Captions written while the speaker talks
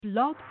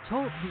Blog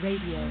Talk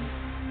Radio.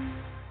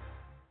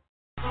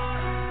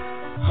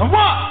 A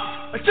one,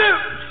 a two,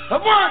 a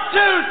 1,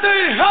 2,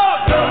 3,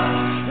 hold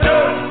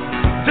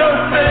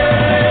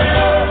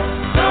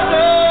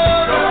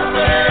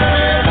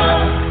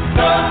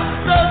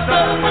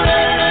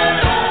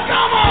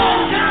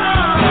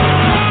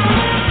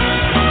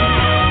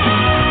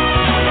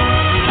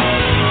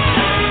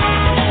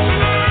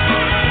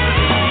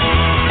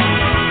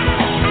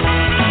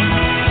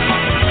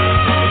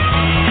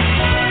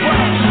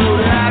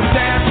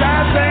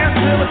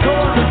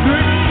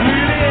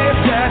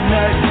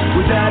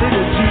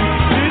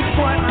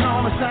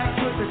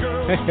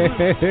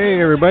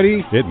Hey,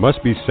 everybody. It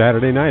must be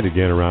Saturday night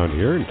again around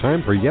here, and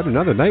time for yet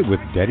another night with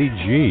Daddy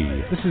G.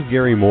 This is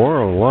Gary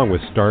Moore, along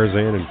with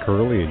Starzan and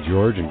Curly and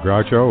George and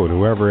Grotto and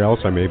whoever else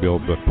I may be able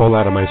to pull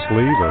out of my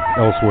sleeve or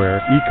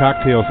elsewhere.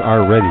 E-cocktails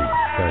are ready.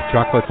 The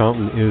chocolate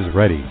fountain is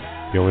ready.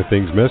 The only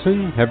things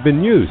missing have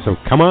been you, so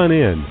come on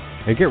in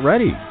and get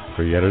ready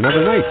for yet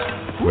another night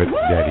with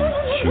Daddy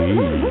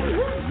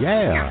G.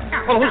 Yeah.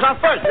 Well, who's on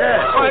first?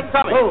 Yeah. Go ahead and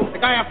tell me. Who?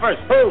 The guy on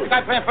first. Who? The guy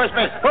playing first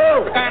base.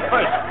 Who? The guy on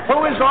first.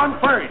 Who is on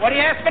first? What are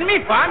you asking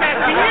me for? I'm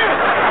asking you.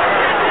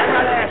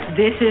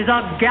 This is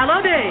a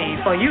gala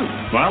day for you.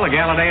 Well, a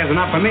gala day is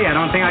enough for me. I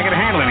don't think I can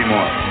handle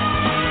anymore.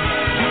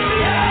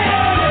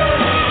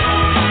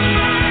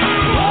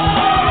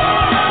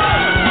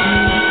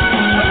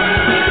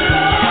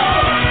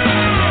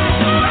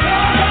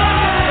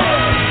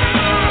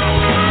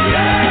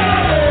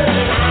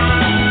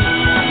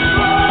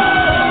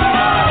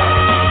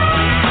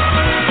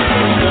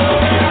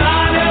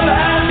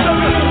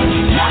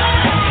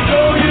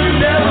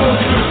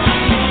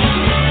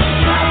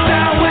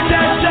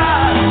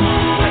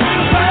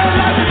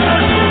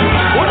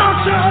 Well, don't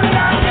show it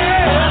out there.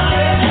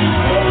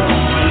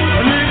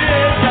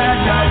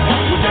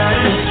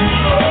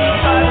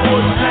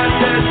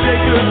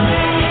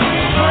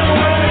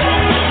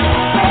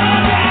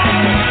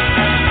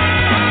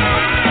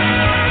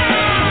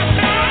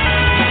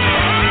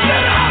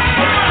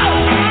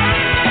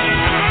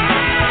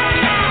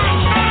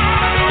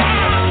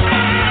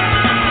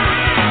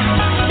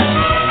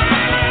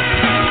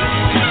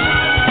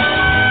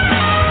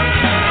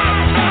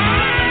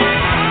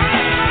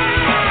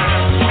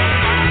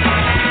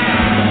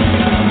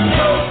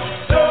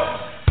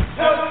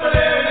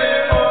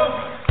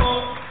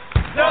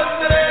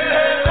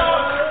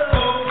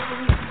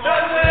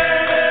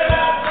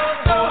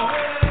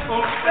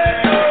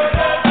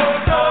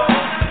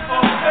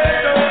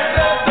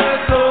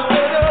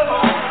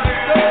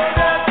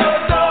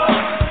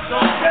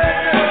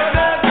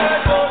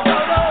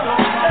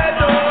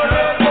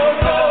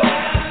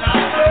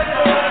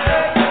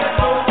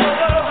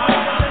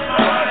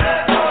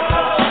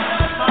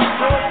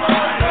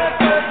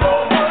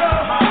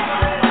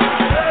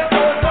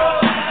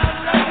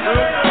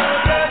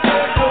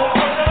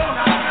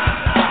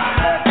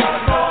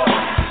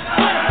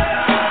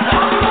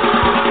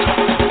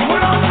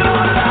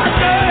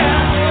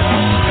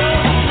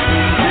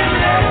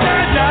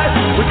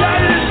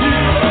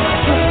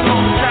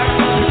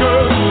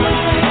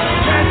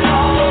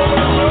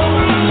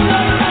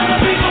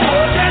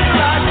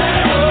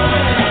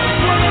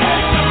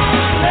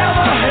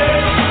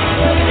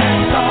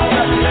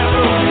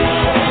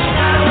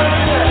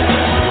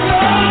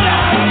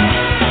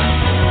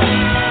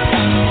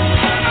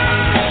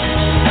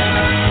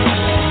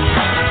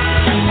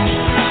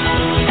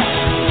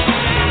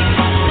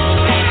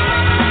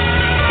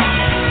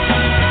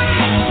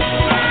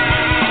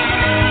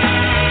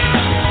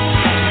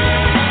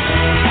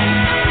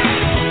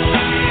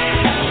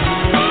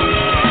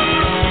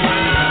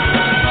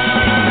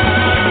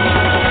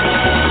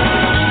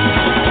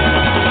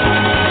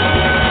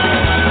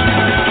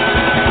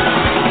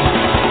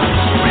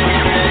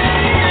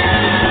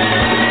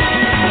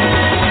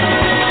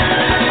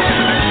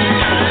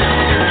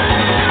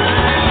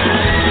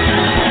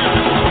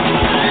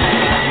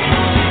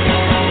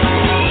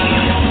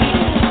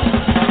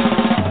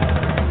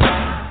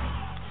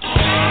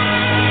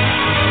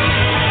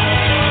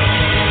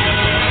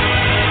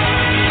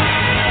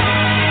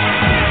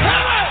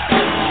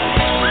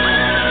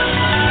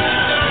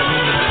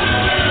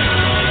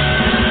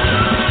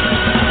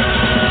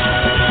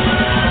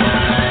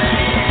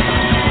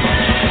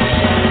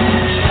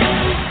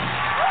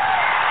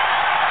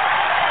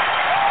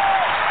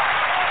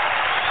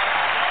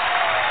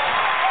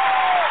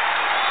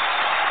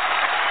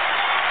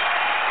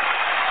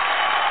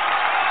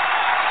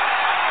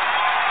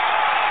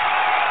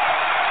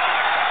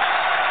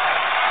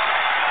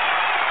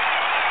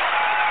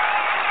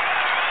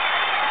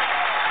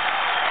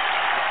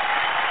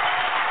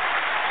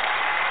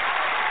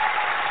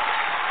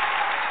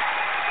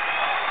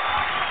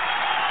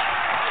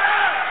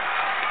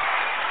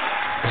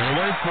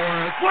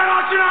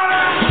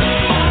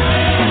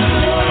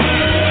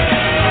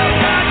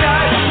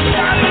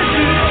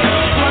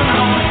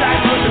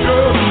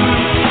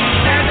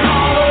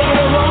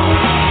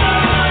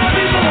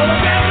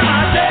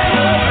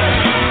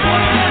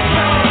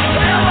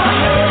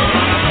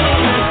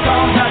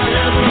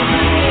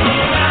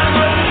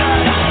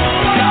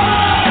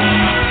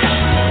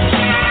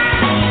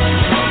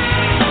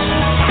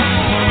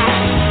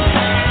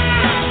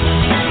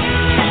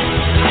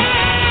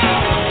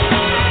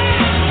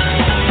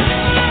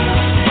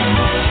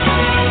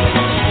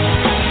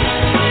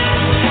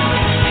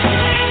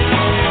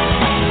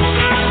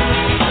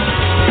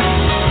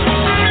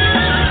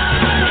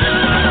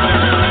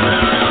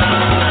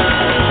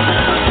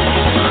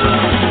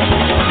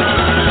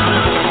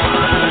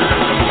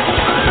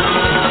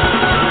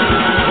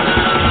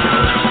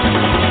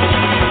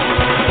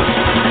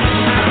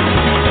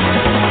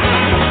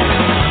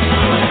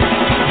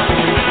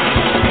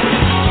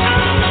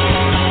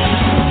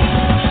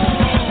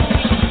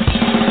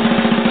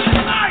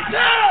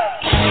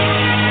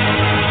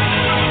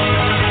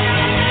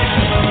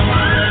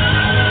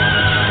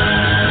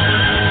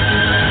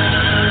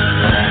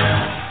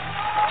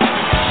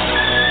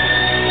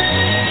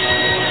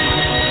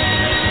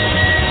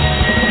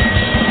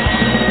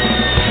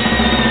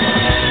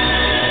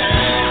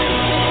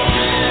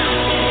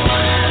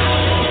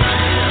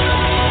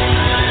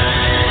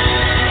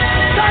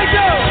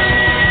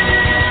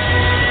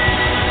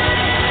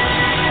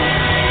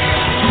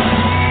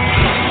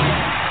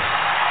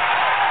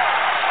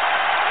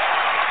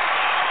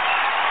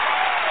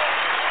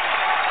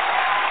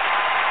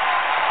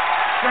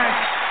 Thanks.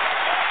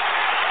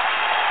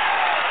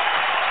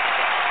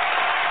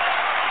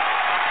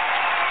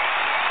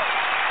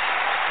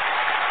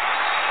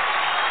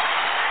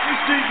 G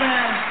Street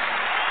Band.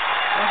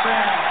 Not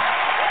bad.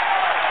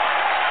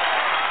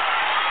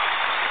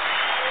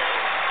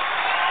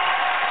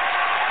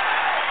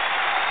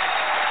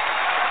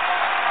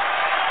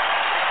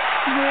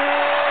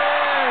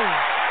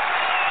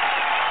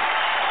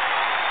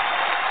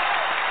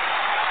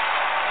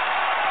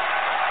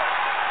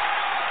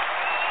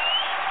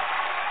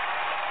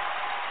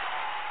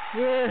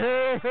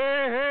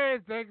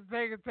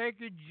 Hey, thank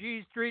you,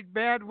 G Street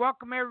Band.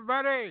 Welcome,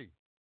 everybody.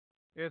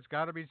 It's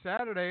got to be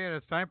Saturday, and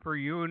it's time for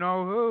You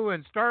Know Who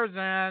and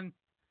Starzan.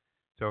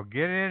 So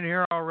get in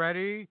here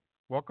already.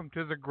 Welcome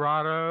to the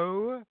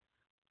Grotto.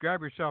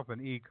 Grab yourself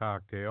an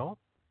E-cocktail.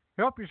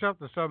 Help yourself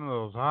to some of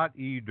those hot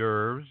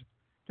E-d'oeuvres.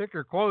 Take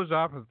your clothes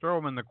off and throw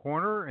them in the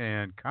corner,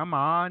 and come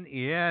on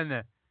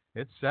in.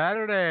 It's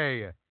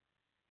Saturday.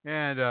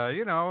 And,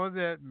 you know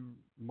that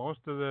most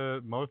of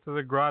the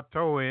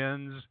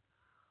Grottoians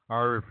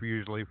are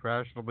usually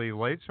fashionably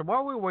late. So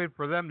while we wait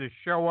for them to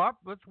show up,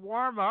 let's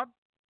warm up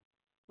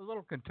the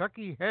little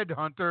Kentucky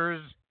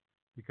Headhunters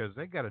because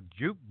they got a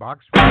jukebox.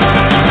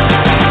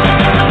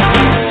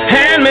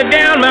 Hand me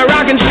down my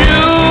rocking shoes.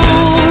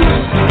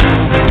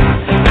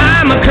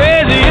 I'm a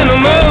crazy in the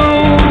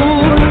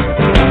mood.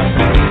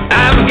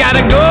 I've got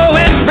to go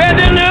and spread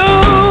the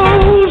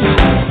news.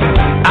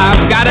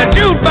 I've got a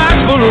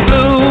jukebox full of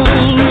blues.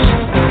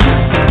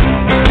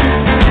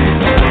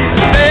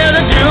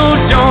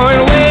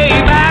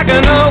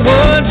 In the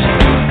woods,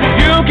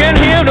 you can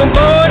hear the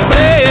boys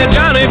play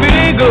Johnny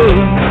B. Good.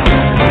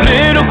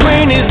 Little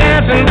Queenie's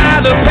dancing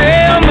by the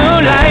pale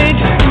moonlight.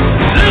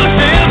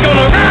 Lucille's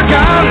gonna rock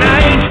all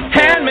night.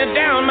 Hand me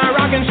down my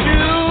rocking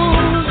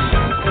shoes.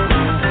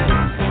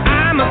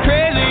 I'm a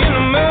crazy in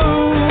the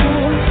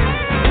mood.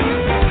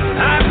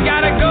 I've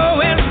gotta go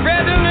and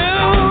spread the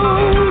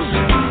news.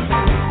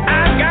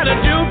 I've got a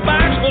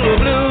jukebox full of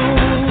blues.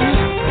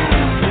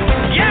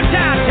 Yes, I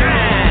can.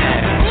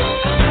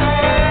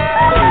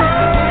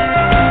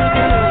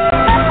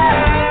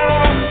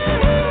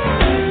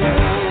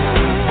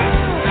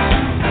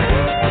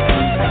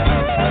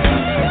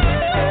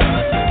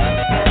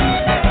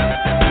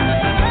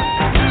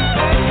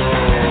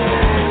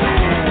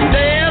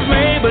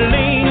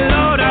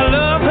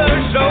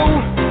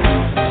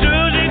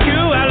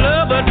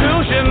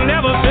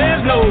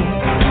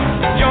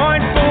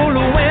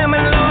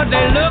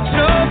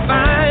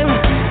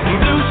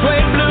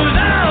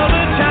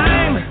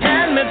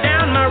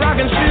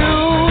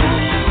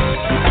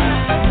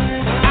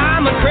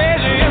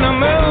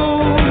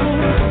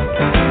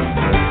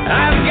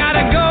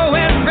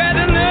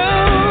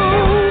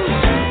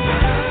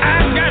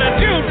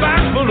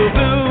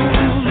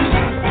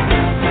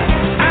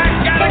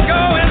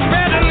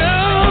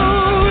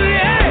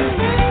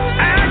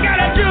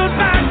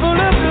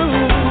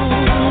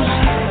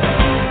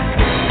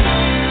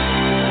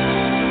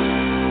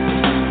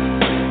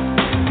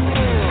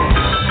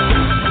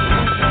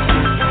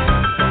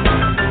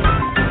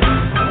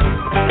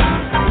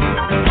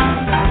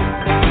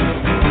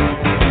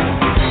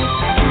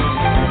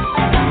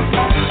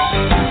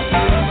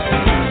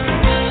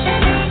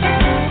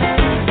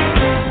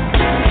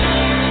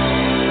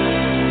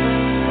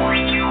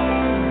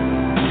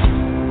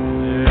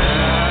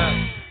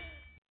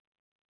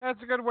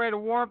 That's a good way to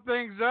warm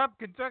things up.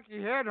 Kentucky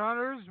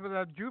Headhunters with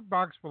a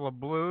jukebox full of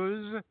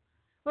blues.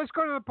 Let's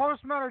go to the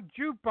Postmaster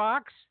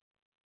Jukebox.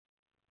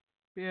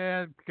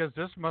 Yeah, because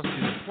this must be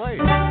the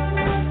place.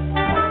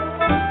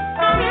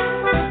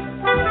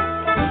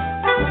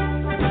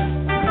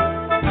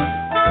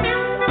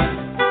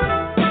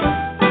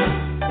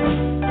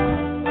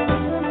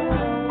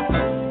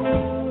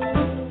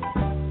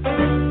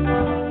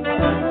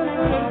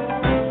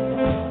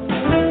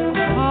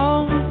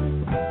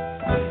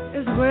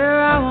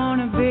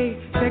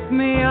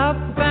 Me up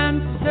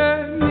and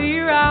serve me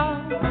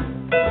right.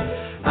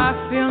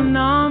 I feel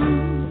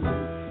numb,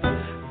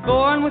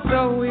 born with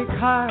a weak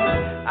heart.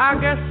 I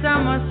guess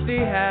I must be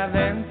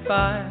having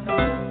fun.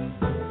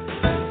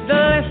 The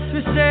less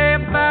we say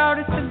about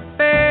it, the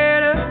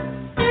better.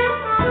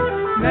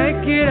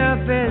 Make it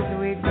up as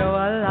we go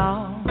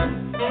along.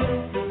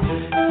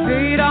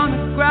 Feet on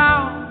the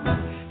ground,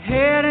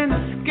 head in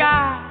the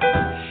sky.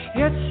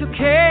 It's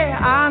okay,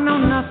 I know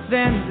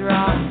nothing's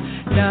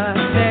wrong,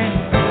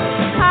 nothing.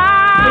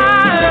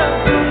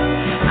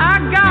 I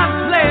got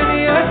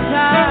plenty of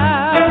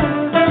time.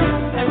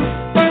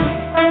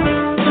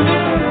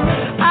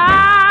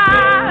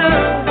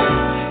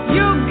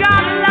 You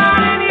got a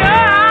lot in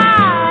your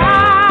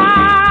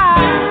eyes,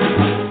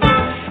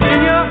 and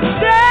you're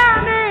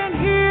standing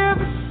here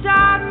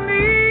beside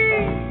me.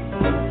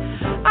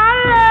 I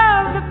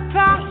love the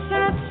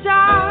passing of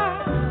time,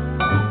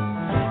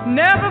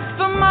 never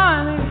for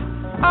money,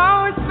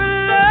 always for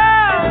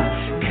love.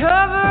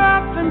 Cover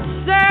up and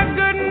say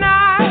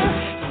goodnight.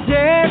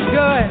 Say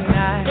good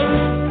night.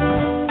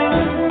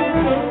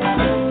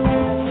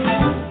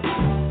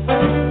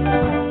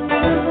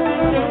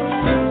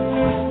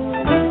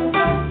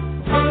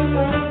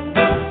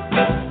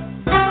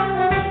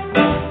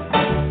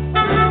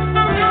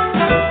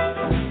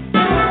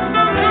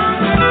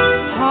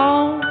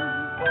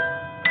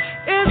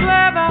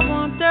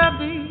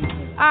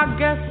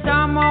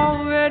 I'm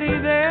already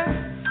there.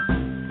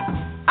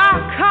 I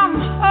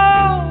come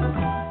home.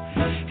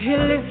 He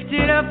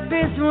lifted up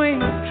his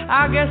wings.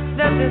 I guess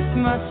that this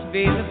must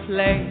be the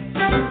place.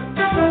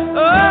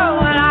 Oh,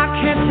 and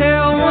I can't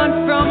tell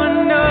one from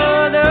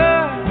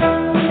another,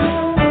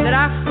 that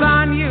I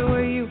find you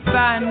or you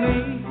find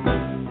me.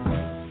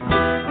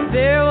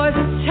 There was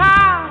a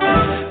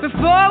time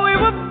before we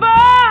were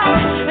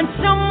born, and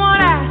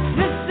someone asked,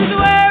 this is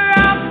where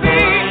I'll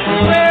be,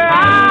 where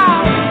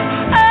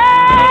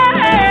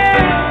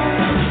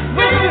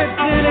we're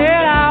drifting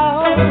it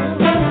out.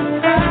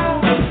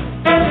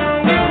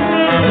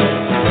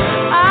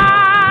 I'm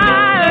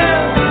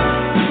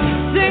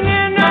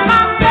singing to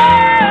my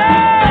bed,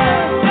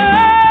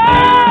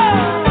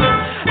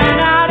 and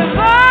out of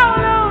all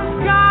those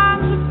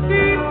kinds of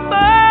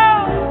people,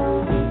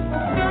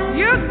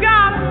 you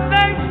got a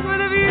face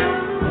with a view,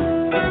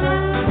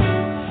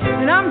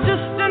 and I'm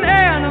just an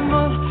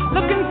animal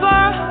looking for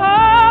a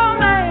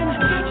home and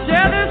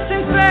share this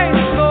in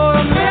space for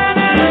a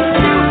minute or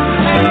two,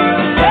 and you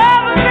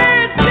love me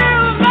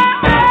till my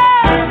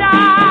head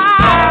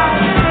dies,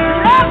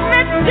 love me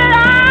till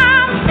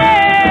I'm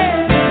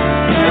dead.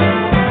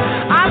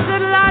 I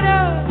said light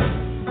up,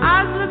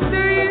 eyes look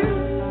through you,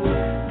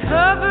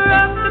 cover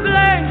up the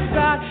blank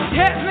spot,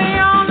 hit me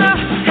on the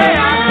head.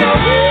 I go,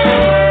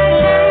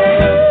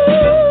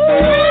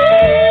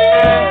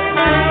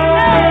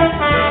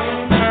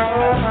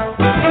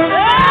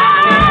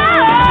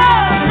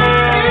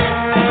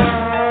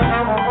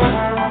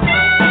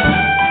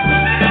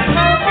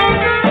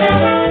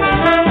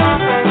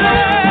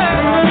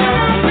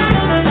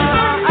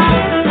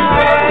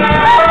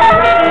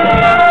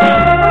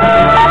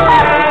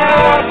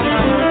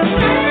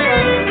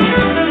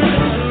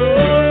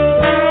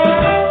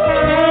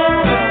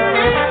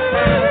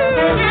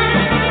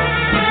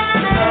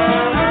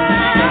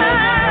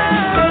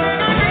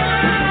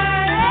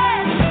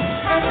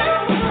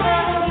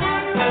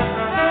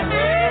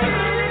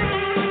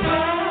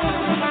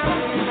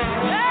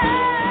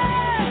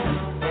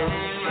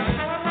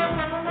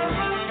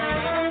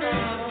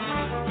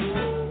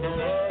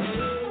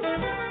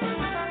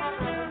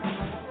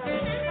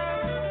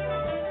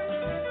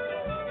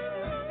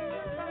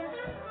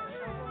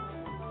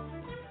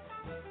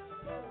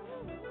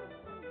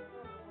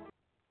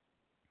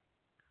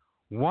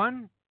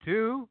 One,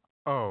 two,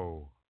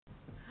 oh.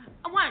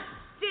 1,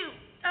 2,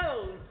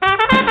 oh.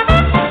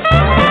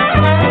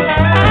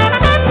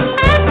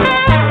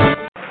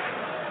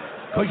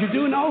 Because you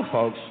do know,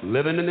 folks,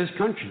 living in this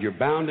country, you're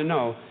bound to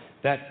know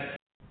that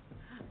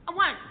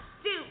 1,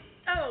 2,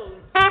 oh.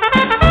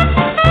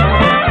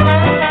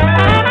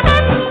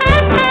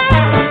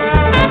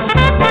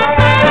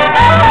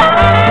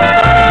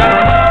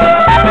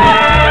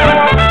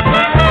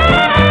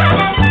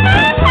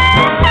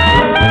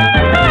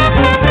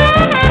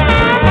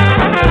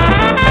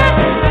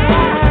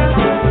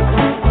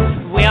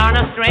 We are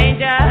no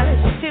strangers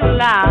to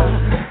love.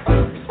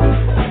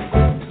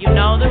 You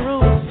know the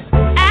rules,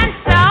 and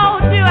so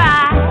do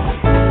I.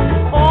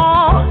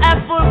 Oh, a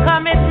full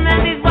commitment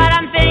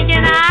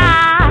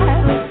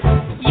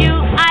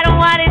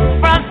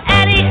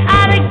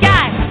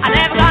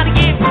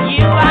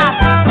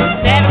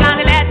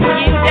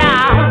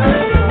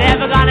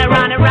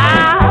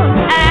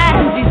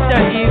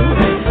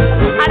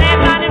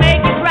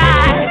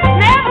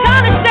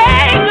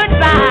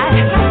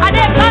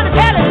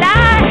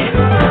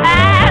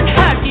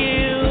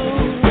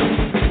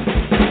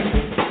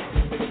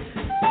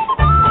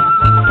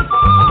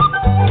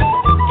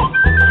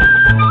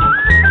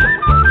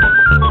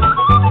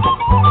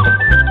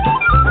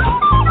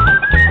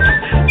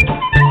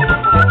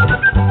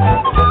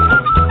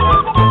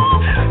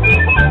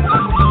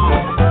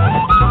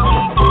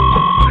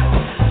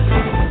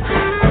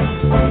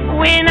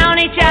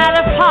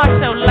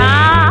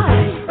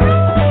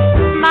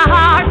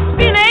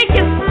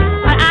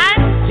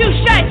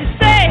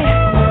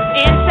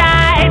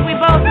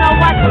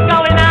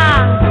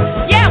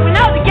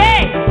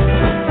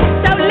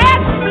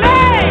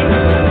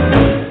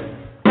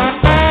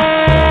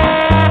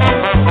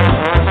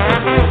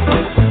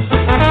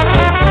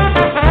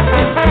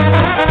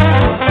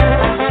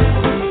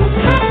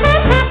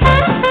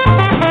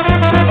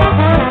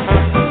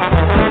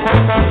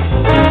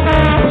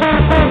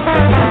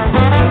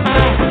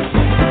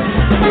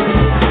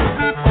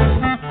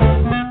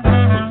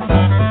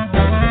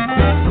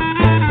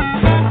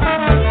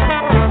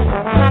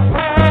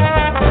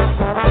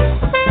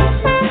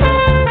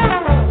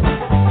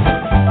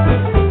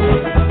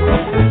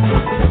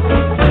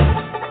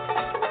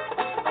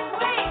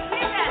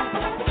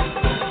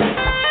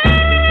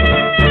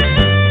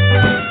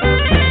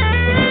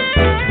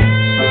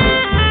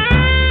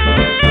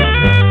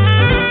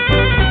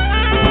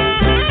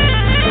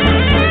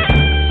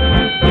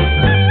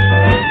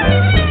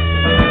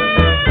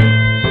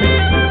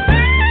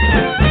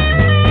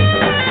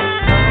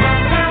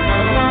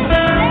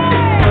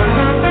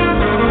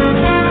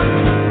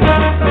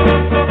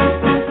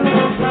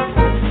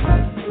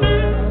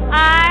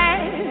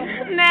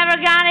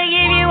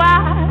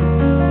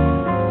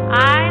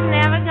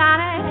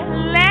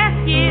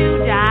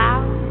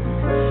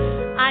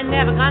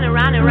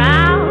around and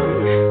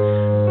round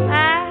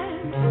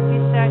and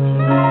beside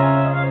you.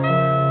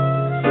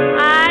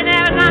 I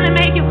never gonna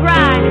make you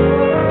cry,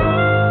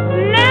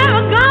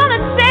 never gonna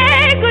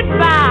say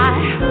goodbye.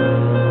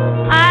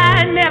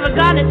 I never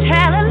gonna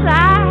tell a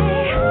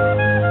lie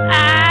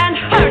and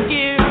hurt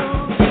you.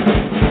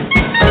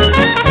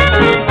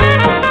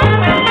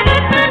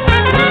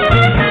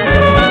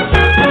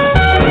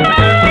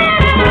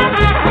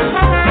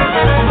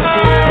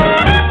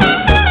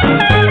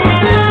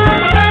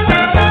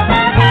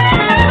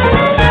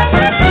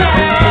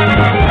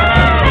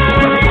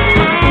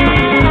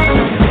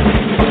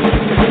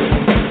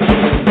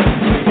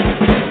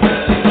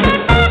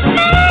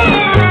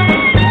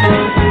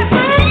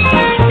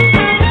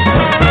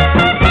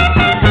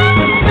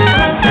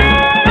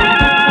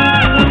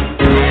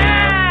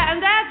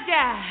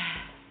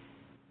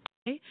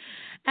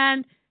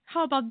 And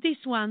how about this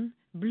one,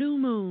 Blue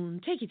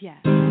Moon? Take it, yeah.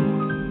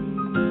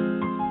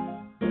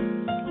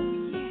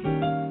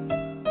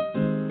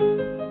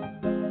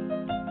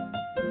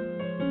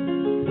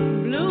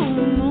 Blue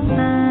moon,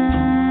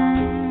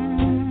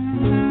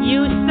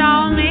 you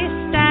saw me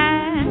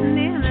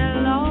standing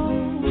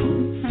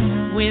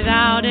alone,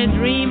 without a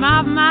dream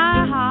of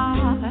my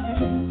heart,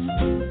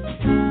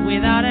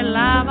 without a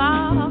love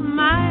of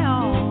my own.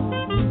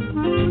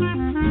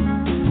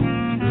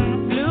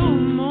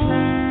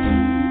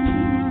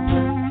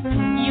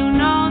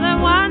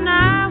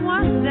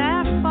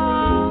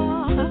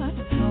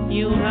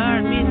 You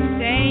heard me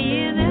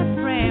saying a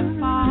prayer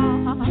for,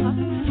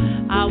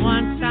 I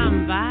want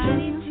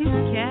somebody to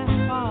care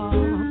for.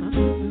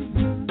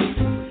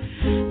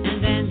 And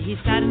then he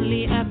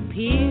suddenly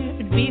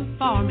appeared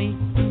before me,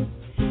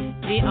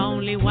 the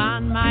only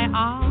one my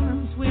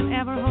arms will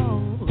ever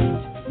hold.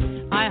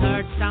 I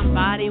heard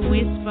somebody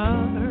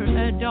whisper,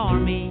 adore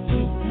me,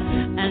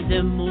 and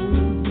the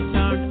moon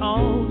turned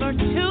over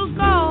to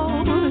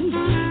gold.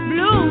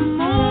 Blue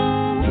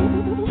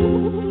moon,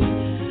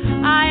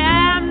 I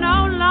am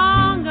no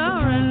longer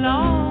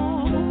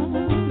alone,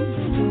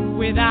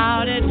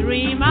 without a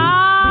dream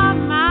of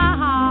my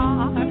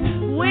heart,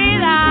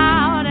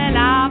 without a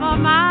love of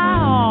my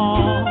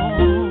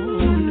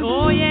own.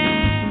 Oh yeah.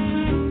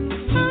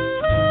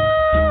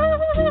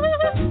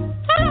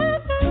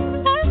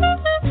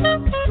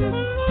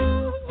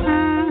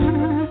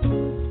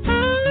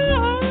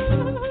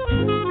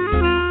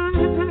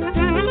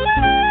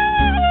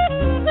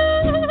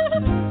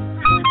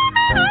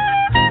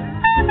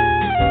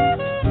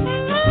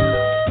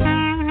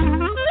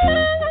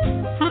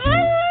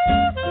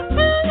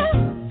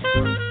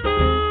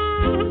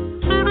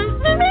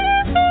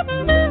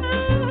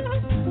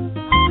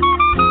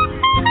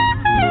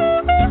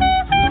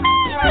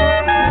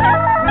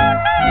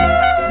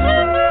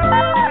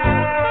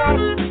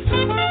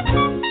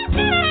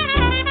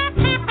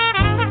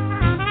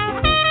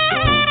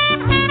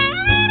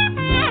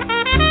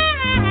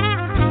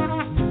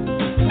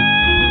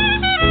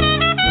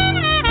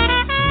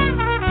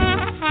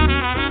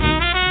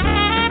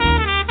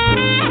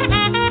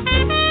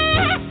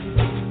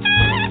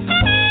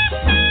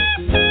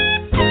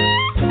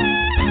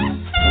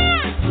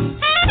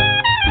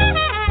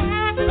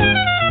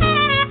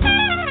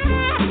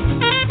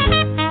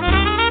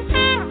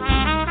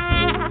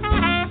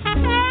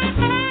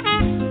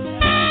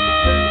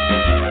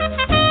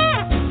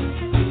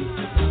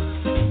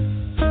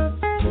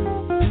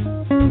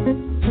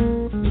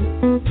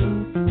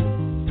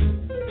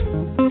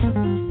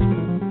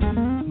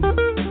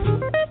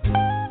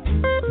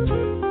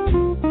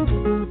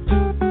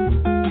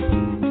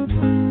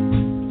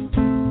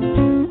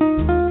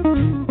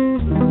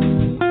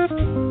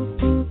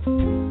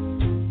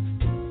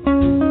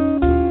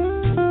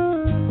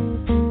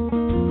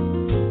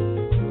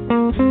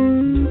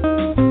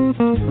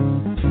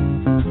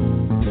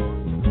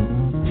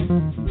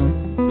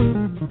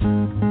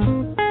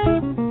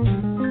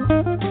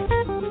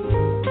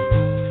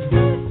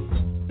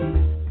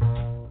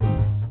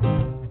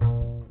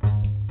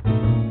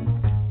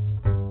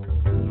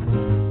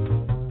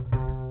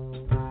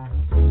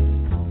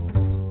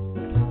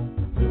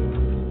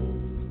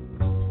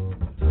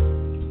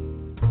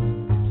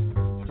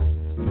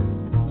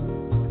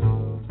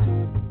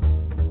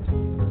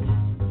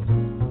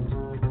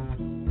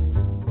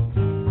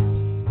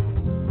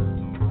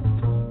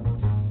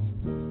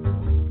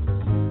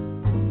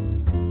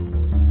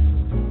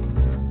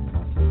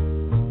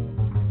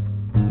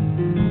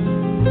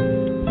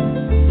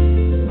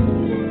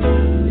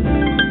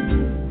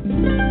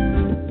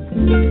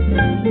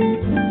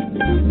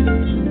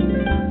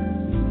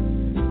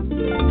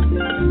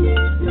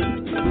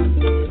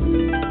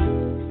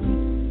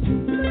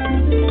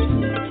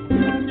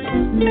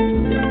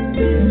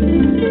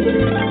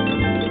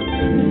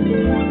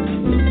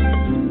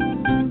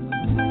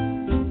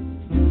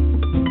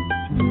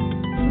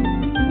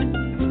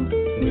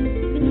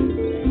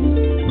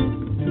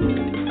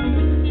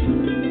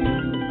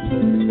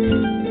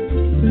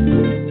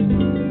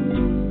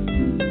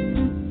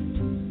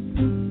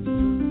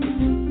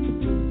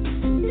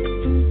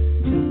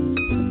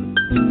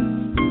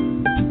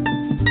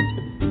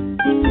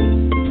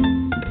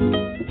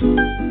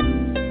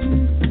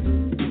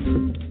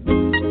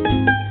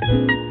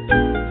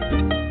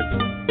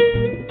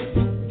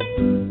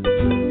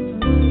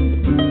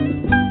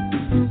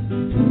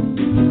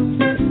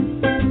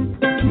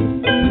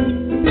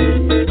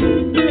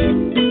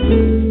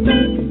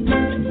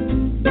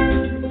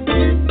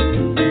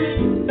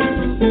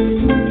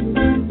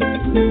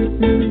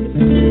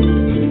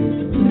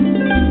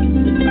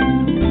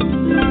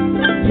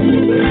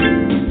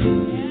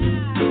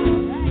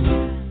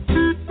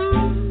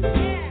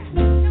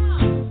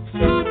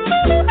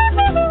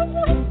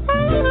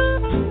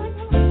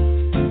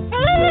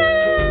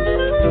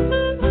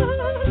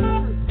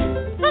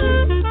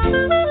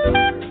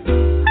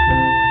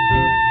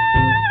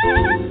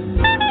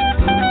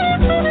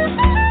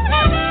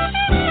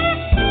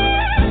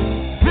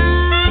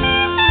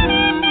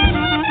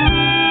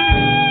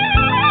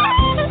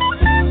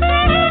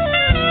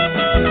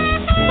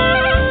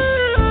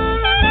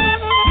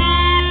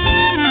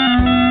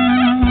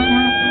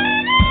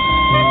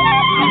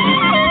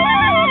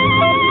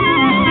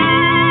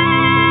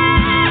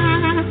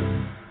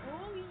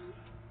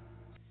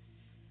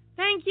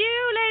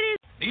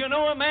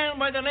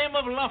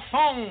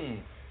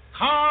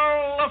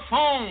 Carl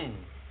Lafong.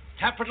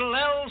 Capital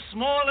L,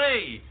 small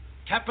a.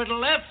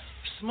 Capital F,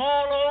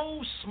 small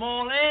o,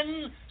 small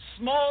n,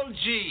 small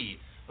g.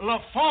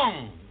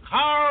 Lafong.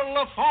 Carl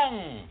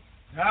Lafong.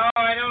 No,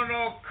 I don't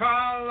know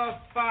Carl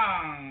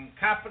Lafong.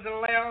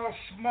 Capital L,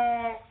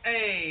 small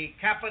a.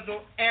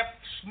 Capital F,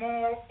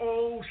 small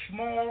o,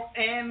 small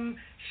n,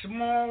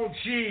 small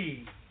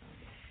g.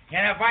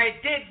 And if I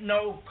did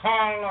know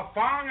Carl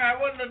Lafong, I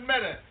wouldn't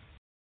admit it.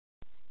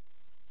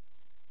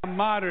 I'm a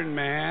modern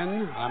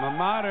man. I'm a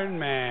modern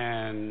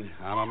man.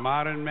 I'm a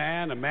modern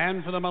man, a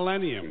man for the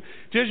millennium.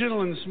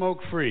 Digital and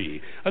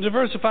smoke-free. A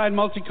diversified,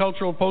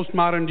 multicultural,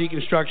 postmodern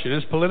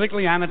deconstructionist,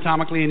 politically,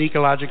 anatomically, and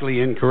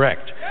ecologically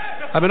incorrect.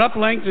 I've been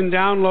uplinked and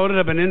downloaded.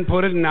 I've been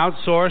inputted and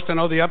outsourced. I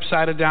know the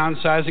upside of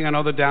downsizing. I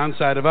know the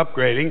downside of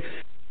upgrading.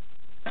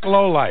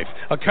 Low life.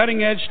 A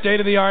cutting-edge,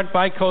 state-of-the-art,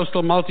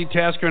 bi-coastal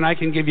multitasker, and I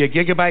can give you a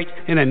gigabyte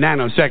in a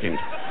nanosecond.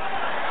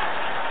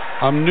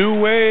 I'm new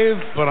wave,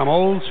 but I'm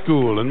old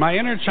school, and my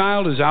inner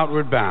child is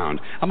outward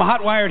bound. I'm a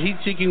hot-wired,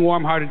 heat-seeking,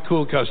 warm-hearted,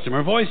 cool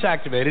customer,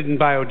 voice-activated and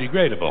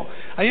biodegradable.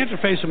 I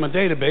interface with my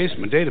database.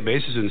 My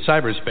database is in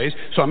cyberspace,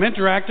 so I'm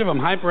interactive, I'm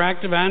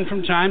hyperactive, and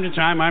from time to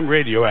time, I'm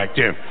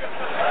radioactive.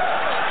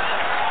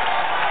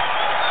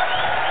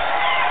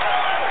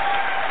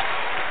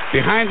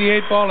 Behind the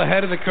 8-ball,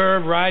 ahead of the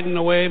curve, riding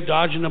the wave,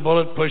 dodging the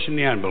bullet, pushing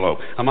the envelope.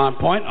 I'm on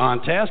point,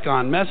 on task,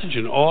 on message,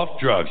 and off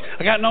drugs.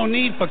 I got no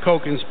need for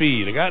coke and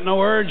speed. I got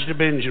no urge to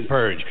binge and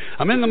purge.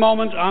 I'm in the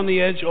moment, on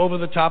the edge, over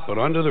the top, but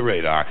under the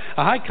radar.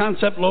 A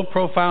high-concept,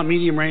 low-profile,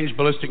 medium-range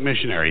ballistic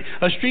missionary.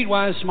 A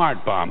streetwise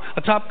smart bomb.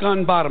 A Top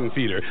Gun bottom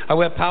feeder. I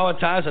wear power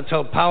ties. I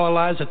tell power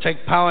lies. I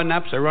take power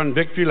naps. I run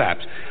victory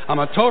laps. I'm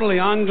a totally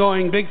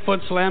ongoing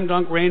Bigfoot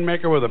slam-dunk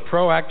rainmaker with a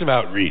proactive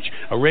outreach.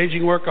 A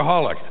raging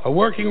workaholic. A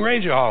working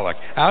rageaholic.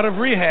 Out of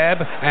rehab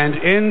and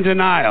in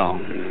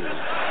denial.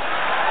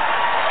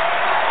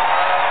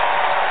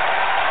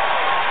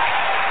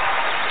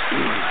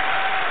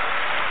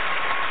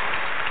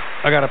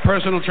 I got a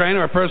personal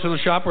trainer, a personal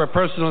shopper, a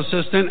personal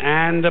assistant,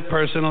 and a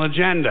personal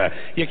agenda.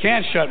 You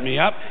can't shut me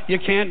up. You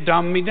can't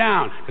dumb me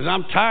down, because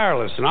I'm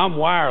tireless and I'm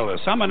wireless.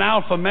 I'm an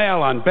alpha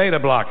male on beta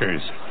blockers.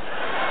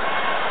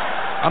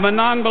 I'm a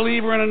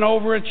non-believer and an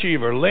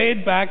overachiever,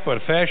 laid back but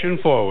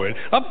fashion-forward,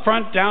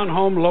 up-front,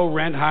 down-home,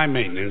 low-rent,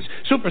 high-maintenance,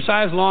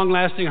 supersized,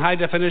 long-lasting,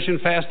 high-definition,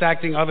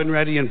 fast-acting,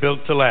 oven-ready, and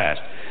built to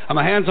last. I'm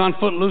a hands-on,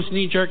 foot-loose,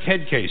 knee-jerk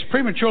head case,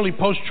 prematurely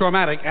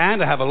post-traumatic,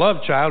 and I have a love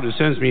child who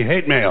sends me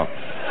hate mail.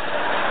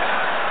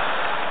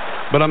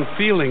 But I'm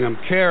feeling, I'm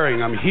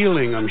caring, I'm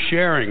healing, I'm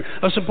sharing.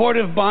 A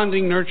supportive,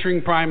 bonding,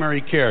 nurturing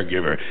primary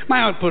caregiver.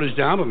 My output is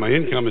down, but my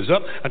income is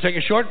up. I take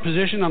a short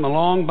position on the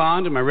long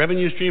bond, and my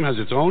revenue stream has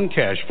its own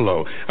cash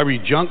flow. I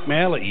read junk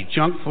mail, I eat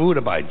junk food,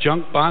 I buy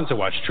junk bonds, I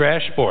watch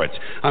trash sports.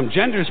 I'm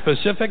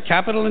gender-specific,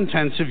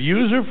 capital-intensive,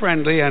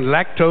 user-friendly, and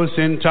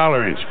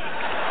lactose-intolerant.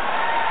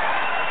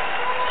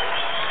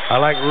 I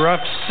like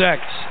rough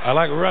sex. I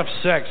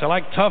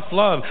like tough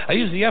love. I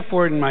use the F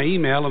word in my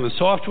email, and the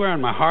software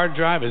on my hard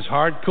drive is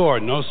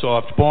hardcore, no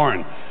soft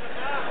porn.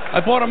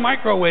 I bought a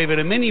microwave at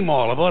a mini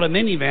mall. I bought a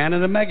minivan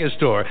at a mega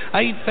store.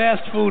 I eat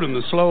fast food in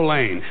the slow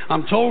lane.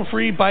 I'm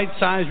toll-free,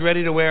 bite-sized,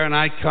 ready to wear, and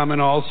I come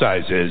in all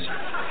sizes.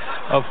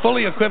 A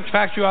fully equipped,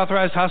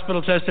 factory-authorized,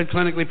 hospital-tested,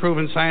 clinically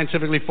proven,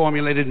 scientifically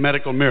formulated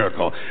medical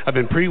miracle. I've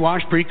been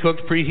pre-washed,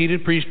 pre-cooked,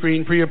 preheated,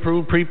 pre-screened,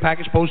 pre-approved,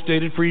 pre-packaged,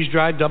 post-dated,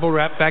 freeze-dried,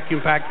 double-wrapped,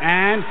 vacuum-packed,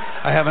 and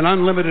I have an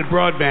unlimited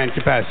broadband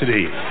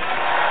capacity.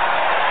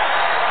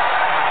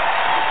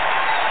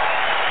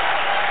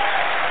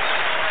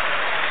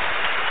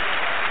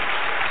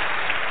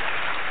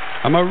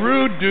 I'm a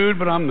rude dude,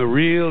 but I'm the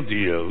real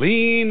deal.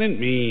 Lean and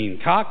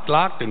mean, cocked,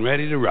 locked, and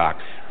ready to rock.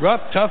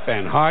 Rough, tough,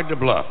 and hard to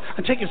bluff.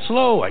 I take it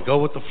slow. I go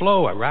with the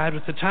flow. I ride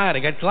with the tide. I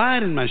got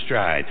glide in my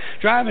stride.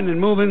 Driving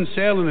and moving,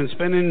 sailing and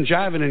spinning,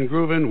 jiving and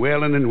grooving,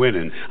 wailing and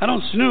winning. I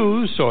don't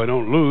snooze, so I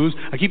don't lose.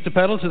 I keep the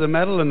pedal to the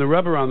metal and the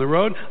rubber on the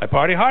road. I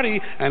party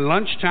hardy, and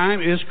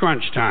lunchtime is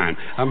crunch time.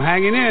 I'm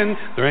hanging in,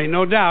 there ain't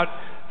no doubt,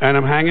 and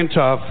I'm hanging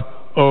tough,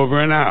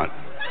 over and out.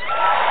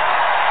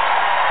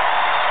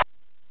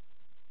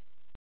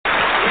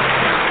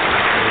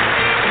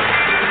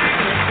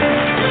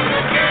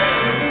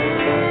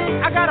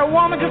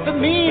 Just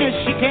as mean as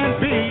she can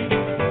be.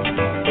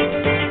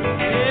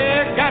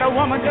 Yeah, got a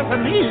woman just as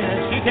mean as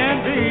she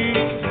can be.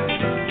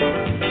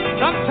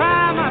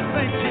 Sometimes I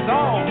think she's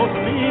almost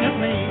as mean as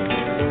me.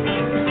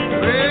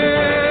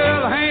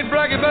 Well, I ain't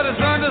bragging, but it's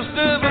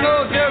understood. But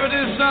oh, Jerry,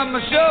 do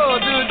something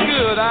sure, do it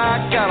good.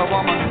 I got a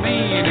woman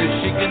mean as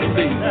she can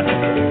be.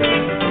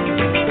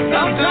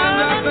 Sometimes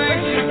I think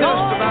she's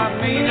just about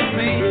mean as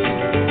me.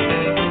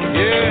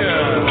 Yeah.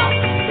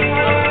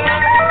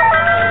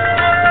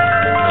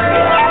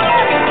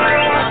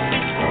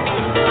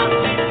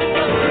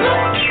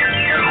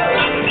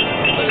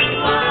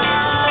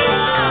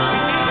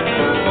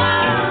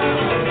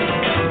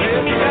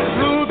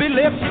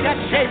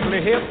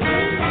 Shapely hip,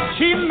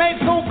 she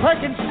makes old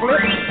Perkins flip.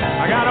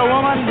 I got a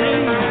woman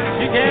mean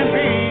she can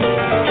be.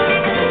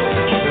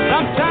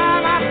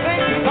 Sometimes I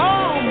think she's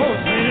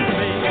almost mean to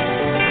me.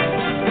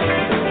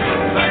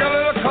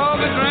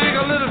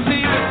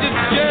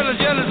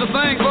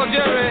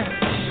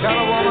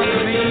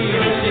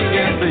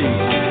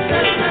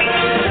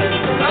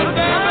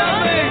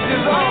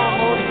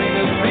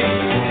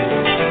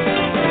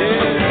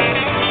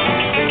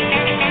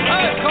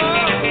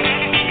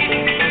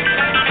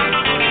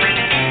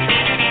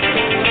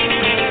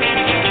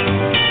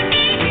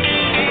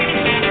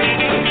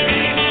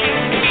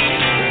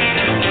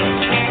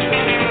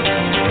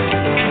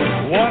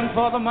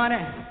 money,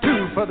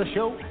 2 for the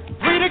show.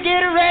 3 to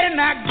get it ready,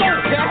 now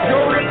go, tell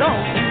Joe it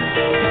don't.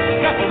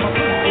 Shuffle my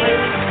blues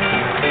plate.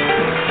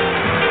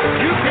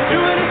 You can do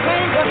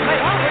anything but play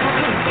off my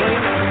blues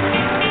plate.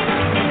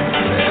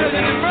 Yeah,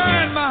 you can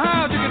burn my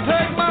house, you can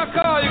take my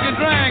car, you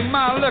can drink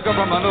my liquor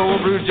from an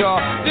old brew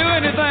jar. Do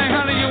anything,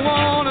 honey, you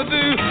wanna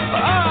do.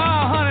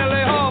 Ah, honey,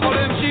 lay off all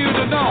them shoes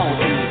and don't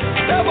you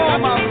step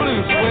on my blue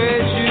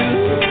suede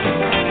shoes.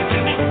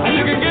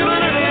 You can get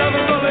rid of the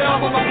other, but lay off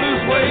of my blue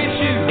suede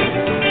shoes.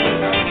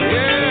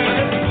 Yeah.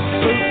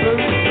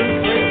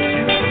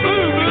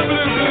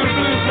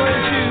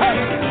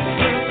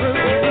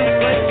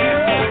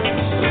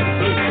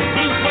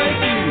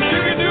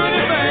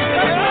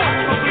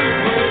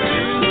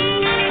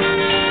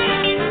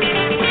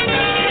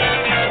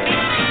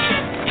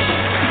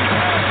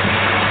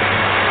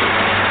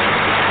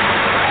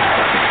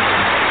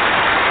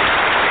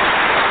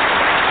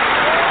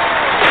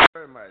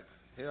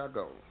 Here I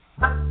go.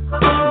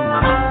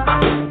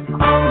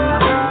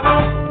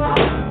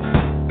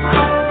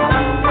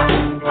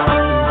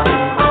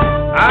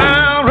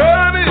 I'm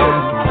ready,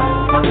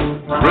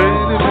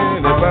 ready as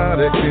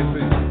anybody can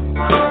be.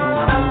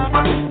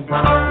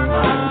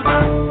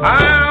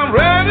 I'm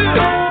ready,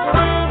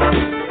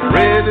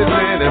 ready as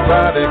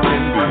anybody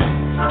can be.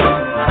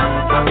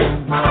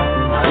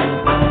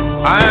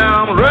 I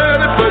am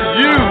ready for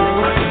you.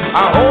 I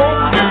hope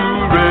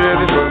you're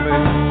ready for me.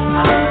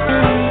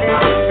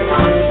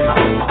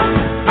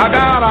 I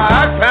got a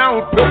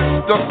half-pound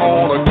pistol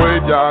on a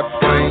graveyard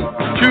train.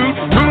 Shoot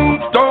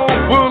tombstone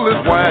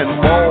bullets,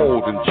 wine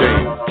balls and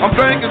chains. I'm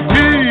drinking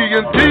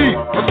T&T,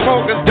 I'm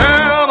smoking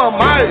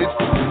dynamite.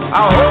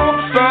 I hope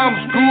some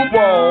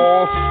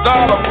screwballs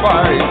start a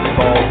fight.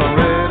 Cause I'm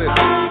ready,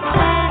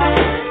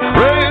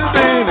 ready as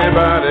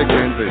anybody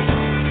can be.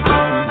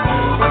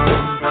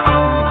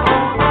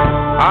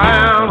 I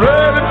am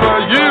ready for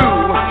you.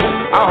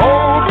 I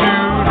hope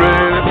you're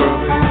ready for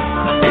me.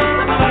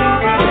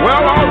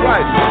 Well, all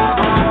right.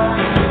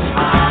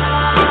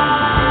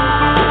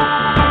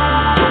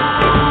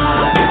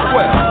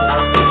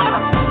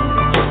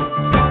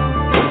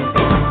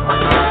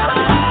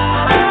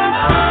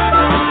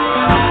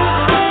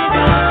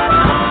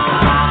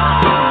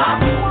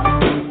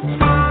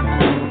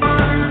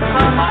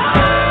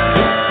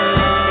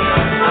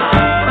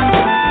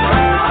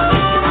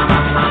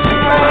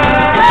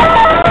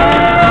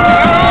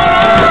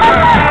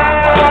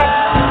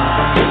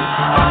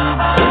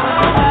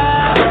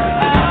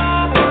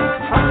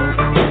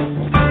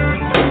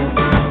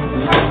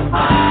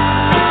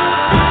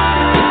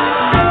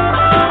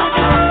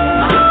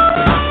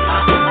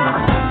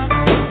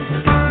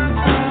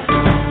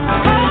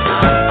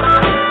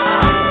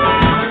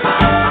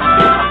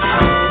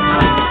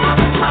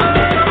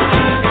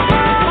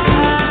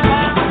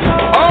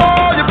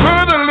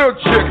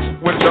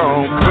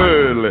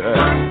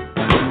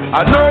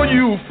 I know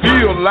you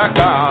feel like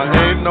I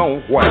ain't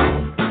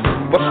nowhere,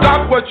 but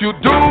stop what you're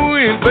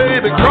doing,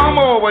 baby, come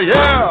over here.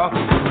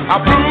 I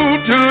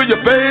prove to you,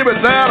 baby,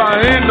 that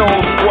I ain't no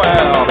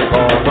square,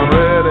 because I'm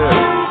ready,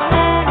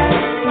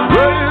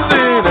 ready as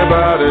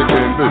anybody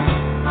can be.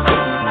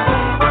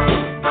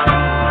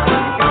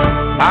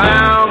 I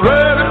am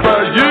ready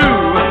for you.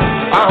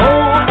 I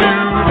hope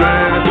you're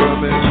ready for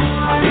me.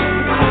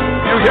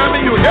 You hear me?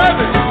 You hear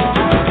me?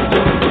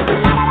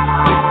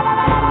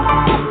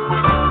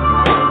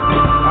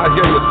 I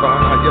hear you, son.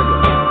 I hear you.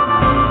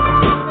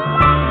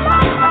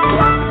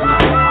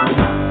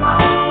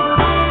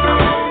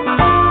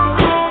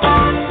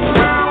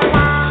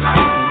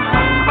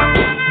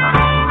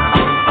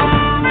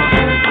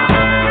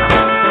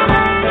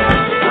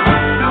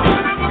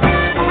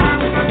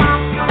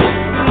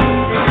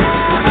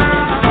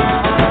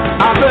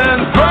 I've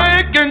been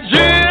drinking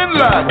gin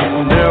like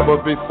never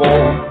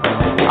before.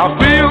 I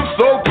feel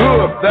so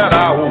good that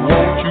I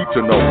want you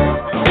to know.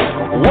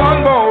 One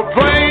more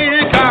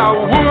drink, I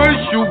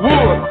wish you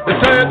would. It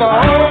takes a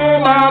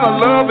whole lot of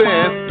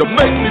loving to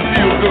make me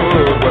feel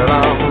good. Well,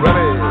 I'm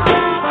ready,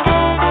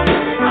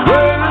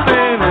 ready as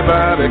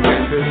anybody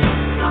can be.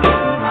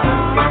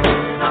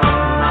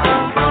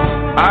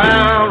 I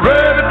am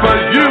ready for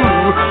you.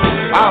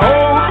 I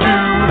hope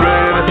you're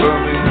ready for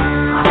me.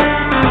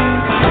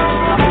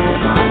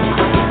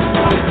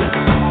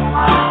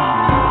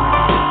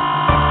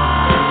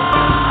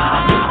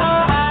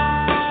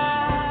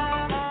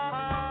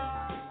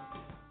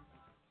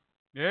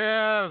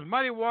 Yeah, it was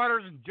Muddy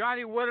Waters and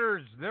Johnny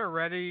Withers. They're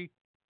ready.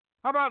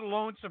 How about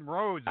Lonesome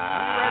Rose?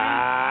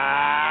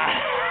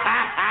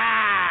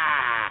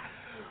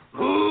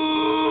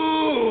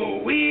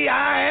 Ooh,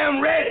 I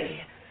am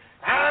ready.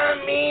 I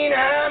mean,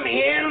 I'm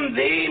in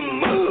the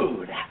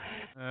mood.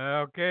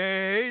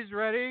 Okay, he's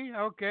ready.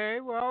 Okay,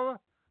 well,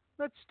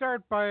 let's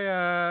start by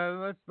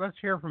let's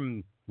hear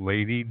from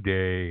Lady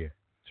Day,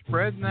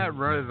 spreading that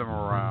rhythm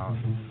around.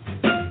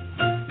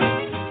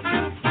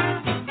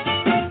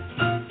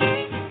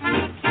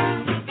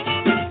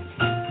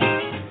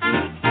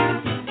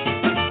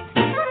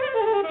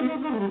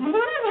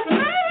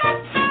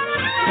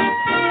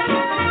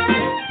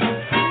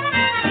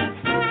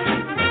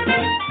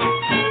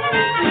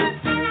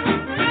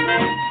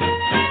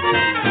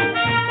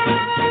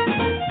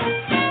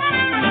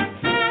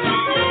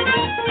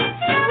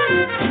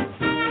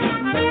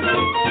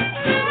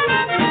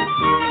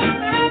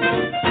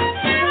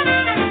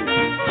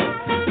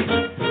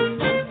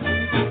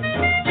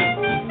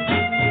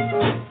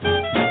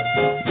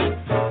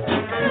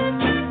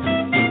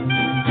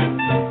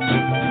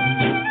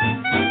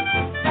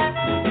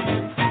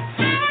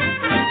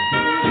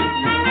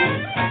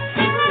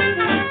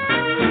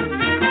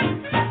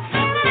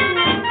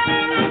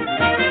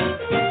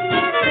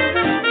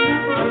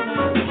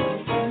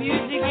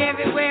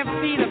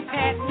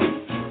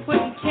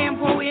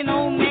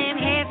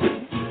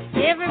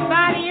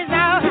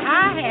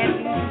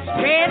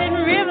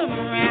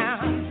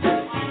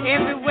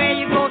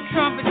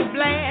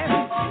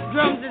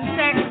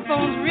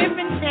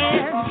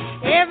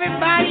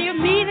 everybody you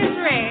meet is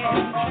red,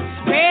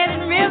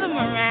 spreading rhythm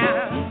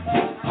around.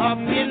 Up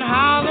in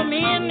Harlem,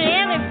 in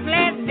any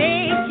flat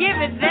day, give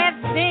it that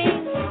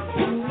thing,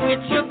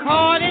 which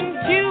according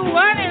to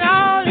one and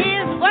all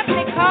is what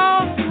they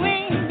call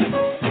swing.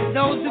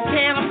 Those who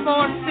can't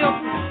afford silk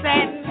and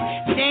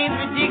satin, dames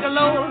and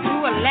gigolos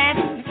who are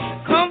Latin,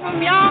 come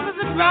from Yonkers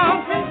and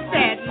Bronx and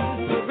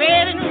satin,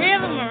 spreading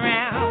rhythm around.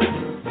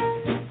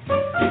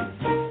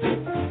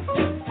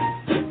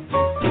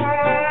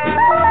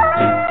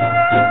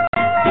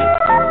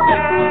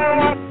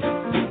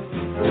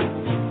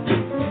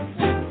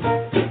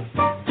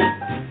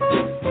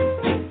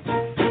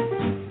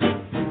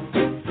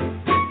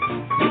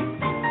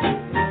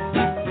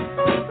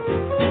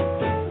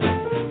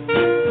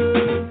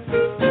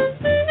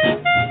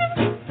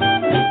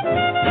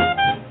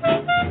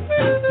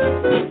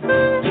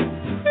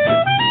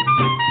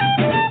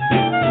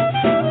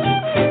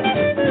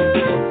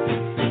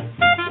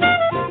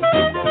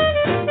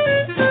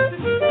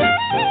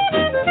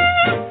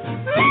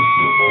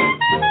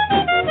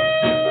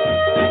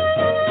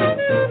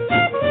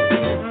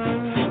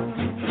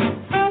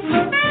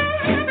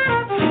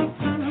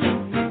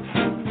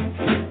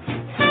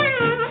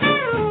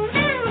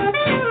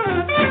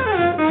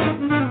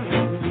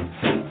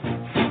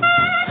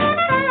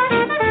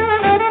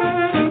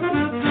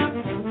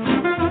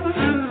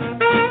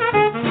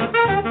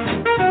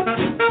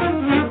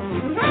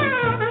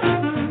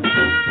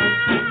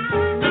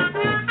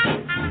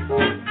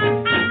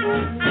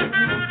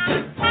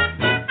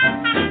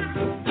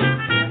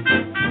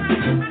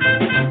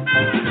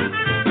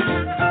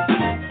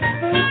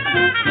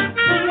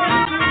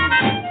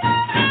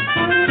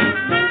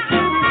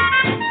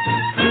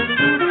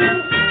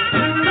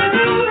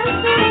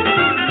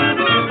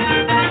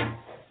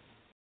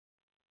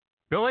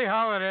 Billie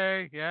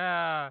Holiday,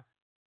 yeah.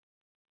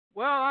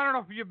 Well, I don't know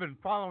if you've been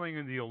following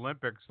in the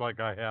Olympics like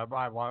I have.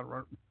 I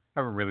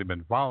haven't really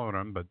been following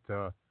them, but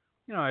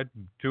I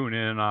tune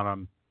in on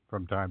them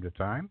from time to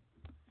time.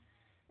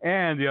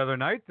 And the other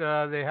night,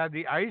 they had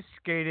the ice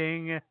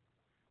skating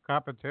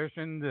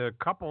competition, the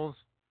couples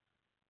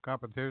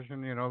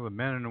competition, the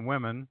men and the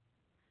women.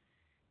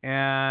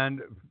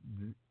 And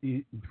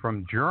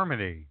from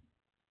Germany,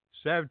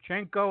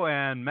 Savchenko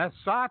and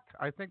Messat,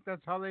 I think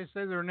that's how they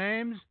say their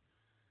names.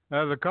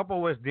 The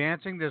couple was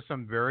dancing to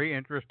some very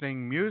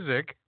interesting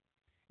music.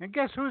 And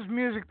guess whose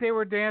music they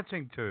were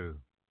dancing to?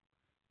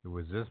 It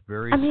was this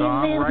very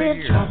song right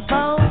here.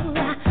 Trouble,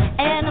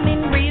 and I'm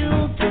in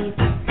real deep.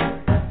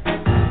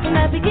 From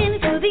the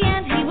beginning to the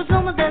end, he was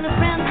no more than a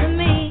friend to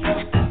me.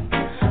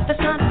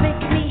 That's not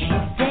make me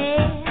stay.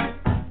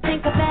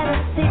 Think I better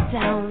sit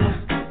down.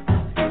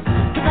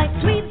 It's like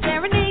sweet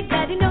serenade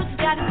that he knows he's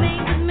got it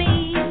made with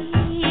me.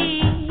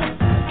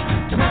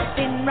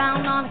 Twisting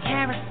round on a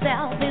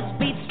carousel, this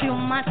beat's too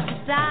much to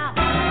stop.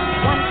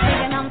 One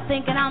second I'm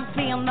thinking I'm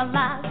feeling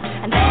alive,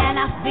 and then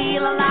I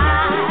feel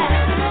alive.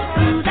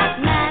 Ooh,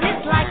 that man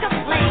is like a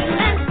flame,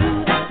 and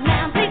ooh, that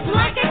man plays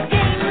like a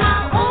game.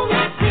 My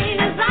only sin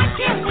is I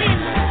can't win.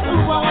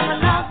 Ooh, I wanna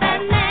love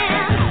that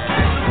man.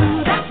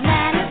 Ooh, that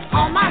man is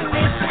on my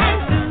list, and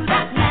ooh,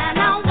 that man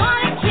I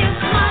wanna kiss.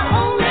 My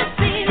only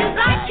sin is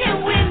I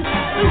can't win.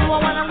 Ooh, I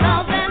wanna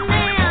love that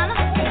man.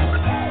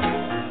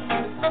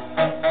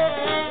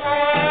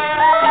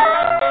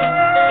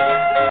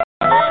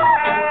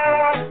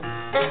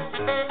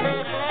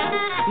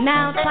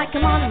 Now it's like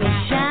I'm on a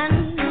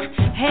mission,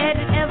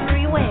 headed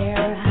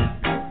everywhere.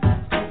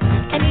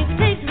 And it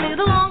takes a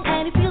little long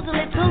and it feels a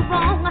little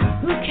wrong.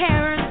 Who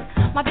cares?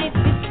 My big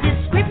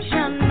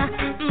description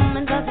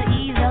and does it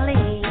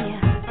easily.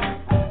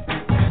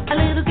 A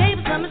little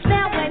gave us some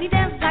spell when he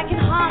dances I can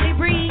hardly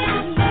breathe.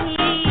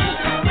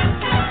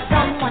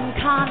 Someone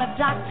call a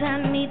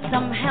doctor, need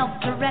some help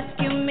to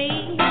rescue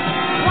me.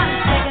 One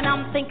second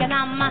I'm thinking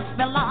I must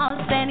be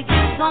lost, then he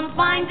keeps on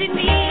finding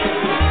me.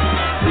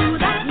 Ooh,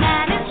 that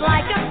man is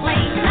like a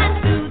flame,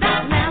 and ooh,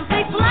 that man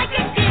plays like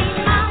a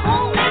game. My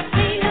only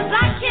sin is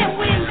I can't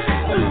win.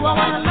 Ooh, I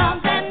wanna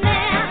love that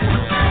man.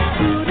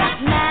 Ooh, that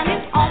man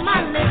is on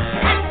my list,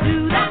 and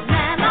ooh, that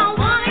man I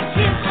wanna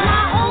kiss.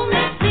 My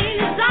only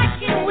sin is I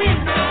can't win.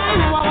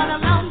 Ooh, I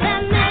wanna love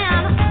that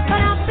man.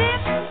 But I'm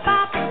bip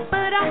bop,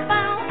 but I'm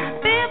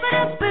bound,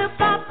 bip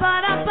bop,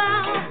 but I'm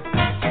bound.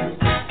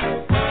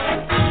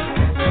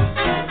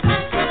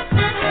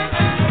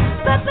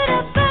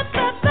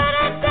 Bop,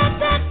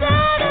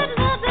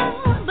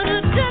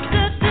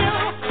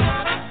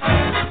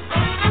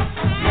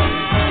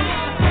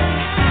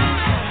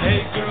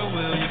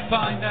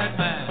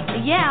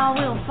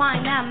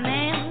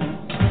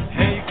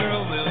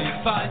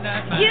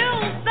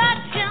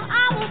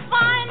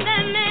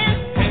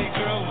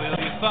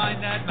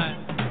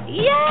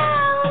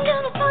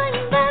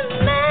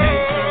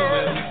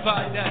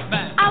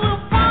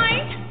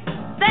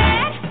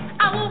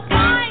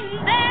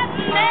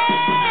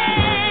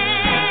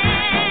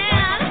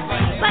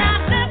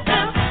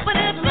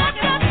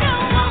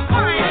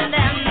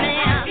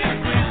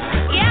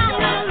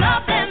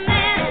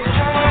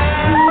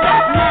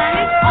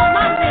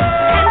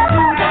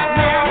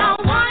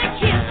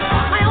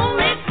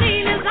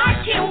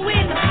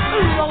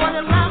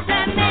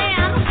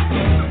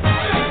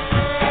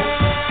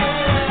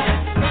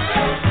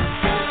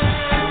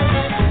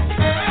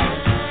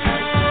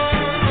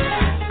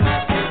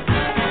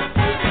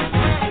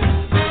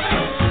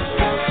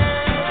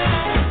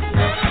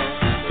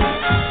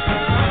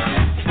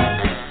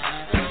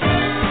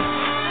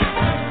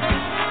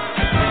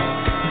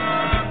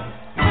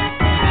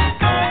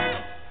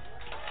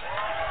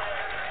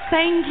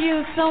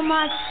 you so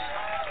much.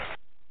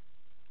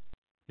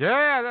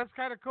 Yeah, that's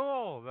kind of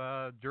cool.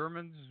 The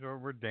Germans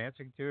were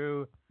dancing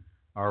to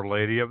Our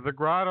Lady of the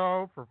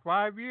Grotto for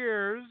 5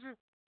 years.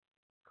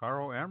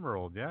 Caro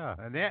Emerald, yeah.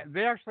 And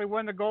they actually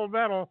won the gold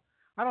medal.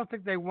 I don't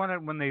think they won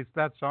it when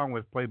that song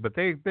was played, but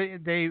they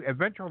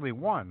eventually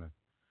won.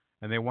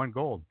 And they won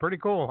gold. Pretty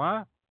cool,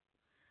 huh?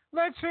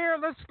 Let's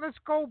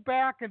go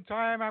back in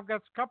time. I've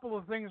got a couple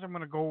of things I'm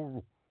going to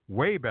go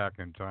way back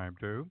in time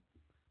to.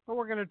 But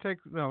we're going to take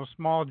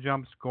small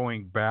jumps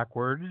going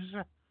backwards.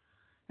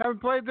 Haven't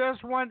played this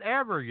one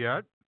ever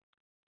yet.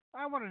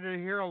 I wanted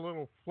to hear a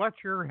little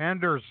Fletcher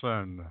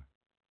Henderson.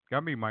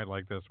 Gumby might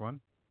like this one.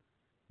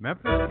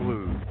 Memphis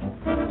Blues.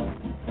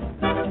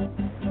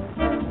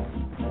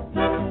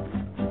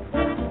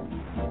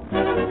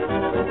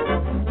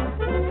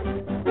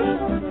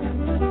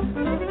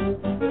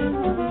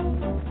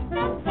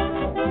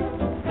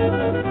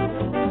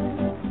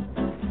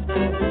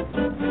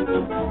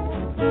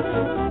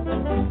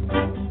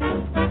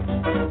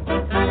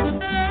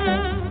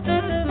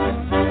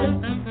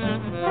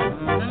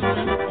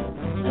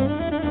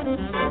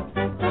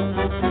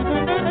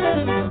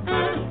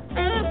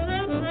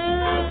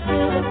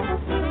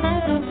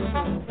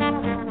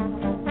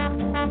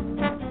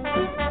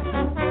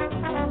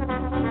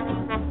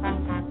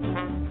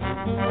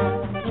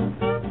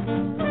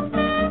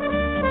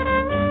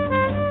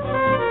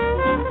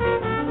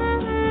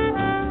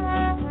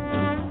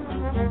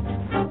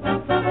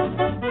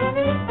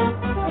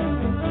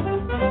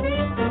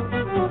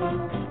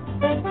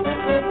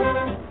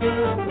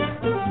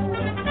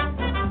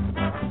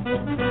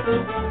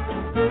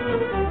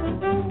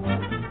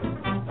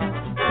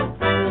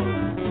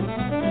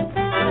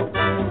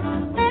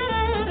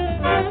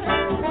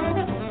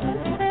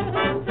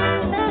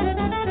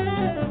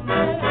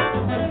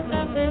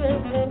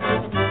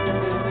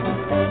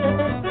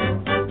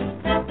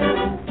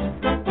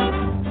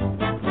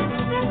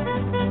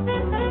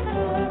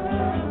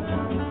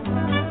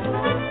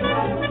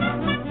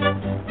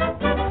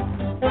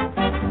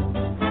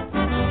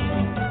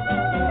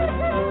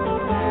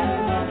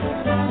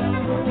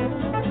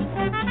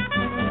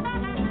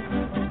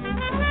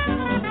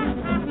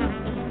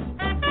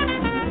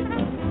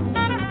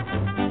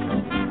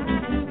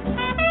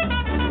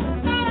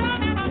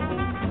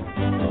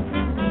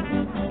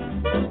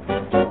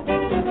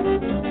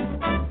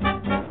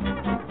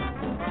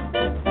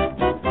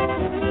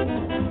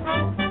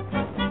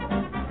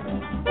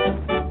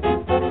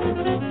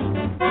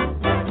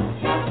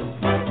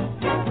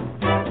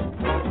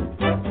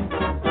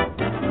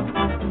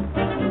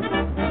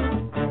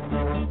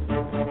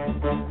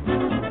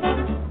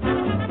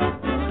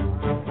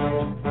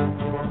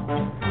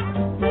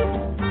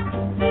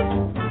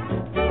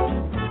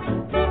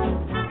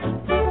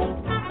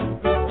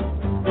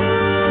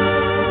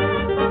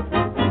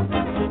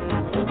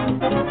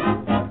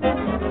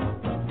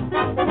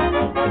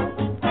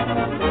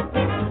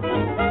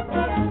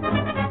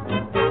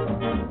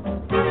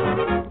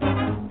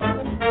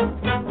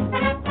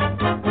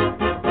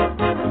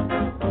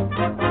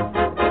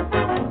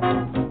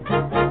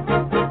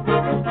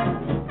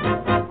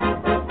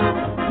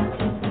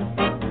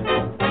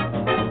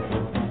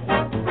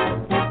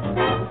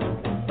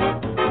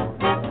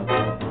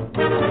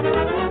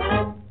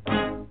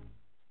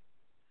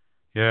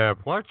 Yeah,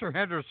 Fletcher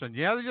Henderson.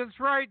 Yeah, that's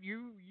right.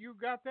 You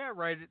got that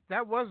right.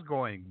 That was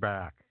going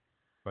back,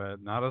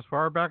 but not as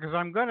far back as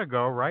I'm gonna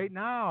go right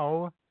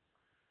now.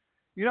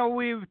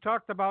 We've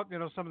talked about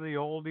some of the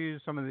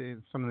oldies, some of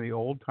the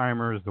old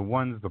timers,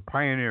 the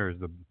pioneers,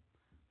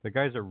 the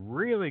guys that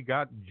really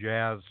got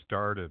jazz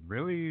started,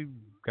 really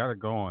got it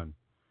going.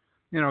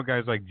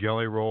 Guys like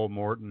Jelly Roll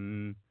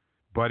Morton,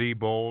 Buddy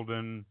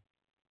Bolden,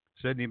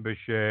 Sidney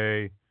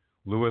Bechet,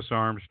 Louis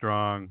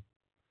Armstrong.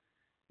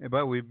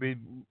 But we'd be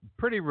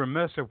pretty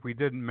remiss if we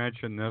didn't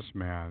mention this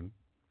man,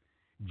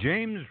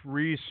 James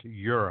Reese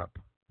Europe.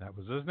 That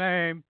was his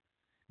name,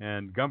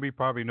 and Gumby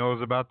probably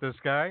knows about this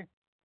guy.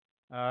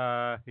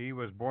 He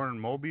was born in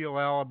Mobile,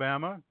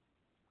 Alabama.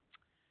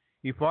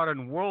 He fought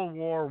in World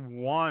War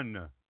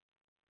I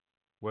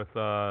with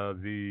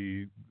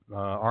the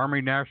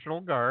Army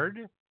National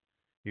Guard.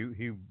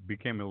 He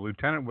became a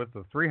lieutenant with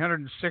the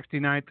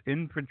 369th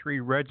Infantry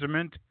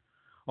Regiment,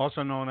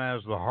 also known as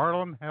the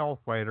Harlem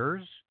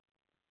Hellfighters.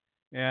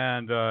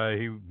 And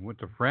he went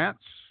to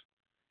France.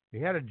 He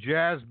had a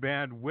jazz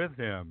band with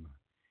him,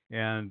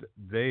 and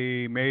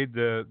they made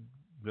the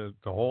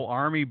whole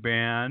army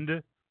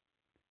band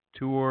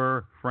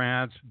tour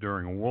France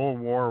during World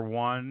War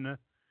I.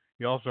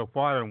 He also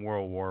fought in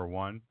World War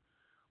I.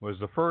 Was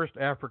the first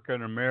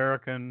African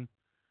American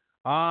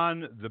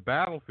on the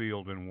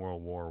battlefield in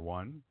World War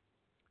I.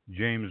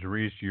 James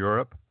Reese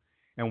Europe.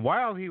 And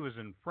while he was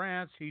in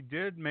France, he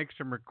did make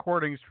some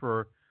recordings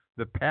for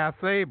the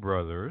Pathé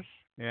Brothers.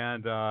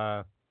 And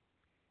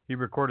he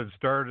recorded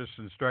Stardust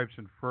and Stripes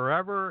and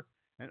Forever,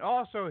 and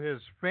also his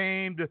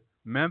famed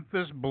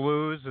Memphis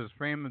Blues, his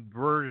famed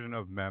version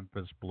of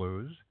Memphis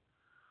Blues,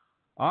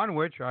 on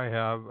which I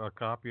have a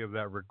copy of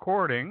that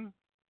recording.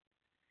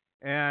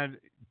 And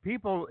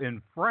people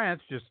in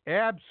France just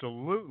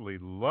absolutely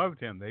loved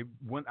him. They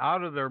went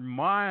out of their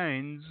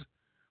minds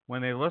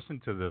when they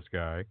listened to this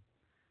guy.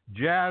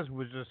 Jazz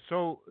was just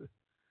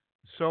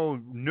so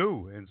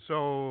new and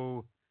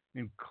so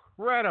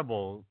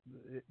incredible.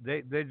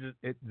 They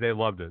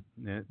loved it.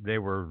 They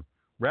were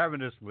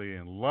ravenously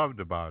in loved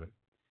about it.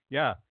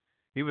 Yeah,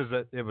 it was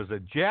a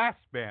jazz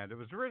band. It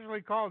was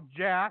originally called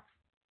Jazz,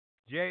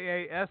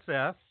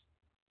 Jass,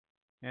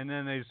 and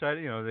then they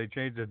decided, they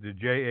changed it to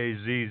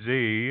Jazz.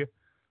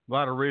 A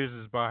lot of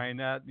reasons behind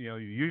that.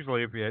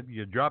 Usually if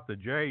you drop the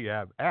J, you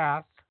have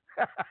ass.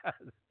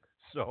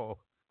 So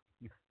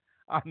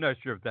I'm not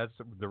sure if that's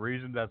the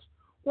reason. That's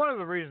one of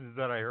the reasons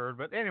that I heard.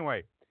 But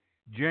anyway,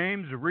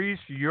 James Reese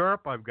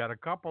Europe. I've got a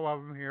couple of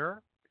them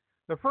here.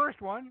 The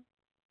first one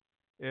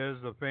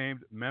is the famed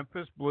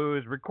Memphis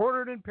Blues,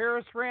 recorded in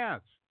Paris,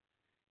 France.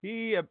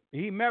 He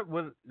met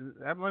with.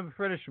 Let me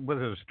finish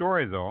with his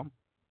story though.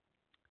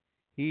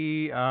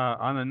 He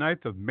on the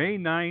night of May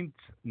 9th,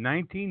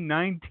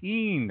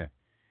 1919,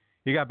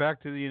 he got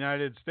back to the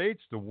United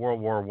States. The World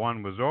War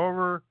I was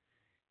over.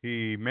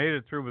 He made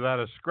it through without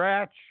a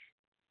scratch,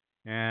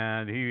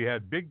 and he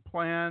had big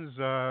plans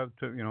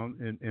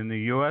in the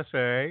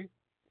USA.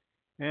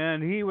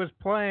 And he was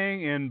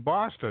playing in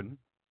Boston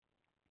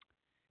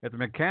at the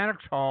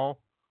Mechanics Hall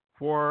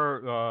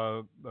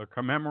for a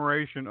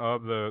commemoration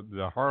of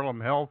the Harlem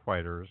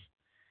Hellfighters.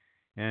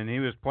 And he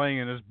was playing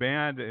in his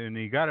band, and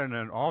he got in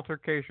an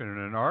altercation and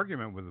an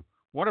argument with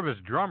one of his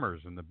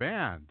drummers in the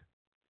band.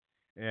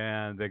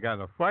 And they got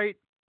in a fight.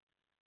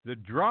 The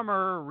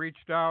drummer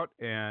reached out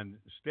and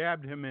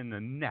stabbed him in the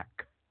neck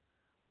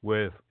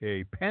with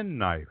a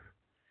penknife.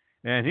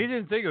 And he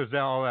didn't think it was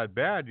all that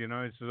bad, He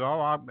says,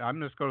 I'm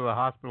just going to the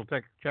hospital,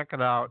 check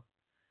it out.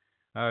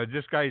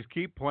 Just guys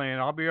keep playing.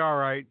 I'll be all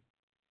right.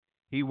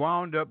 He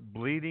wound up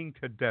bleeding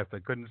to death. They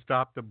couldn't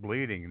stop the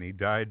bleeding, and he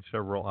died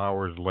several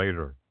hours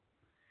later.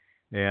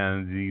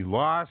 And the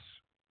loss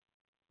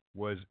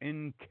was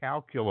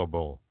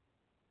incalculable,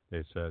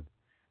 they said.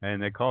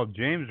 And they called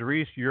James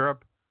Reese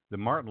Europe the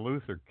Martin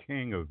Luther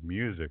King of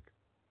music.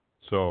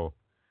 So,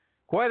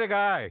 quite a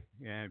guy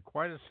and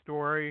quite a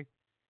story.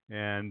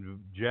 And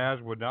jazz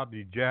would not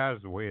be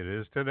jazz the way it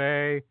is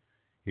today.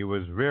 He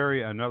was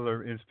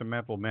another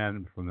instrumental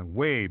man from the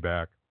way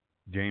back,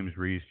 James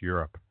Reese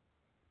Europe.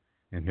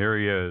 And here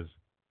he is,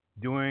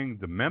 doing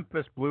the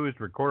Memphis Blues,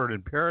 recorded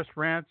in Paris,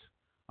 France,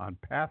 on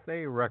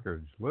Pathé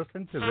Records.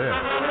 Listen to this.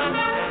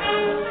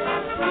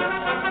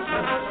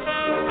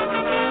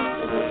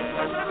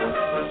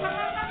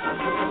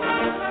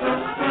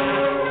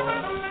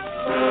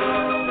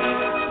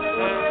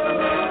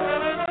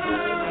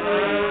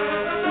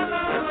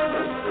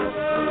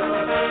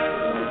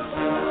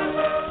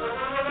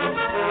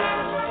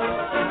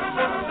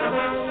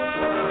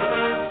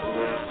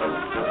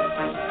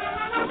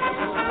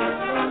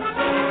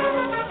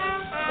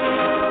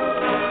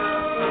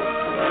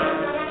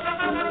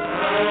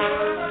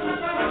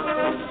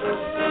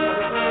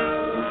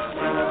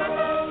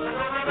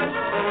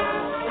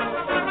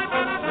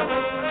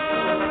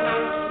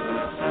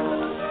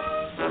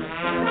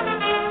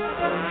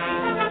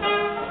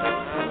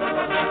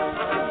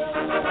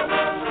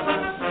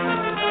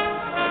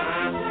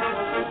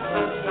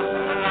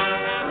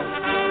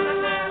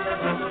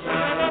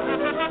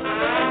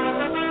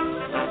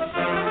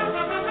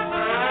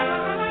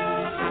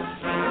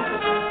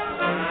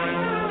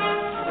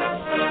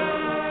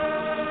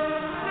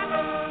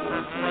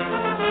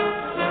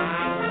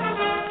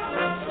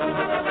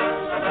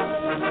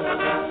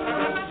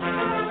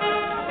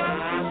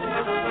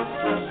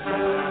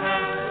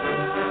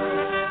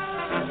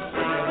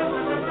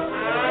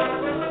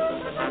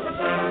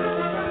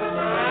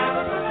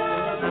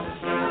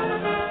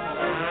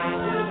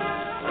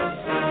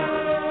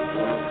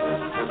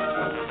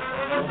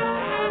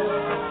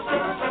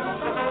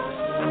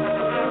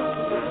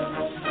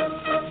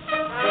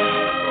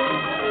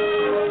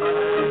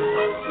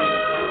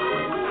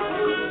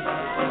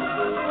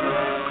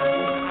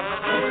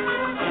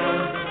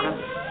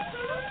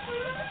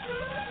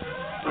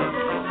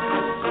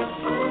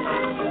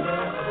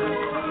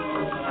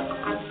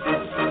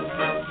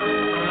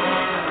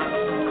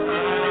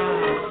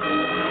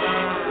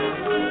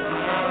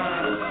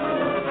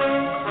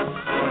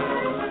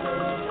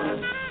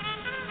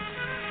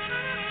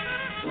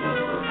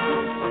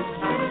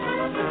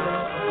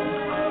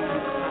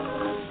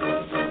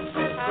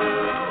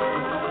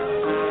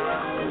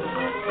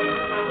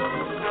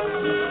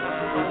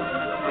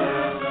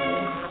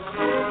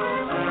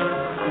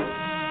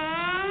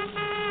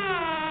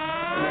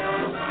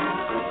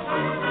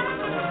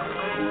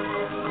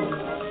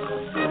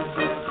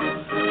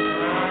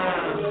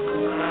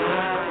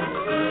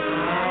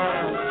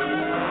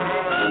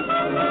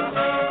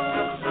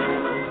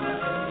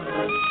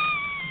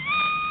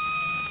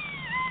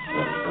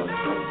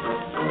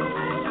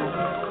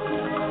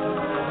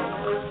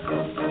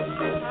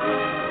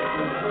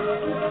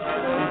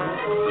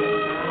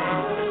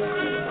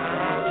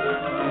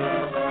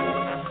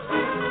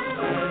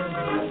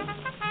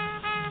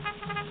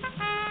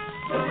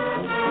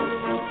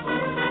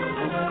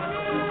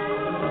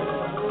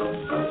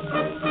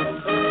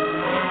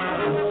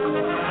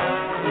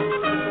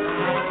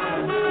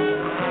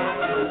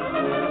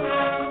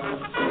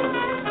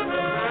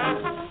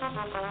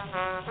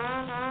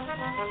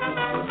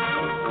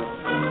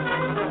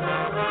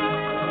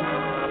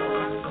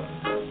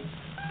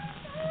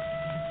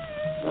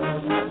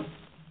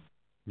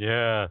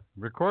 Yeah,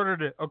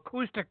 recorded it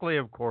acoustically,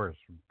 of course,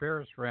 from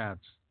Paris, France.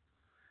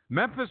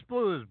 Memphis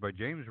Blues by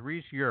James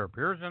Reese Europe.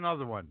 Here's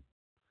another one.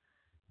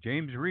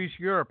 James Reese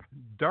Europe,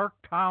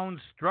 Darktown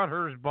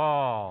Strutter's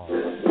Ball.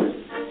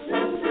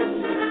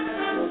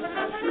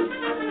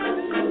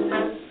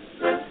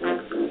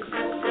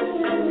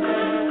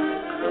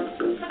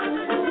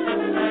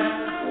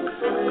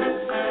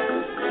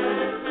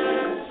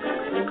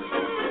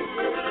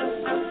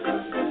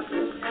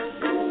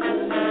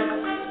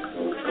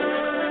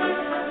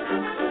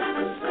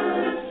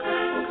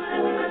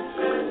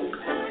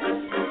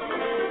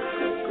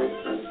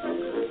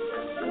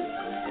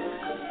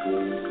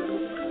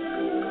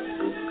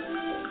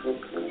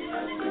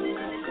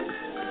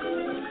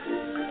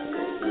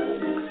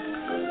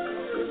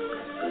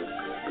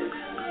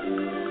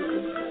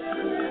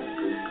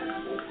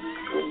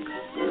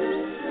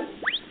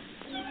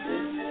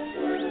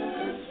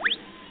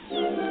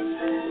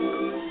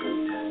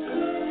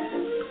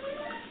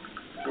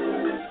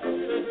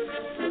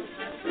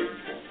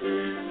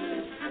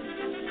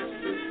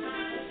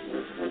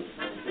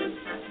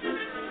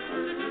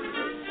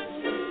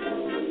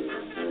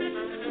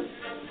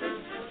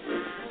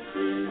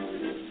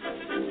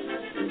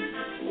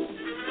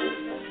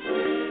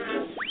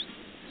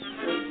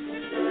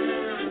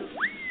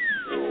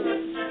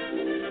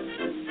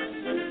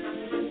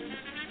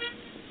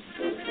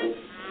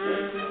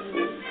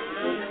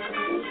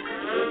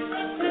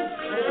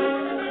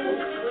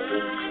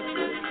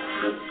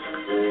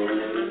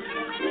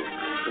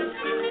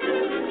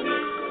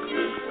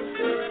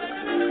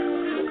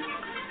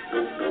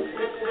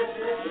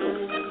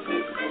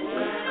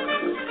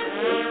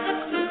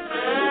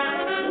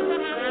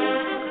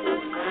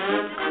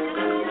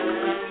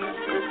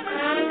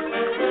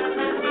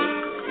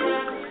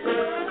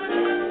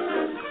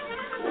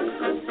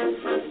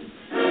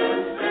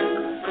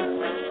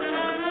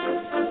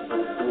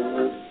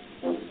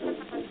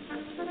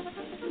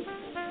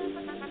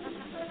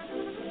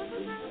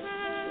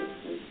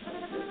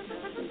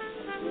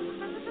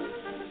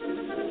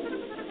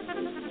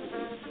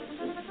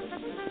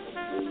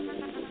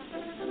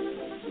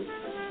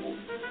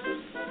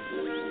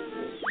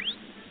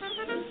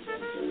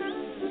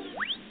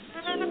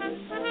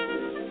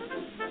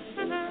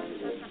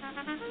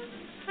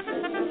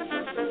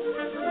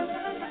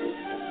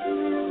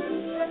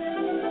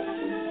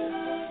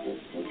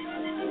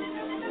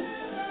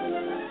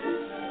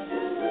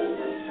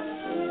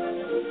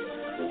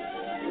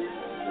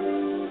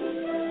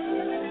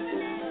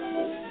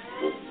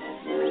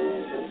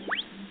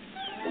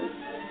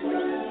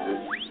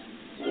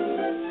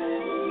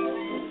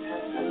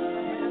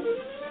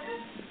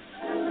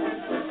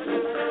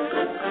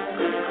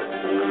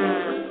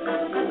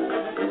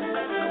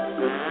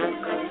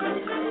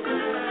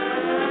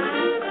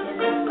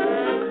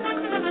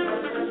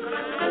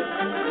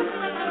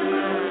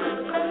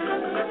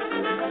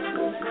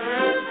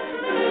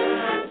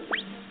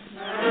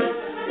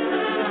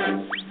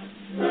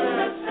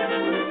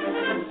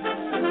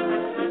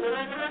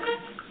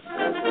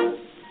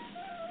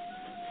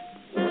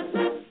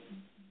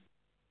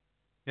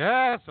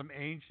 Yeah, some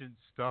ancient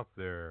stuff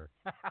there.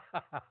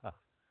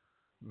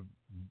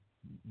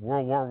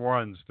 World War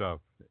One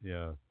stuff.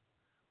 Yeah,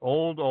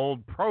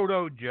 old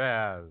proto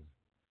jazz.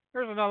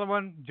 Here's another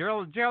one.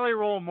 Jelly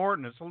Roll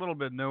Morton. It's a little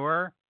bit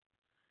newer.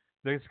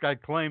 This guy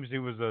claims he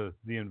was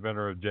the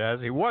inventor of jazz.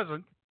 He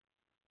wasn't,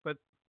 but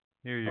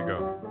here you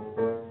go.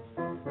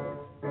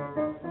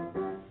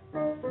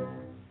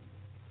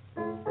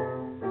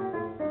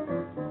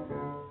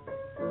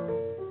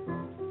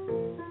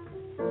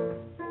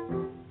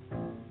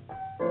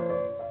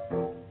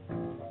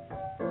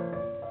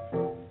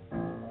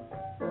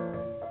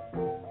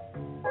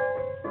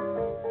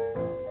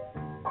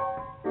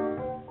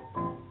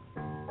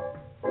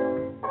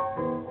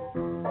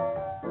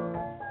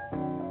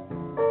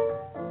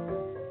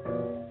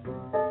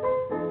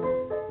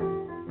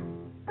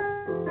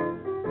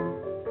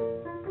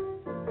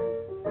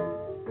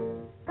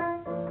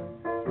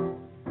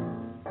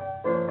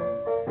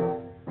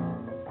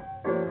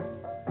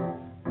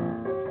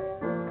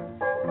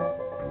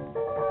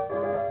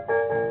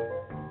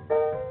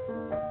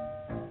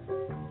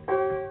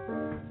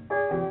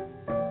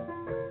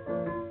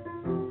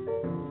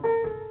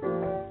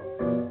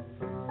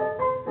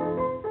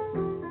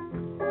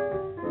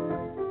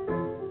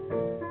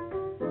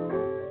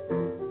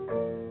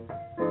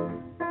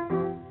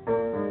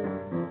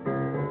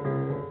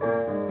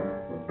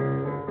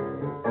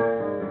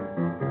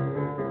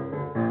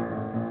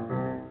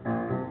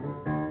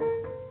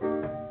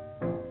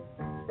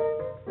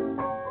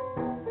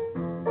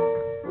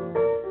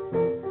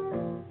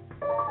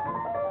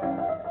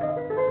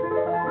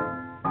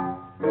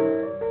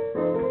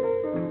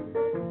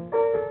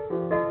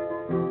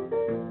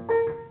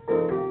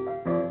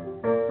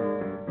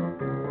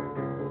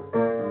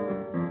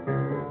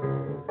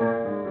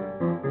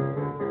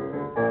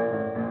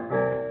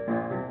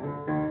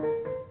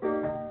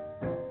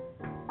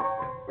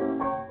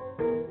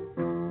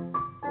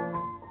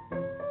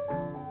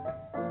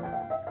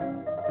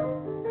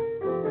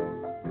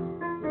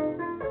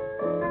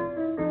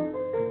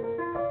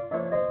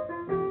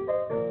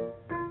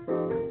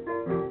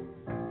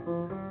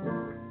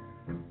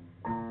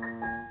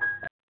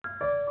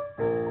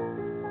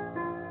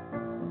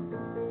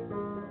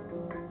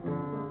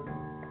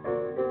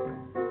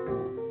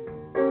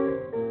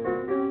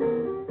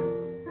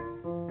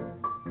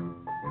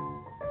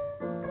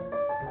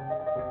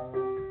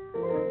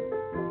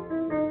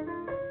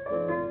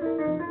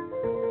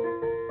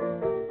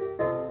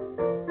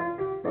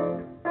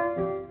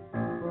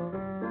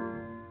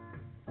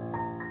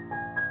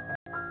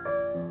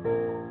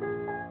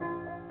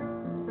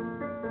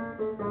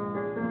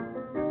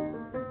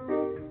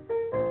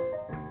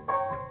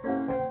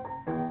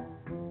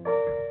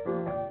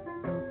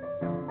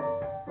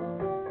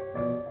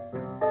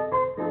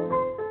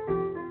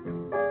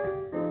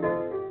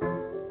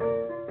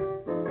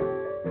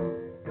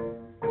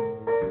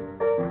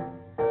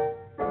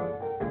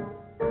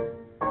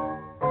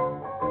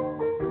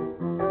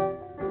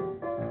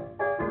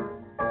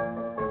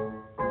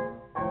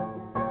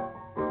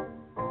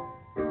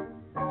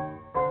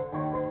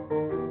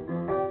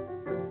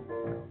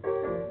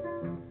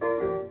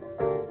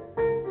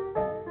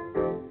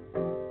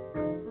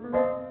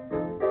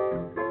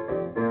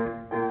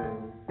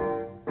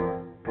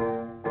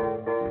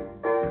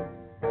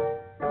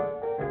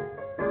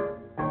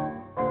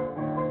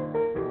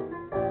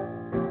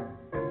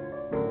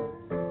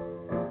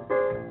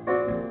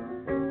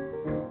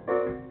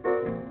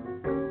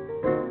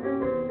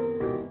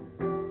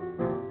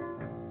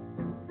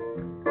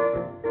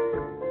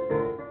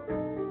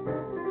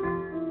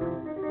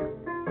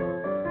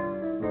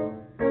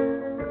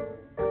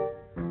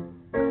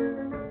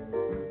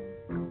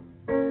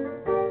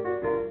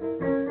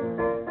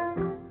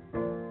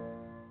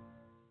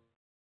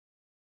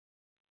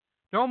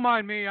 Don't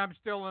mind me. I'm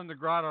still in the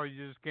grotto.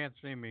 You just can't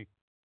see me.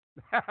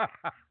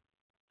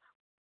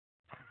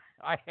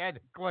 I had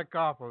to click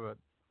off of it.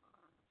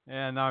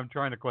 And now I'm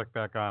trying to click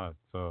back on it.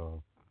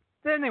 So,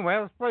 anyway,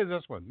 let's play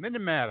this one.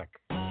 Minimatic.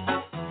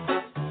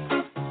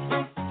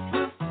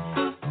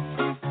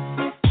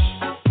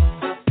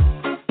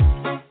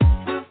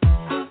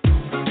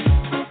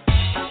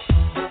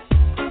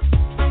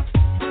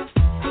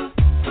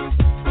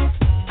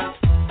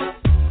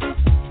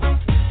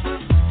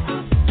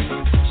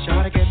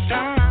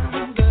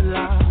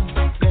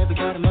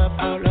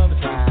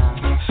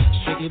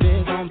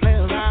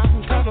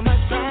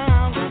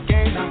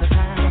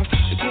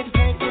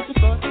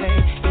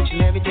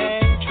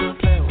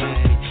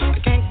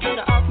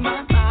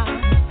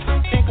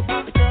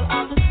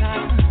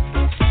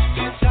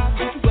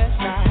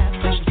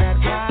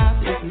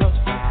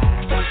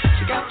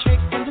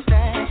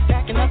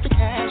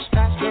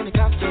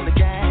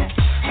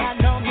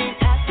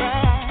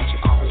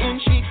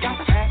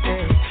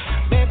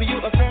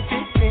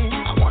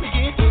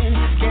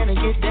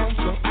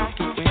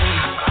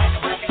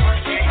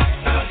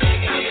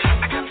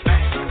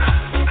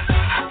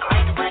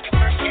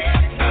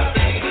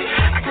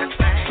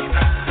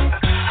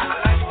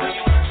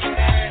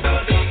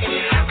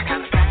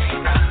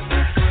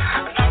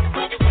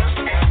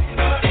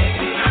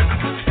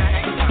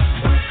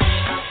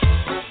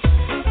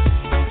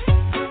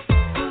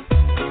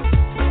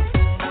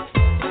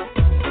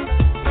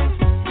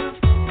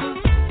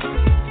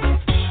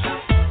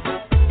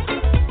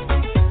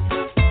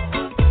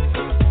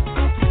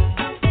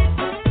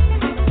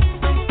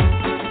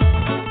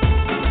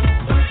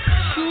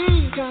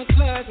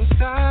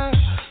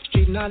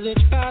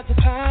 Knowledge by the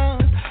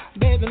pound,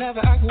 baby never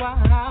act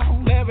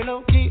wild, very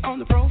low key on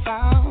the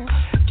profile,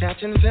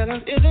 catching the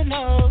feelings if it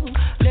knows.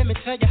 Let me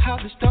tell you how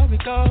the story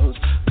goes.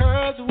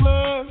 Girls, the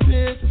word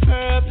is a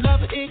verb,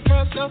 love it, eat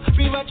girls, so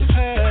free what you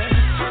heard.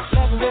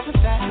 Love with a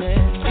sadness,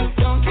 you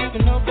don't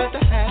even know what the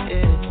hat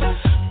is.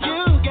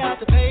 You got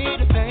to pay,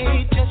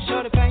 just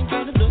show the pain,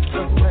 trying to look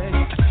away.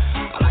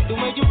 I like the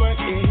way you work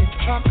it,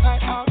 trump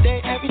tight all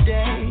day, every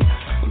day.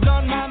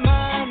 Blown my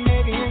mind,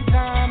 maybe in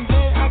time,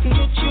 babe, I can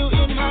get you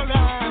in my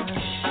ride.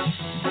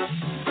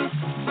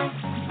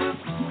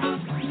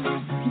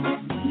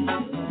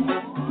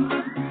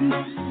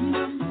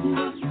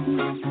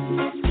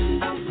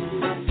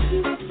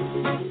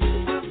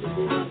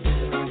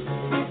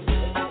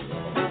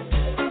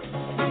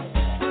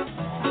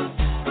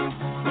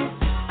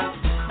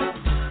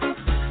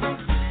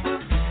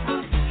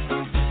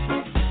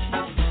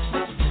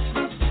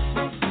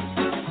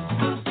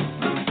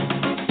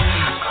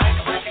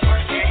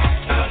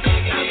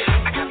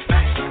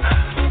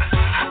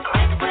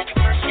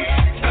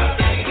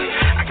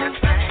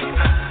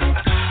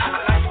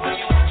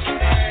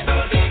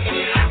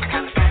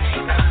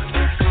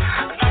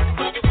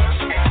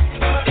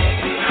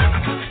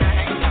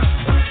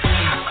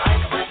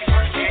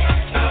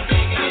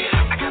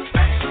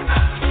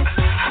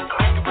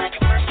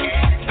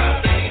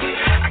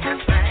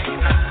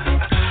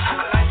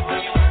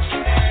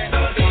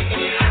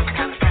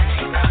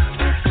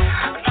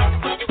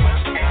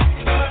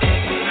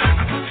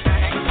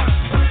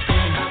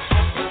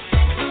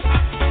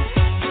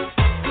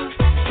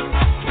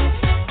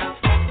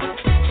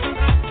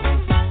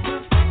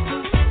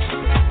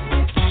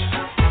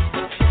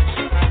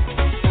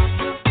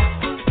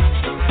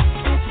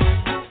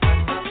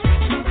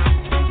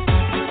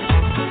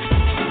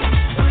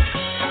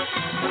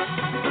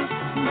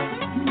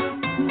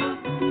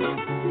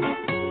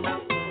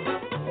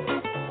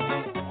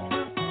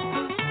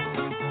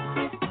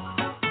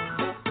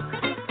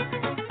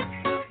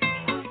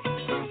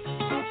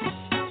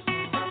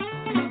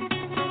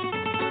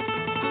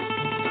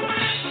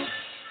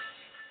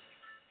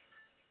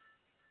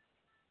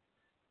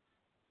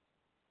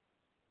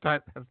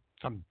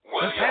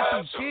 Let's have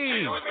some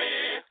cheese.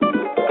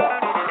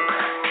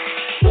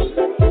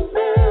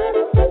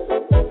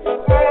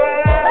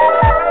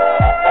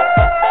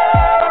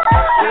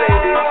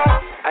 Ladies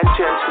and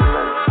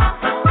gentlemen,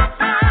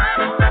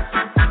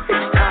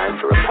 it's time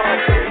for a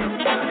party.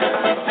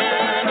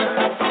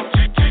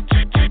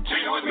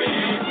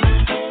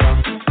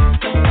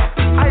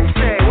 I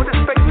say, what a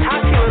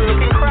spectacular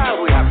looking crowd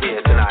we have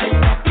here tonight.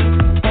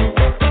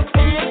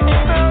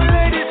 So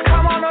ladies,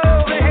 come on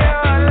over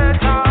here and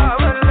let's have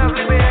a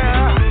lovely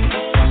beer.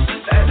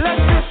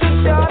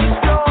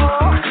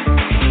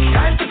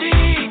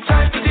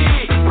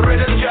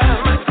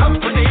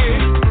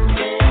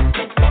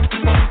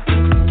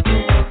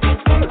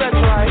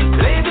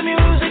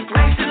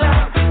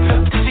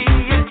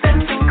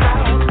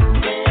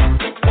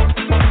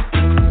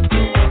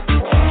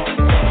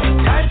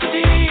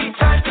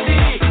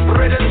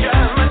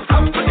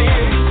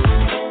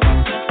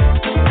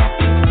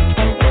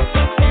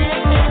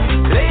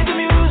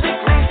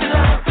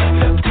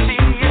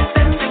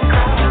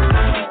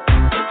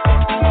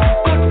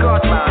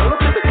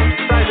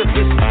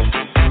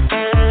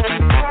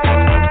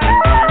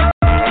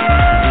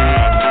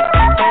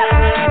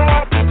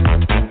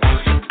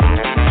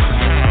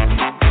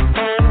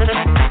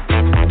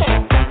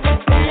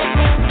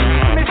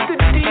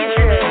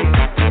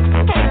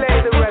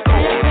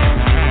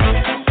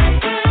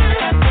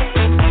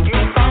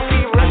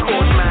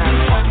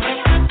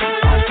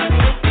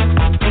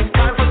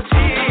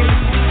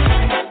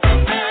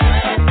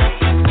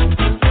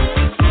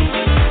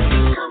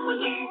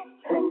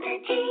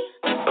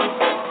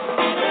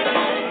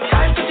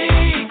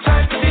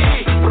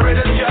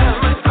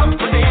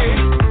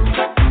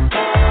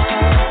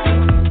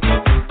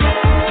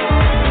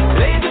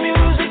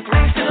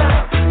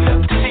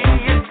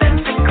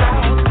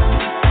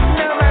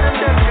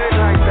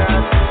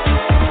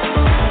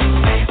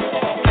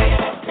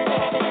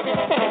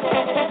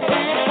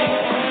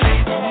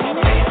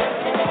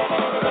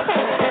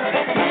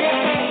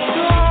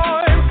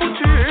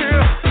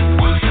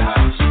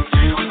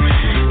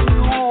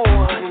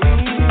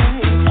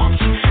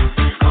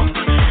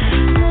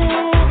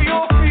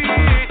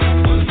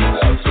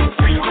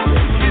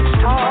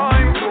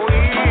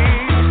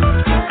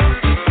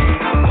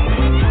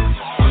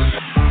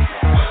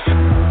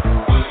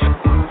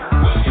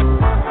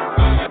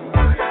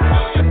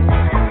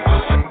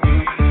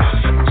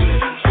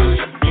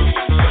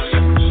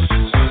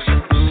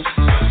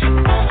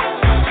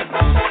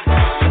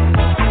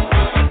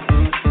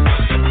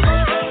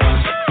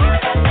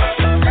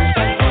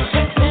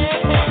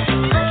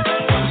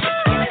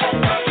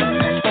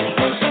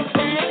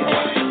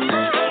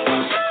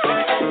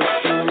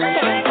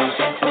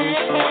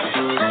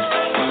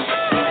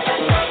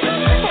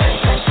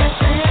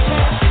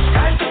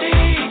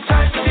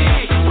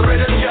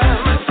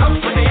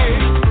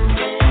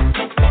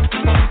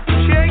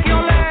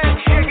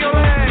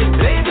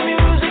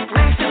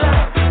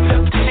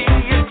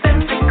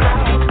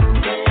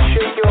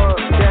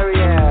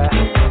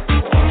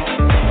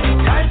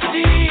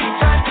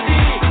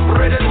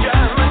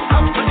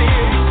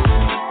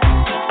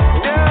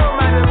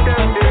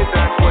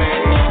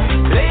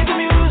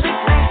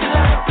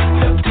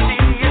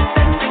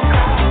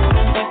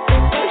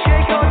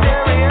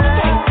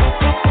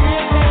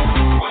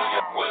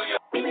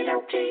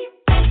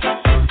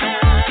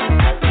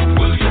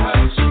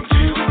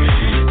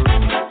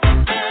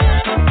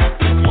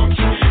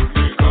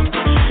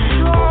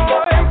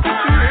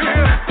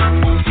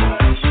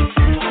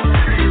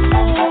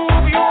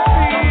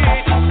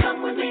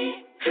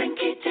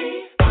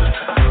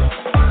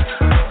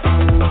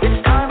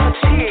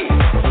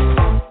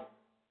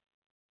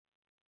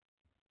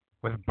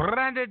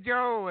 Bandit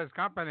Joe is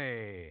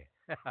company.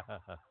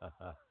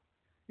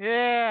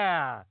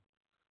 Yeah.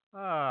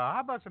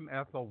 How about some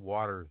Ethel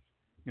Waters?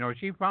 You know,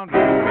 she found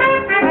Everybody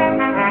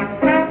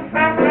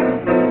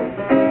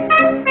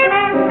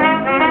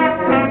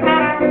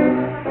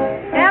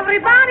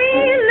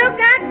look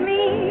at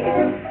me,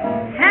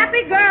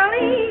 happy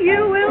girlie,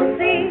 you will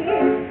see.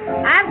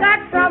 I've got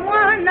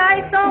someone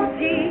nice, oh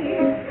gee,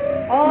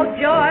 oh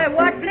joy,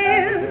 what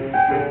bliss.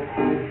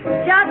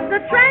 Just the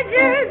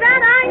treasure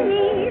that I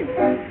need,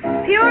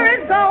 pure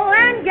as gold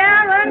and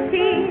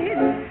guaranteed.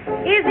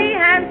 Is he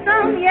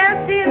handsome?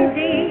 Yes,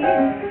 indeed.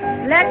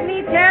 Let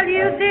me tell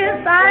you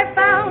this, I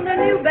found a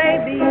new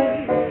baby,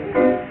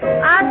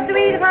 a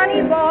sweet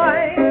honey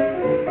boy.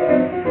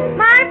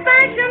 My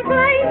fashion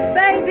plate,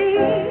 baby,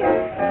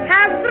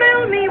 has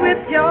thrilled me with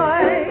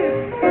joy.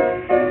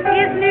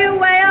 His new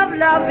way of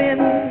loving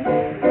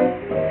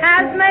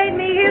has made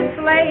me his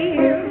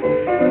slave.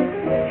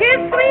 His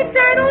sweet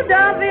turtle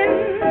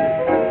doving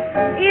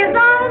is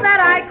all that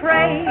I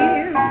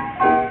crave.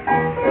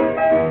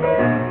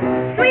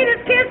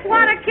 Sweetest kiss,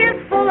 what a kiss,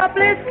 full of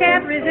bliss,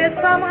 can't resist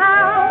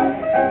somehow.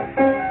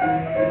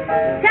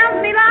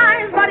 Tells me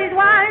lies, but he's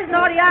wise,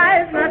 naughty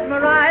eyes,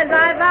 mesmerize,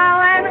 I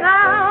vow, and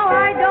how.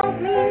 I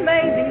don't mean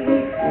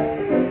baby,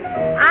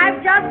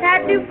 I've just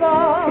had to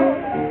fall.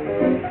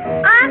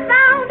 I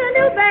found a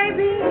new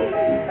baby,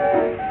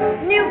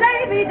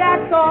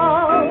 that's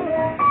all.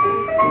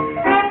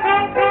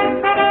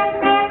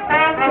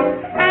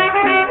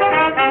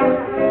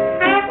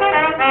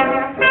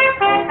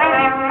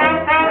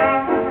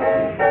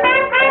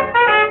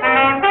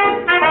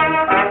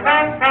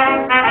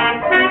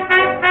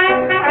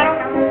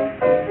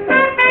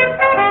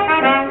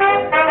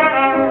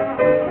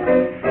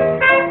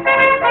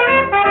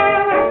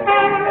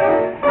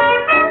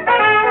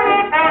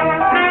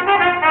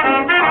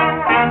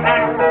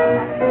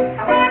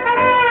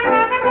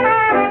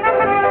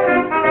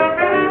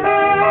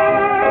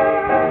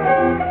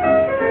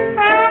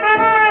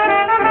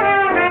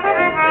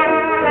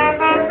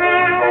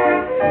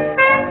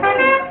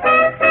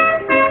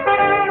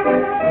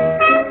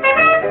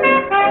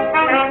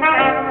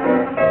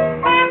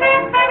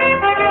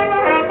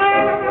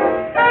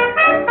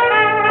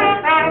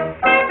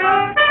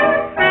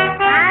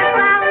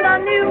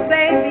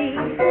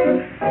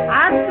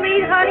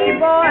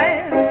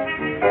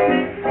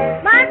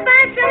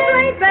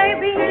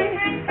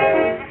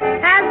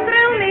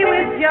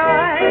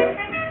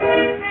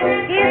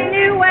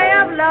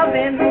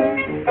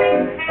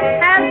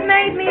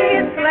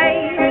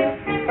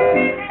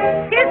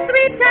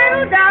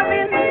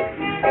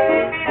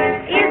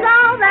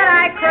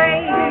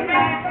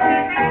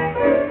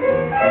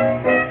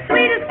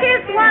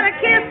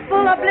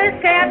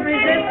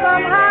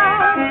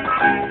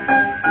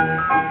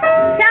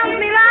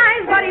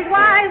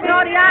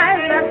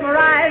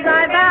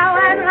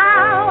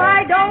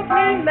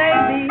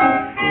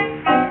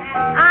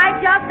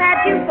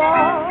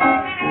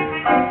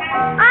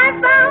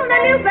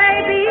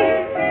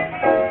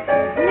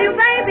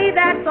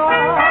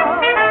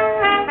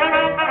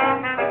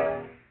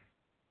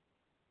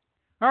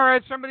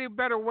 Somebody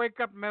better wake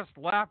up Miss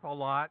Laugh a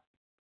Lot.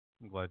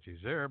 I'm glad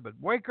she's there, but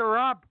wake her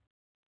up.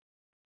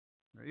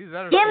 Give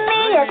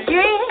me a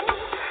dream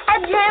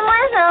with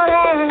no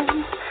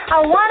end. I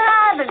want to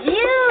have a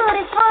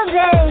beautiful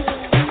day.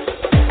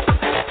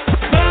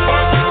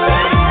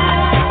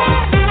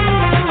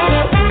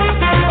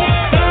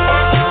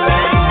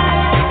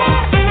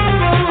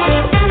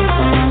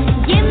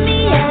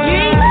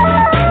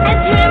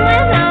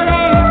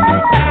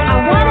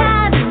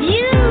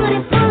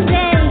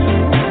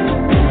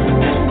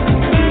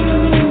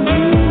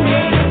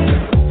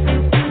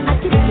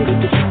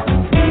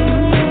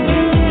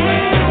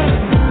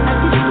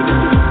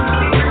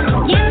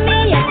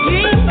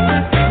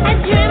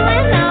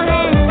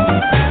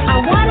 I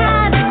wanna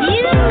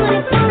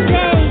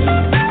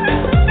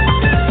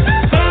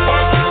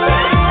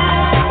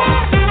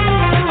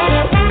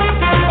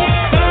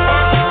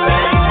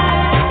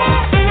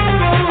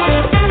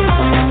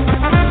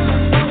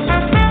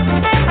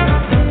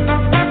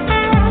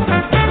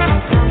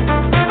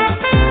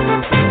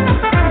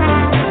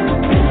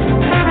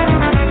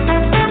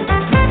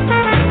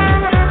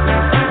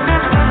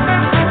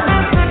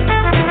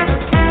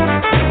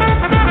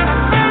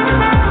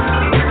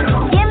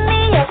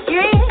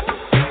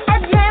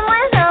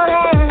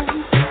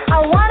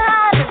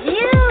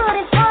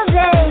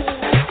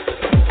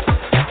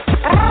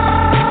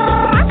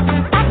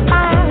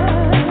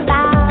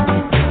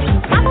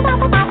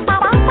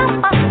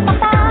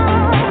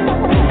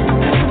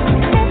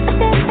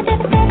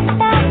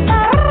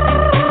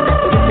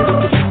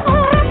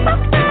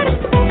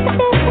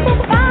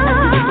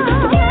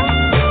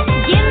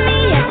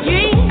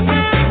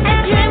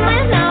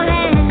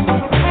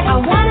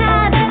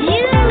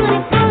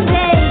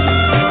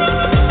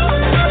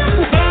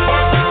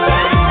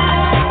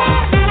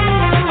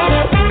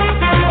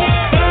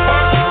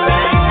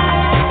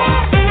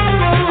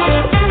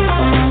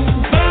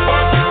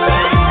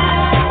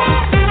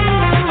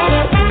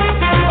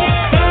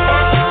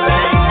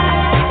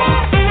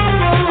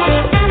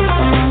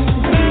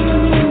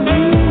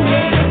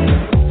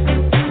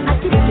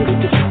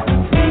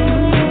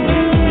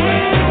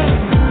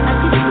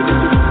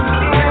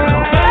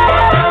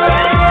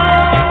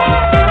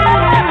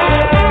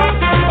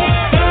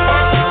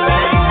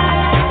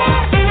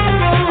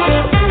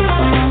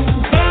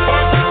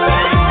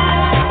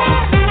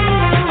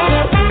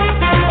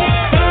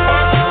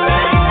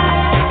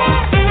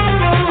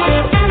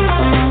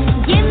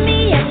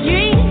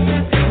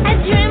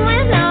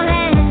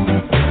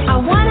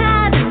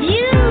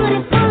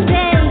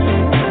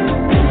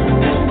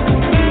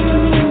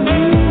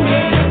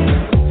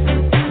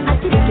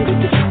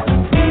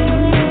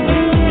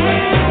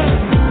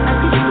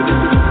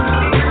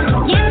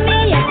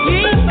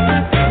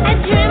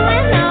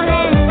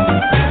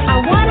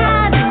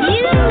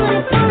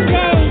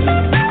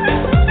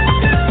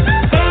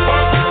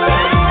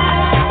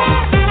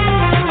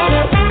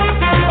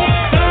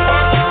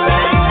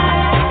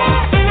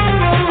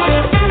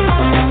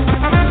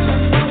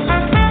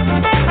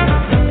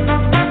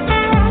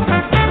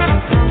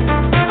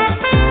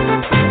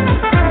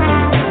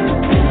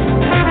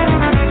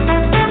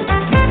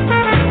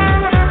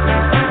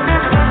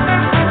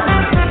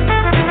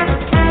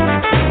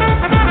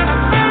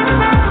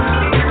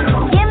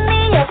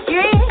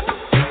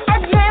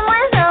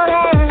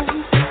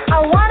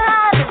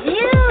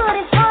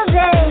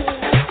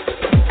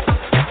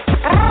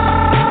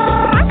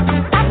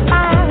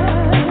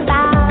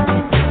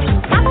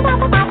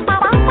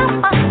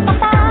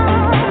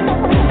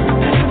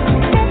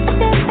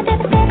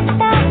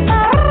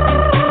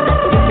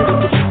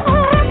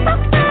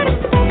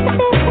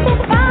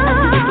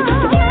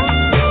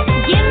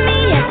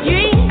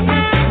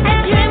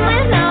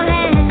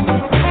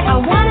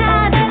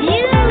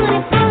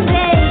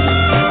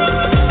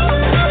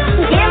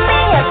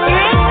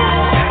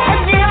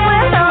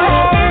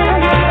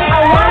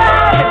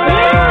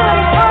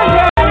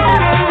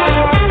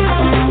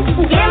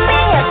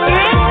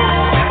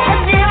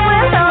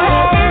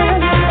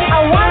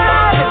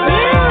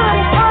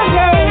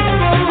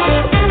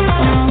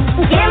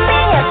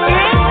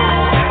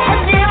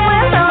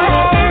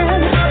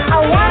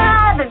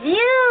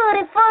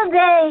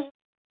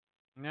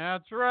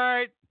That's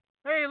right.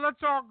 Hey,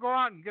 let's all go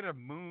out and get a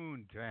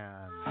moon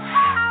tan.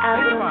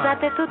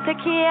 Abbronzate tutte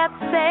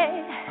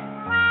chiazze,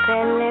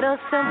 pelle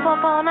rosse un po'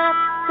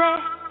 ponazze,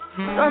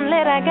 son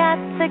le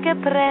ragazze che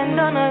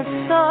prendono il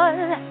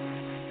sol.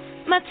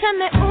 Ma ce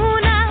n'è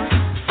una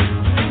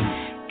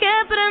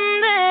che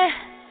prende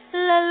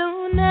la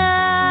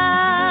luna.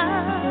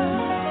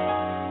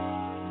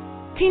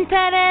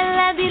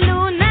 Tintarella di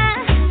luna,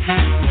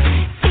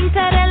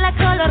 tintarella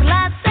color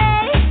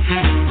latte,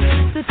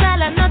 tutta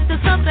la notte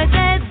sopra il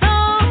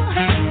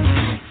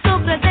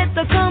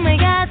tetto come i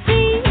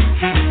gatti.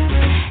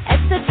 E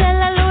se c'è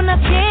la luna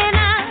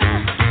piena,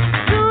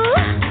 tu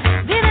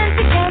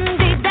diventi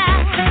candida.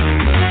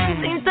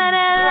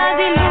 Tintarella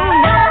di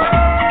luna,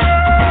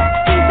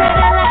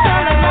 tintarella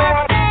color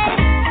latte,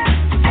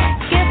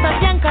 che fa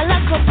bianco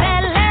all'acqua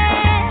pelle,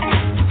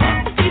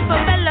 si fa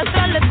bella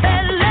tra le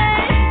pelle.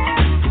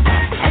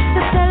 E se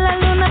c'è la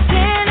luna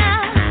piena,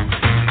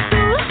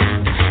 tu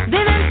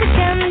diventi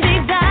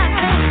candida.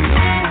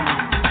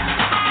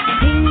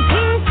 Tin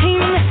tin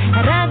tin,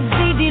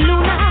 razzi di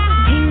luna,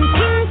 tin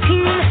tin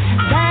tin,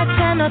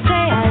 baciano te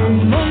al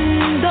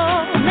mondo.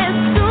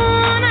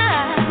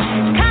 Nessuna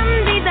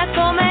candida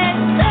come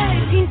te.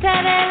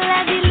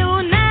 Tintarella di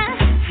luna,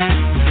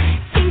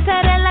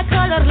 tintarella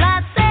color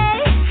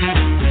latte,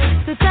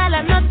 tutta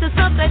la notte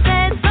sopra il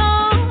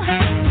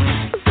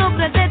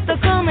tetto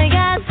come i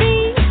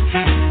gatti.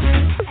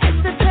 E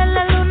se c'è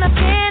la luna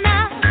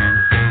piena,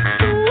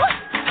 tu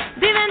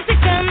diventi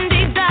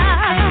candida.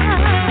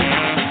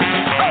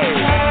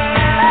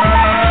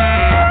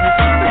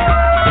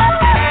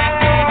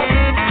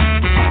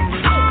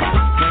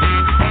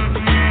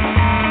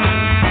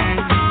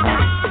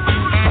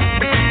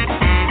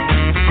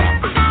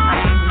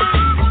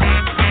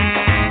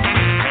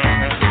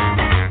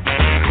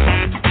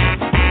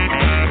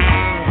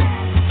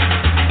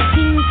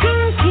 Tin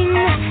tin tin,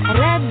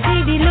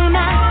 razzi di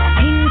luna,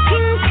 tin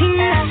tin tin,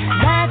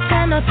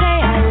 baciano te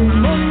al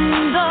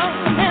mondo.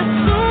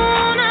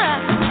 Nessuna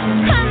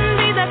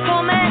candida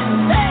come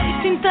te.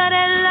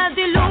 Tintarella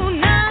di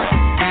luna,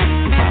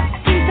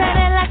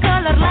 tintarella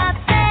color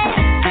latte,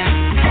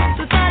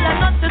 tutta la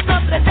notte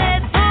sopra il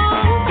tetto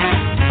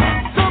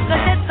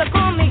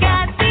come i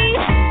gatti.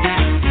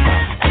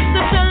 E se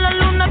c'è la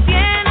luna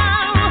piena,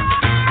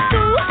 tu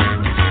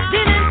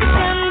diventi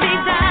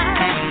candida.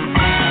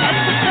 E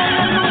se c'è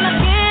la luna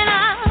piena,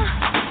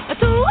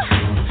 tu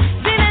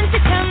diventi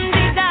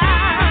candida.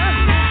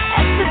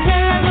 E se c'è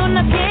la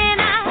luna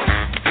piena,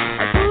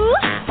 tu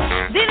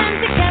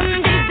diventi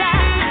candida.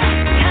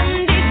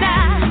 Candida,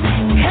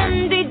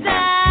 candida.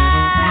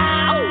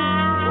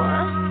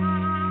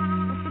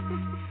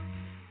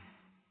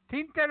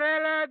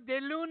 Tintarella de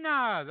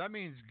luna. That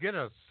means get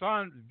a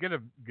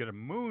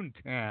moon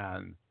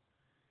tan.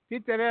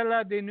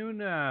 Tintarella de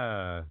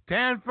luna.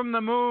 Tan from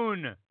the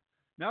moon.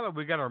 Now that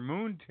we got our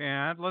moon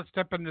tan, let's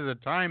step into the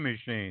time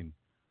machine.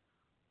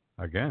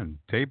 Again,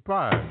 tape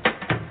 5.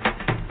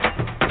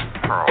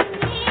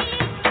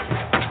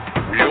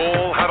 We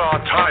all had our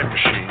time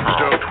machines,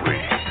 don't we?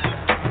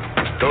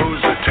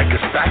 Those that take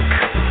us back,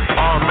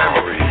 our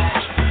memories,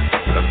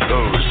 and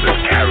those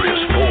that carry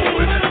us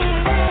forward,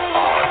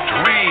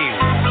 our dreams.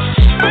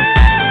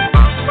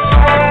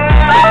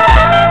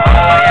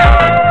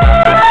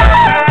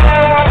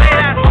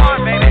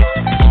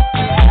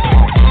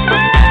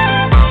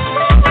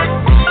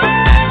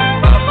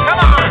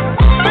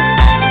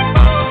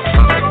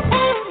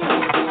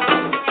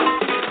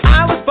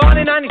 I was born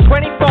in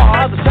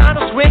 1924, the sound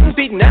of swing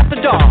beating at the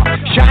door,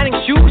 shining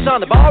shoes on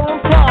the ballroom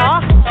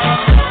floor.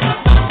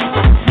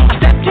 I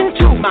stepped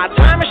into my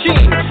time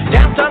machine,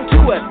 danced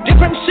onto a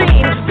different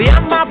scene,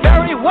 beyond my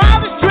very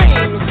wildest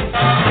dreams.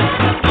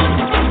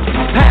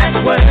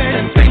 Password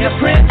and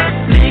fingerprint,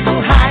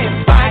 legal high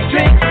and spy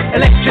drink,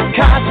 electric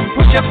cars and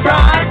push-up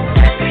bras.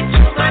 Step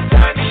into my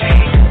time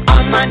machine.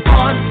 Online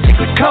porn,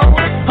 secret code,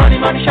 honey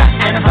money shot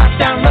and a hot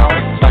download,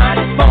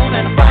 smartphone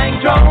and a flying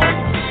drone.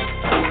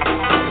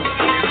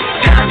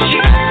 Time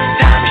machine,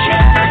 time machine,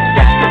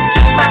 step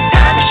into my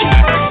time machine,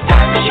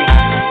 time machine,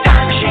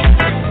 time machine.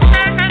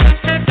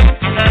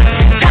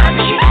 Time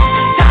machine,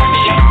 time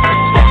machine,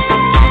 step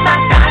into my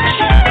time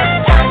machine,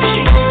 time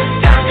machine,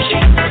 time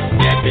machine.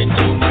 Step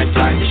into my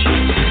time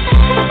machine.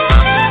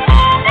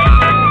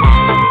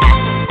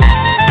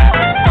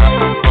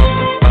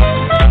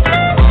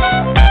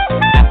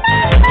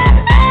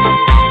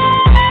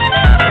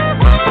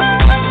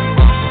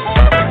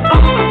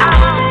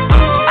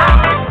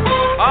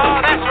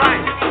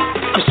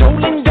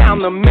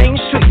 The main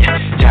street,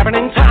 tapping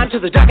in time to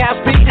the dughouse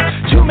beat.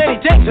 Too many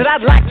dames that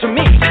I'd like to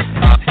meet.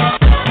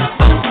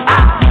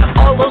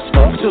 All those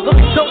folks who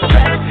look so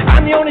stressed.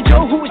 I'm the only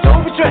Joe who is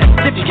overdressed.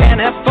 If you can't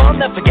have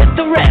fun, then forget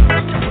the rest.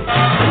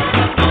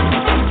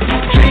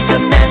 Trigger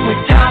men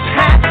with top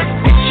hats,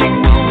 pitching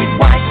moon with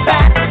white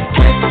bats,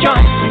 twist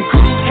joints and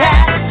cool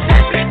cats.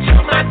 Step into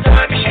my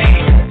time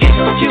machine.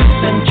 Giggle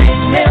juice and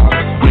gin milk,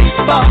 grease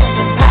balls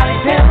and pally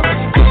pills,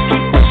 cookie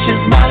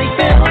pushes, Molly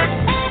Bill.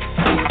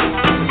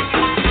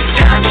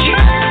 Time machine,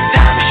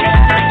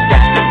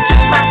 step into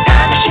my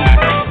time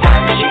machine.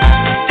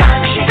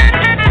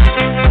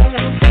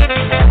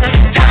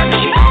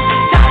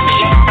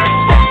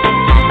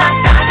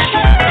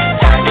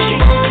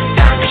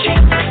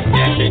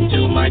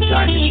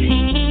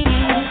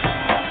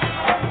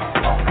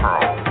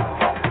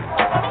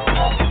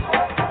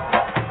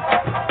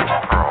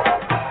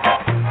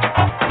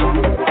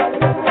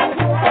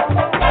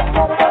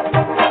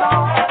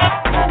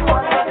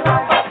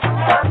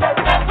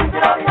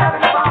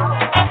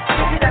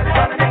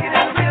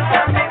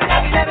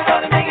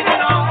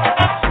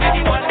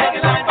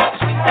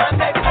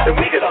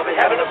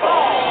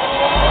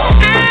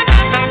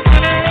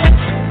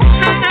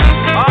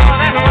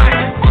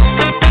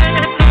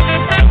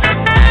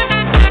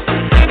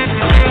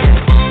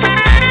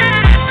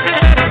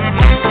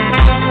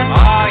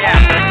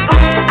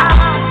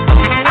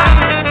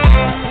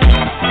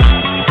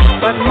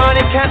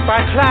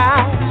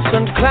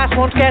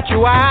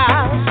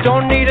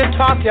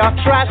 talk your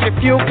trash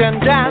if you can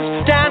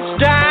dance,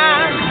 dance,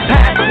 dance.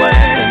 Password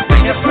and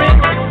fingerprint,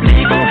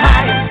 legal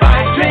high and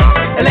fire drink,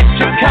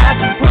 electric cars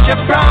and push-up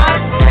bras.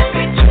 Let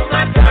me do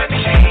my time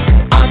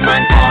machine.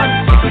 Online porn,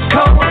 secret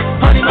code,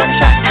 honeymoon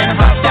shot and a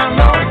hot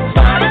download,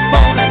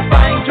 smartphone and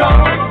flying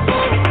drone.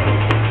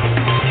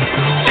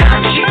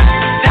 Time machine,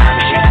 time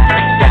machine.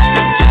 Let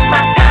me do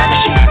my time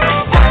machine.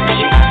 Time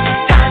machine,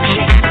 time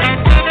machine.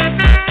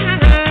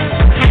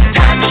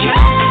 Time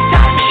machine,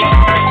 time machine.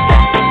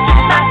 Let me do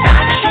my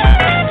time machine.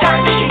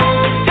 Time machine,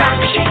 time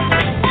machine.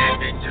 Let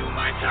me do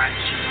my time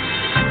machine.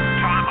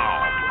 Time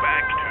off,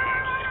 back to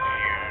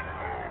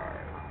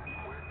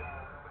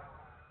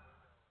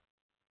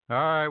All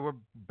right, we're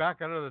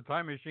back out of the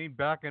time machine,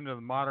 back into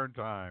the modern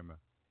time.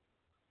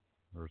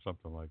 Or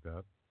something like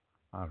that.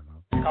 I don't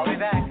know. Call me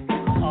back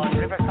on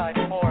Riverside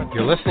 4.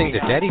 You're listening to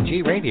Daddy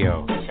G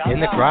Radio in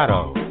the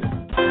Grotto.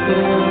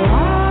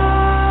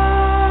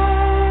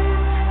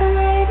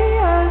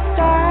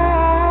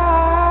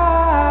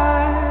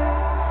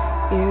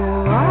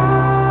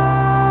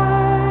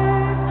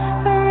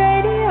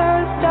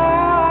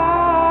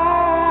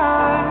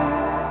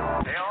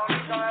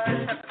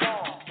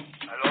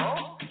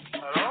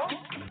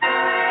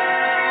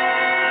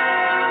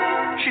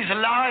 She's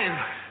alive!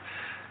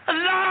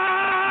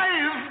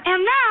 Alive!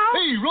 And now...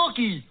 Hey,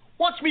 Rocky!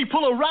 Watch me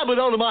pull a rabbit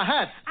out of my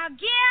hat.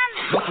 Again?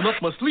 Nothing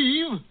up my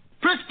sleeve.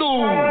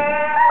 Presto!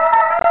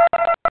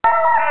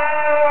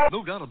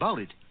 No doubt about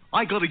it.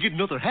 I gotta get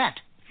another hat.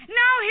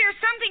 Now here's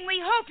something we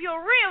hope you'll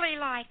really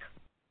like.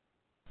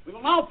 We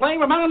will now play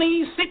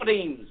Romani's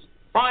Sympathies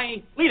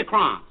by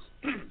Liederkranz.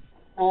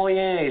 Oh,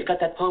 yeah, he's got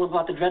that poem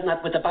about the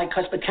dreadnought with the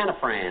bicuspid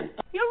canifran.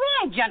 You're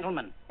wrong,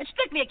 gentlemen. It's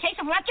strictly a case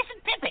of Ratchis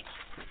and Pippets.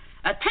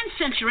 A 10th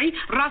century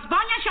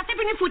Razbania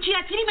Shatepini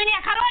Fucia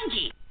Tirimenia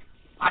Karonji.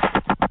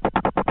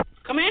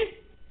 Come in.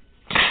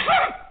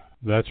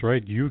 That's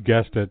right, you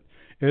guessed it.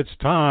 It's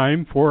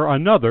time for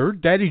another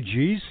Daddy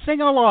G's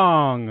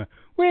sing-along.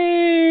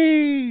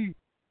 Whee!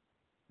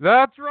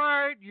 That's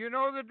right, you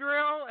know the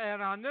drill,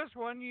 and on this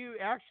one you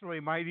actually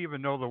might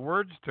even know the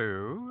words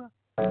to.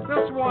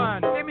 This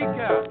one, Timmy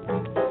Cat.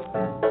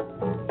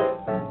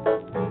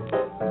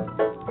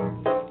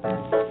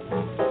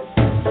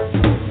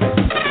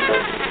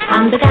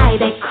 I'm the guy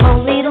they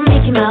call Little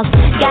Mickey Mouse.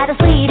 Got a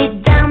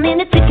sweetie down in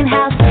the chicken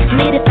house.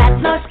 Made a fat,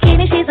 nor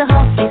skinny, she's a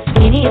horse. This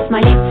skinny is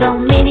my little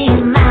Minnie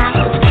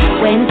Mouse.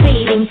 When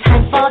feeding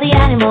time for the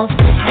animals,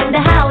 and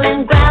the howl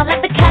and growl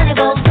like the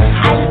cannibals,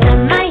 I just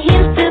turn my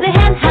heels to the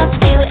hen house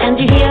still, and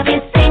you hear me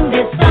sing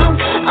this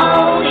song.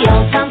 Oh, the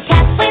old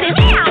tomcat with his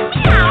meow,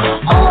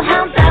 meow. All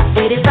hounds up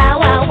with his bow,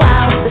 wow,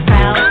 wow. The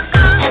cow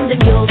and the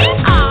mule,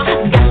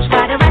 gosh,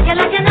 quite a racket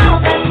like an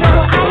old that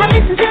know. I have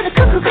listened to the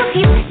cuckoo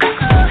cookies,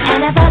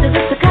 and I've heard of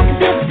the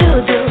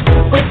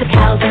cock-a-doodle-doo-doo. With the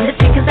cows and the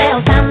chickens, they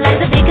all sound like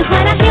the dickens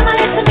when I hear my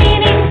little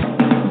meaning.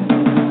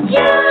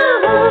 You.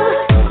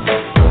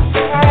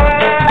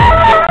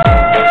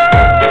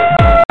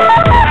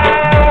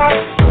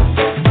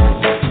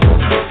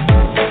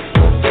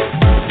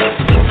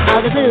 Oh,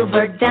 the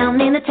bluebird down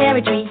in the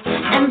cherry tree,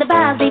 and the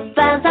buzz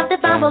of the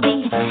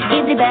bumblebee.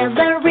 Easy bells,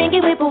 the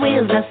ringy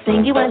whippoorwills, the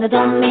singy well, it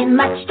don't mean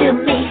much to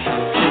me.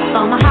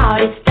 For my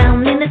heart is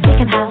down in the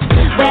chicken house,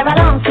 where I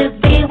long to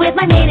be with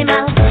my Minnie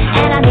Mouse.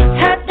 And I miss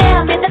her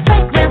there in the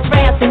fragrance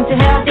rare, sing to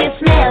her this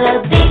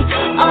melody.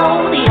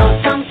 Oh, the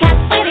old tomcat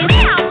with his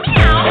meow,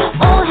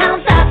 meow. All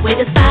hounds up with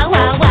his bow,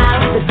 wow, wow.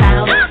 The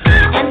cow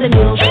and the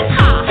mule,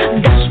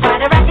 gosh,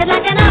 quite a racket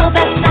like an old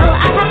that snow.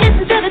 I have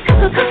listened to the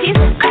cuckoo cookies,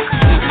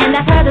 and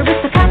I've heard the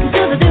rooster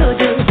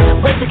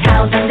cock-a-doodle-doo-doo. With the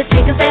cows and the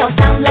chickens, they all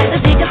sound like the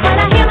dickens when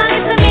I hear my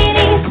little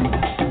meaning.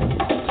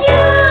 You.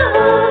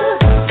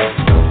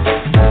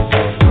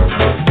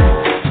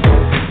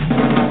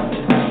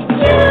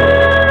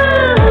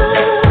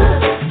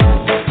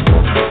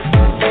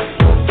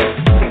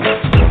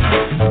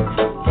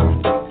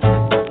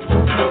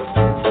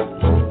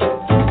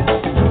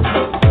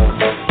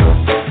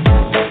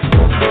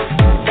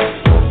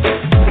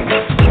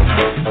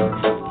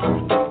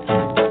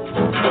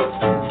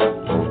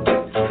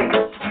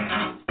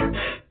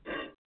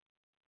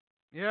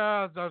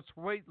 Yeah, the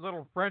sweet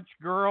little French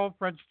girl,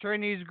 French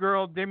Chinese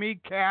girl, Demi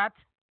Cat.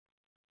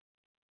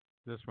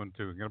 This one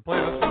too. I'm gonna play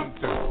this one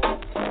too.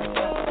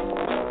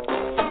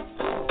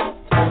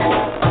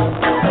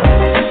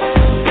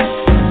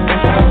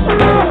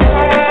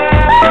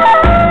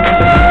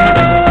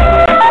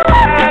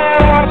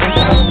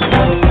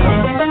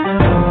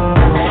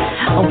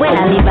 Well,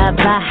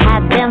 Alibaba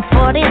had them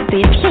 40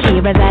 thieves.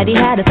 Shahrazad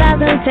had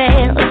 1,000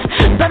 tales.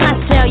 But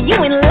master, you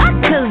in luck,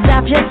 'cause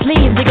up your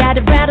sleeves you got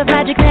a brand of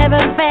magic never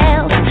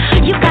fails.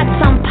 You got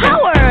some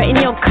power in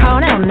your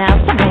corner now,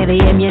 supply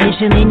the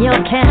ammunition in your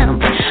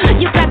camp.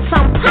 You got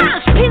some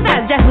punch,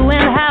 pizzazz, Yahoo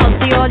and house.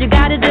 See, all you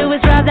gotta do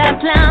is rub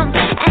that lamp.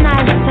 And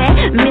I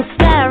say,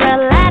 Mr.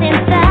 Aladdin,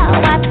 sir,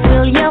 what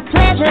will your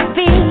pleasure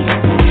be?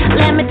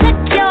 Let me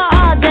take your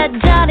order,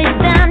 jot it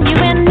down. You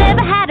ain't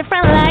never had a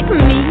friend like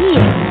me.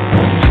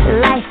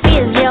 Life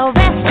is your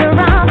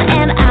restaurant,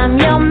 and I'm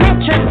your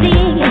maitre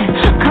d'.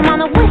 Come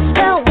on,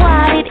 whisper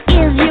what it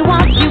is you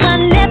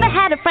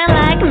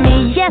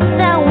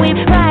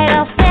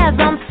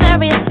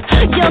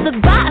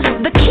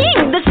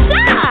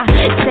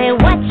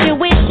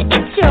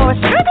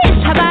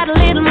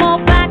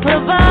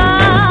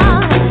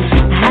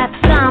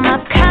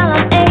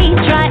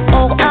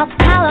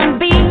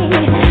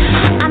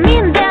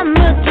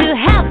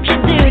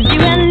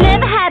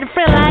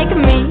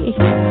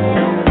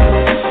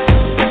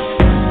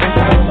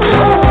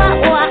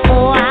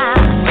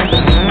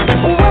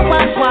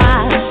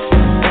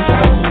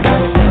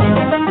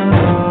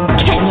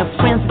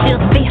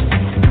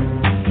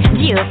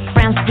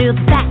do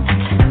that.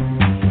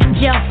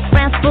 Just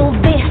friends for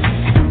this.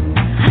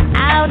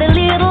 Out a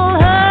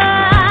little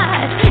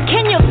hurt.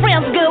 Can your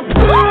friends go?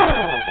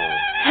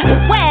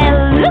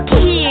 Well, look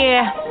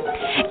here.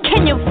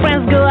 Can your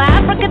friends go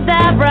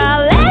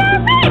abracadabra? Let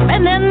it rip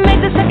and then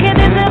make the second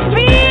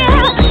disappear.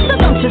 So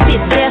don't you sit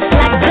there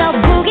like the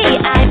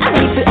boogie. I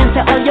need to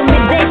answer all your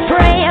midday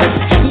prayers.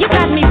 You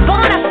got me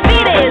bona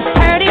fides,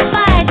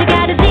 certified. You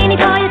got a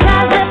genie for your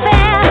child's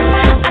affair.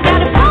 I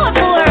got a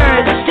powerful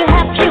urge to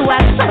help you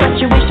out. So much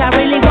you wish I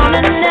really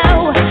wanna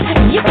know.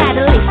 You got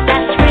a list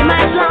that's 3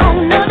 miles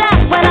long. No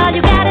doubt when all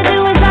you gotta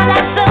do is all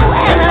that. So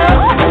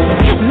hello,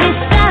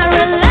 Mr.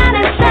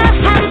 Aladdin, sir,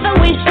 have some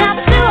wish up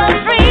 2 or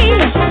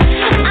 3.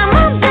 I'm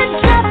on the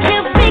job,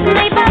 you big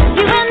neighbor.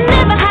 You ain't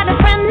never had a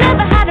friend,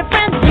 never had a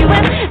friend. You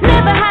ain't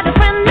never had a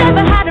friend,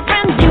 never had a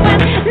friend. You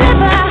ain't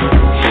never had a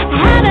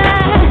friend like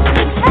me.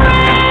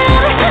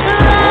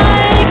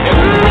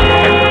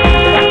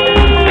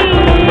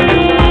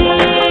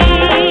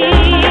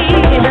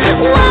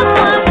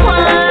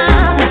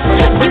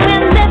 You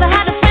ain't never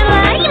had a friend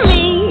like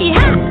me.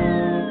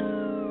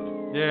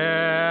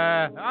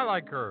 Yeah, I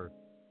like her.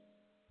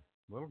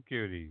 Little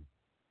cutie.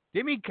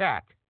 Gimme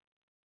Cat.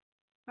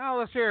 Now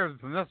let's hear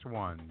from this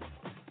one.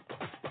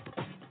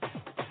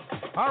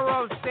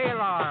 Haro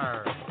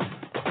Stellar.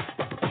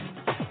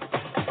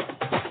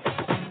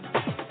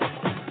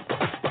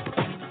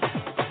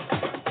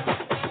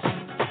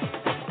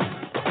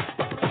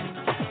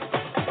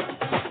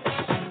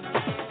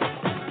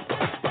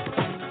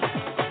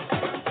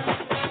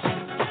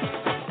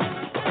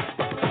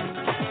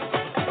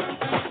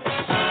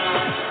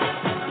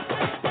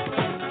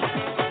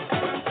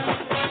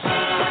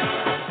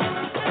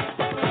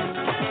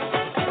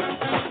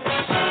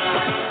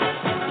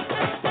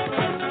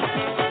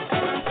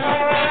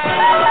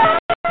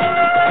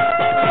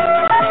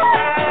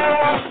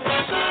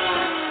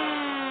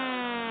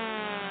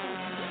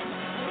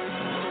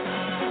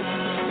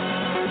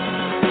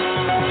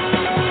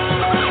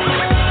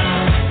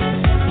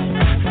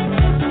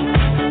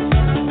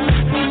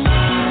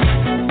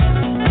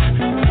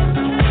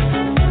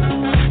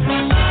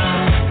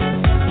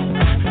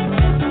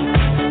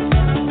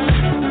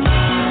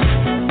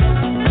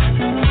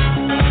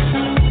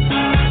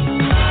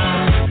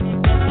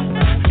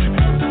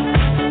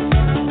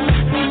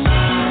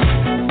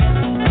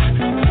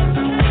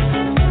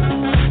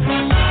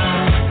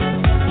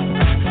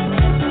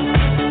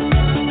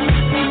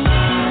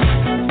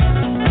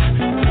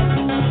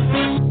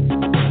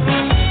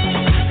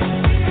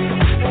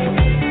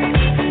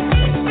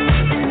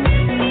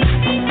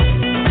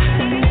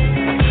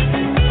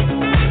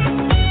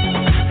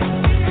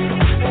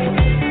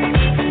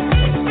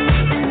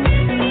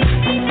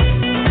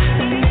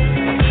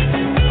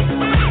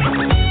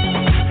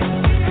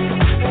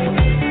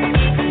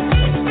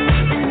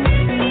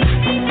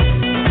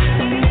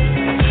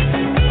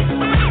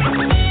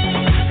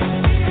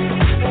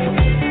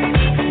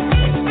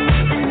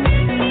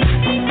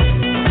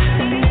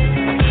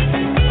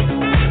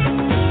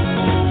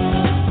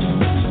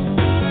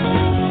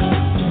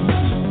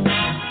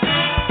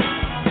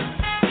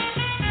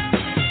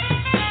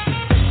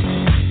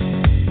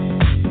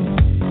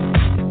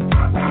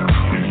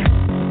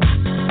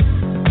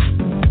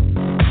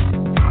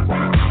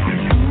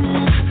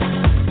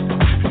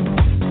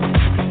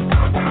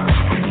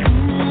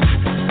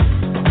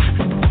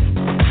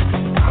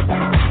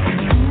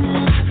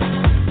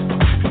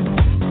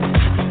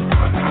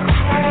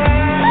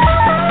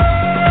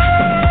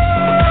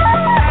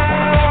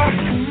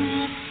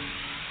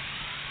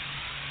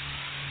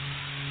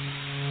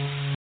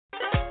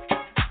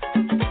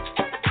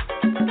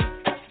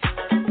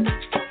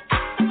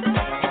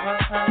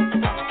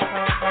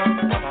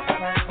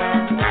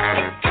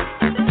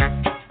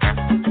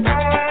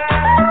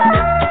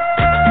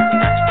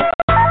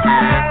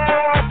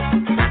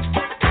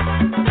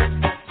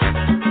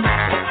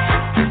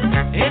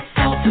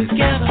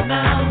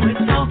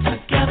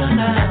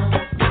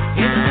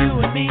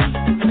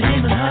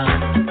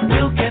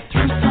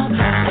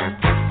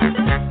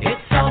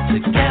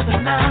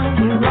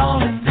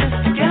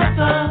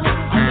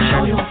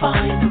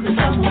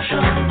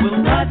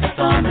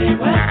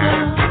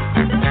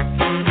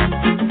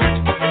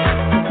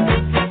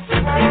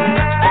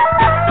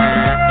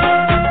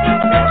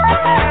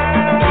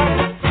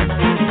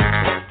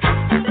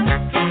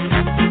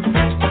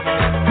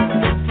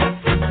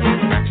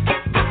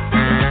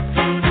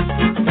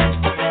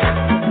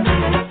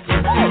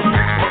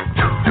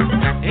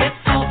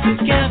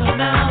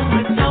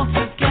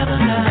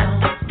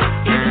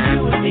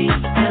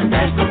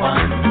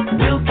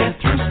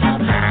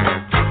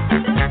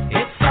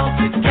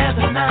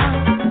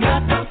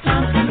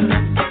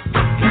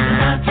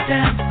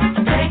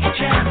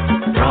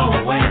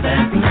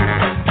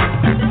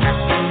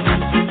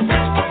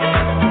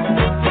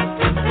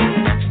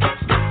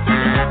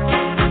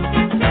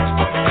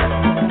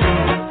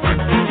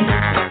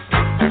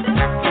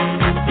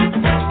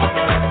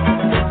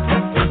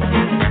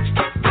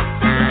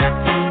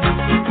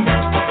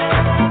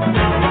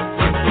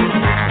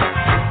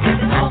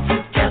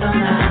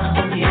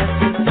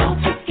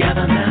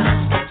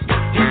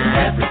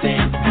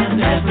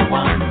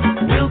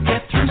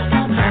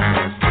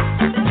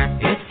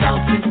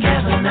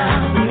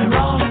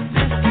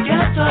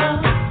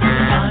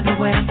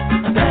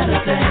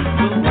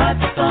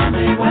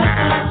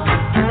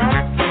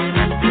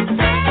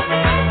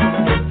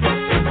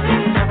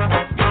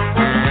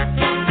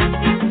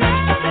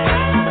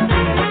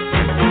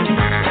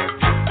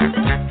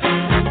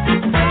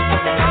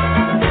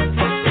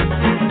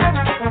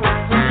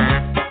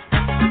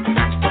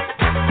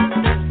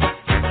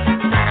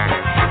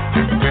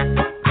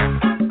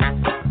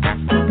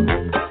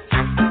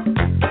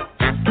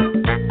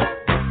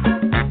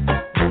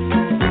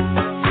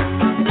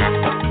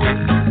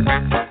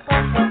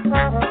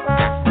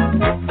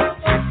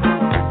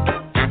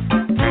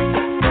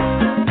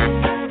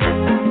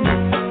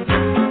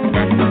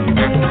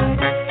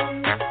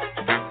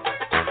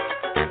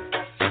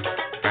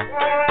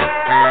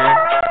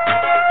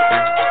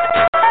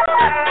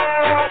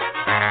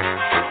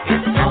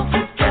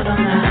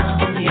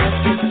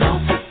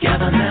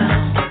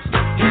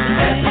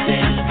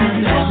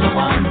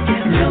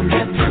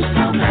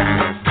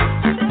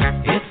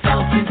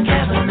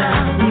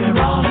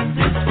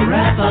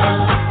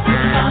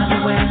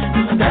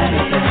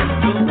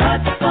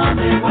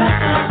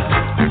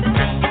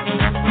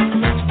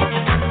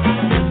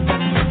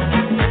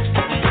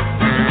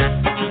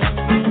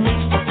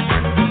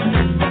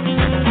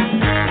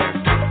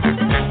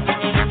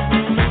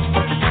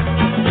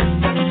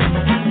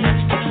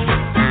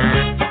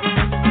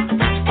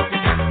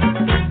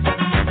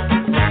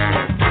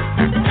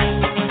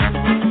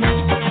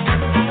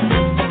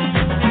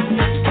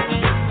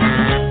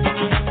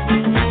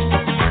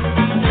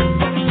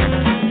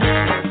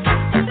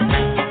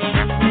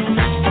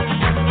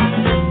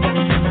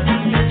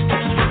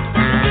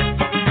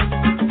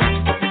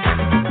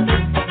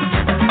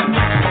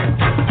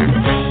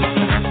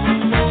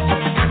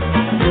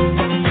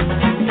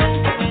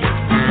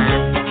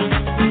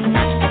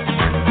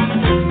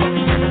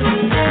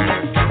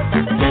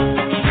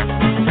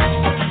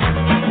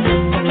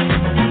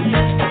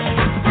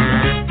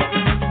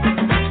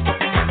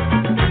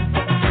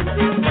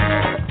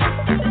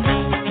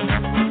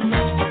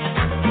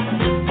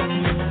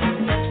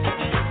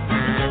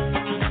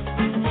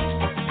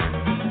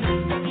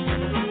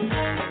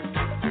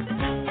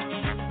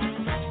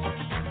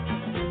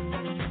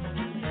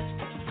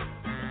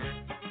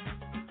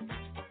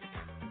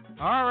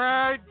 All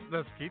right,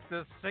 let's keep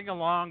this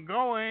sing-along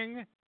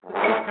going.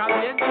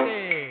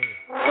 Caliente.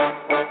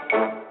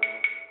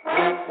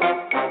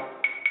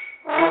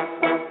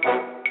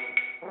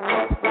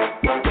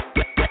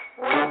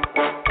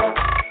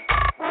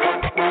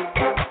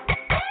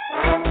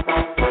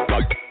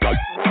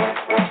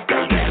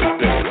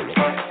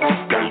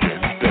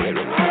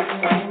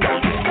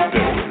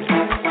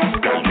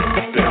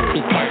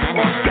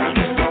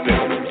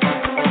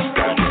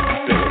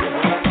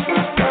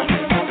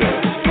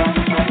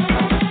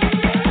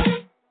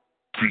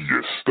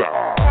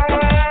 Fiesta.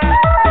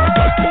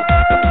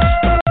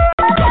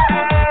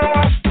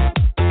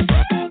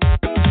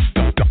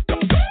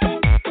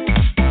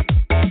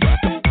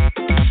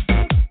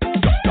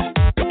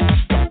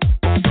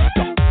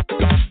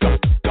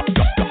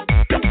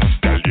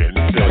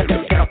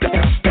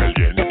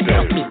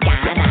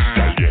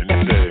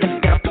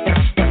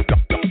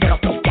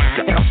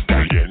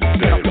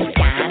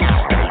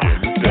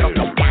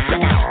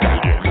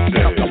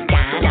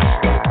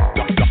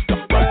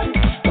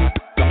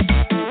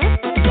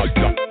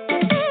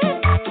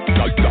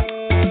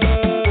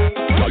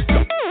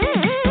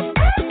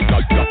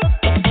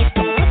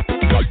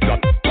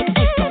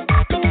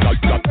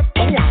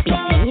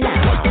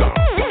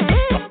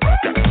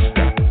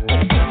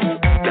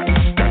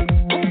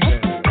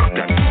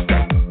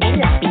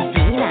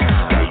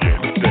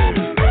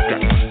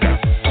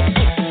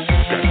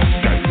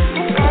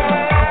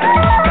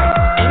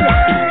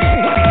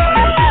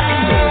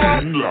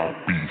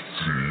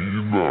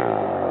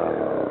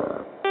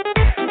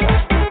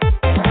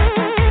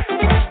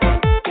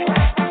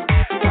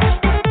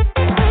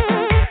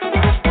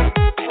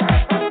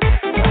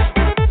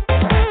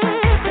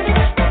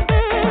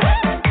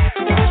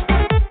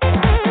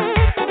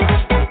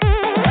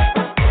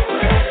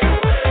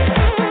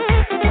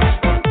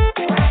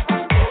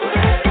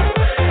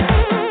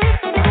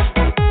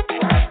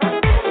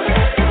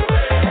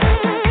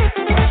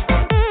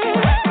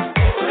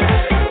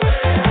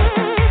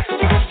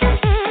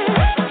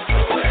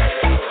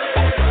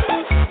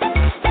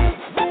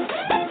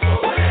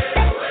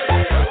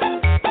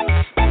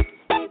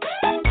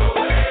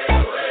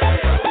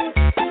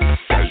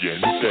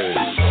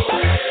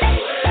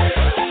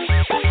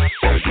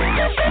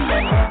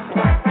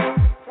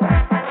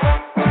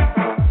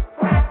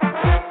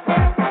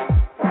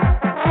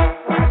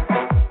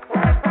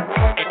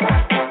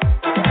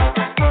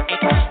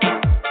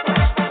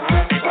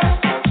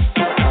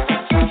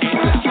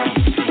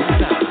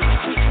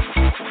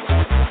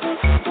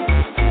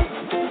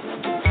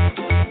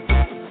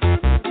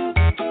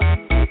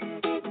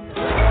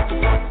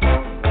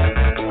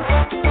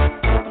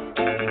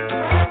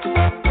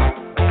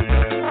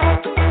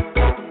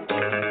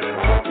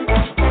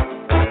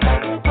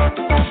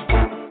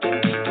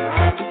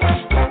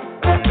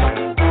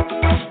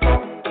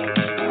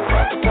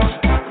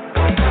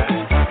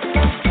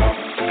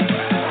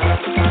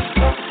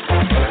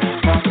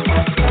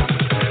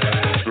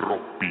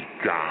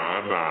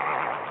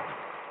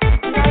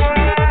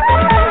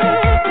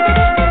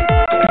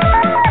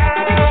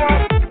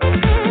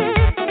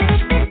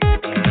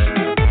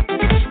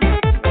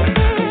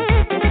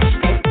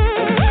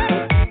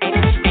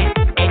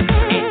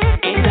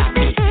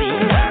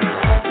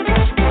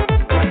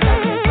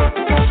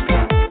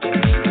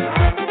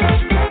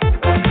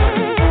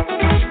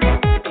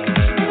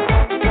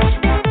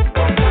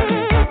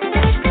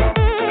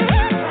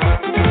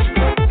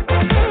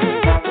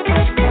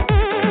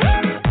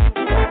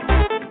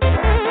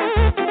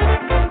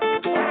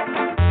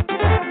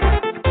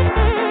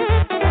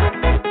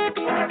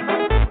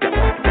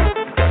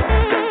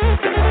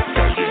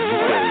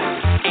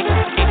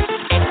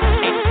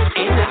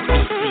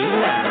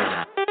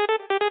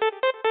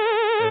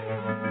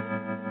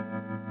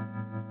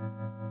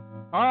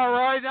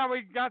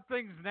 got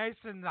things nice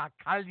and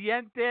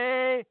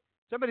caliente,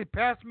 somebody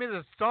pass me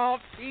the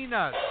salt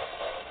peanuts.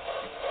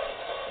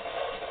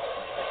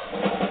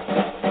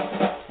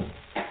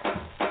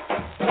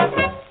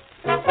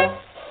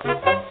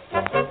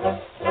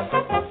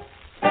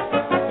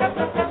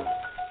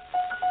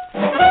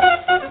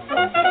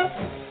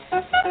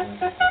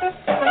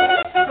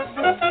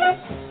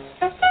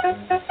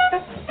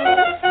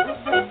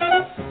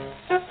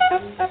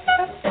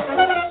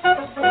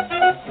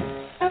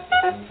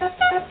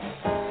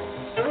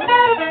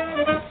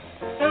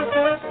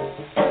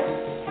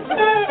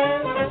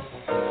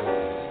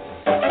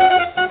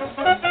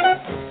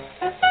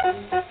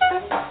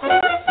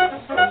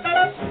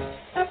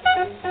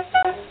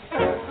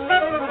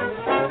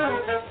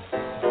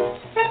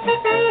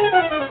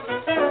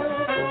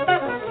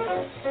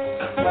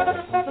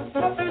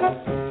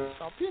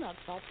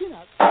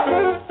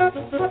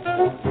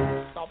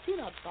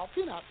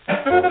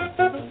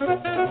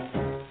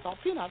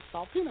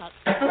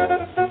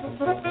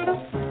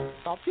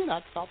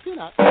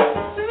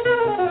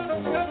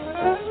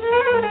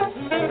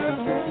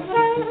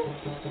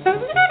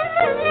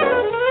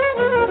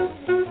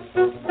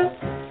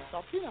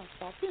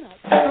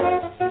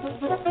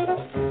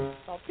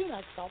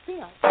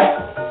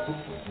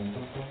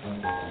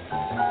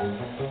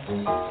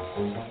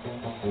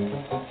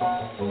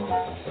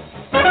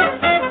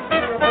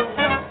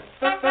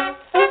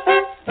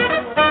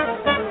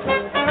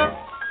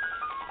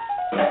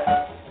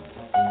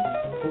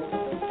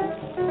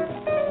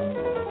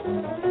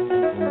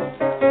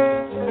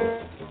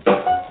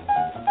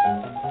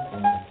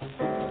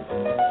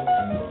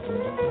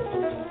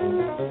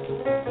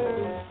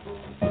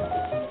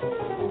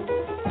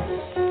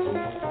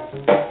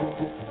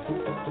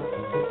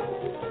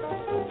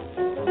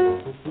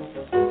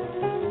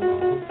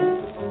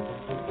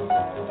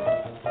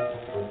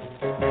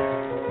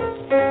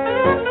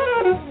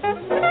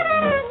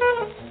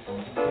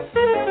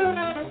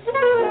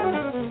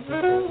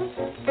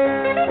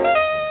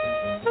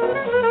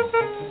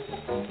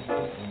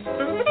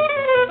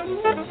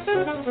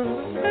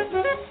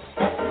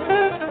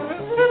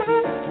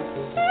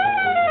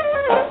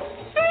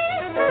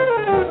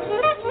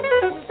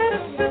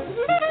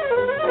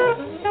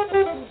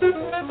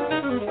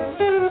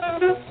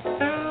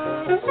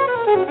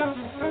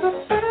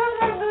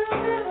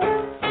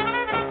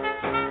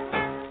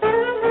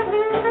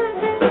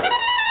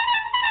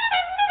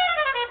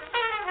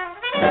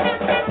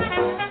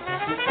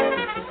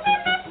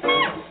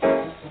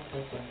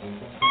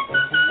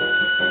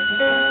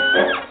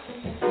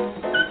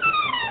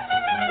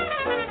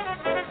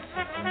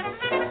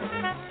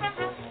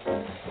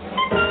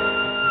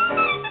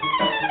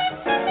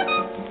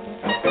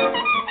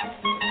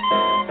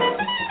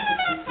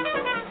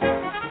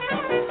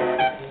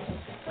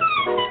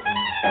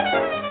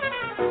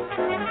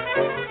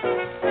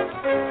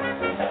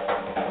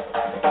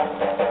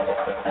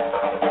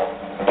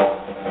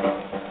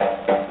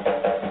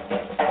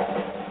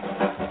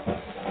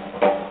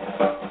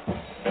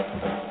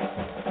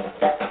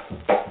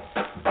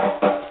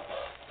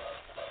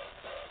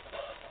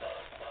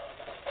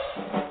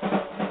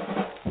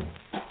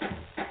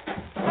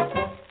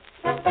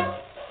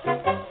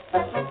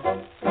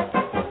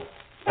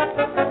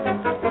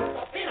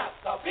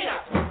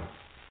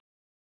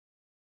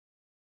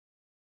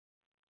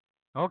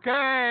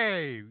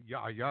 Okay,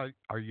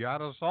 are you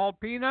out of salt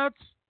peanuts?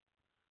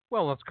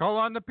 Well, let's call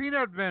on the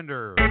peanut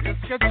vendor. Let's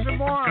get some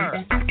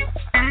more.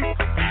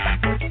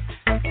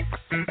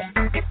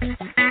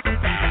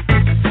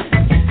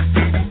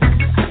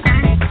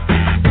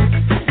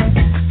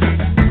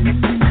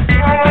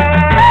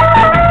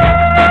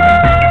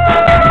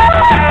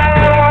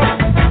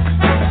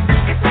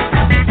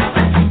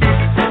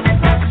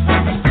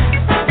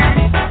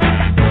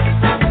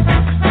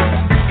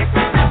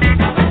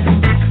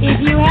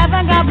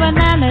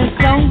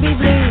 Don't be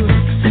blue.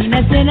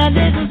 Peanuts in a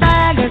little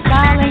bag are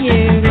calling you.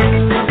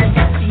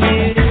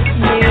 You.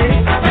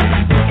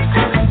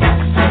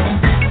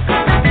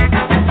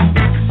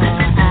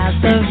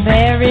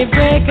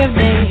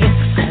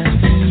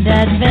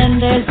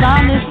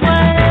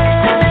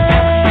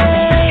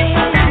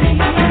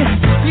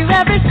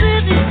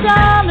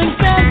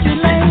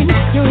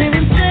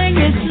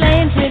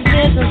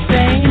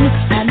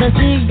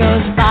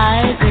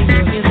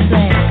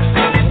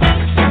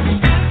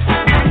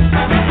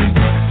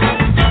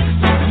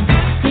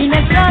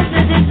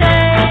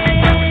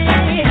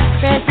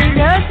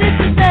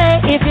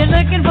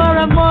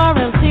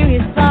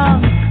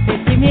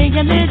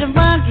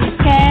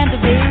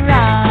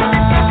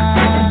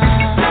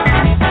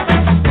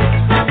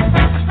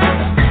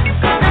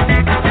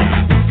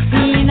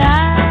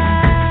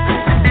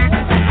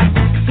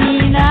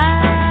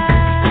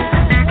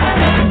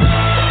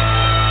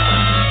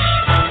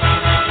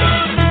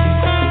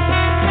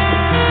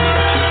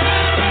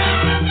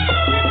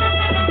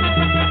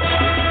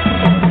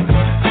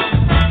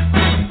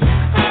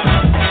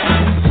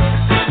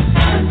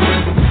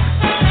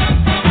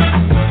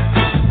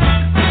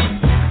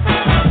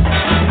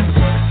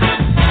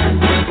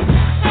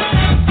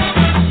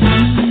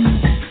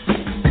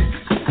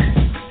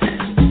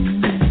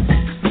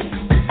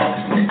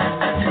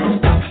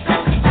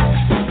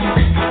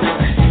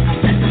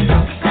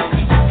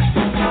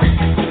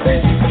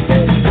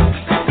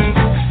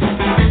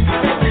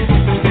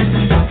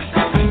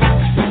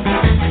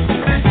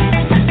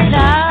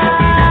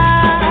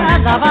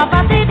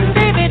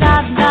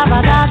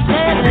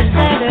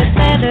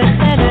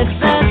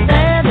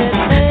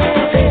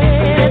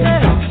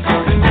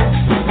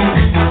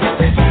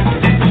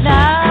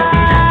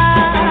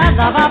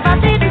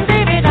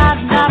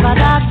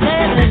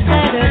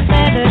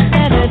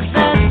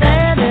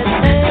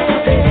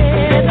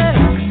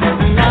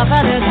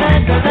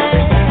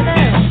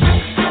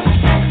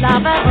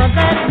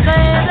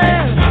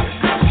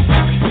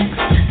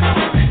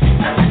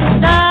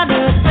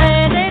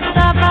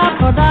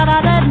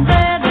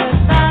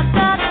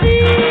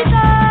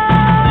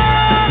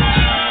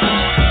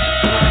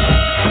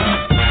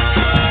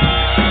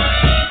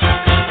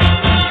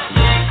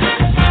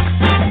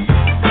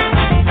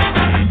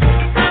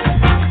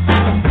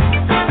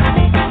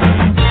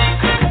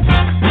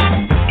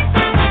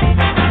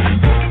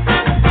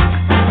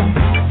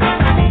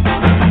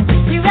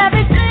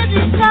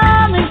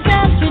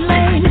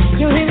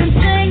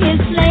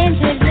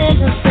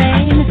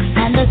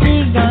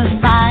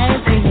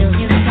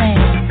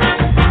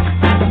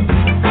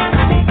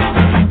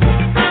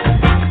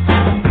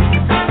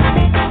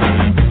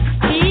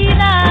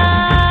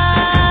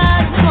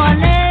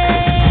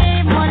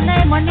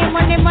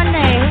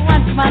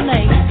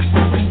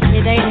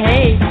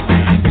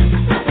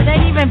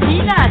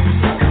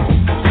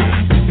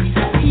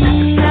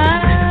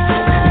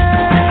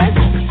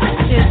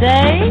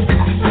 say?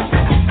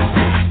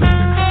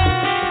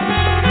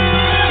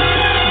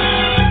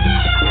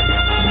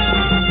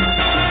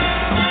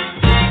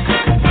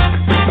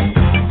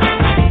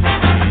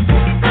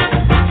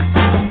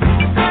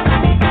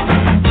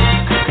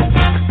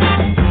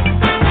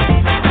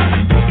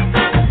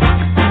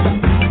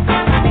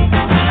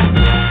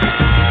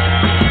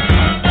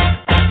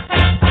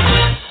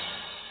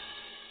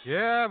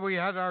 Yeah, we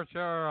had our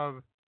share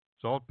of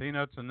Salt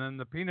Peanuts and then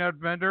the Peanut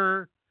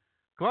Vendor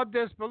Club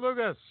Des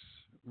Belugas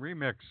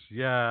remix.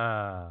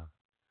 Yeah.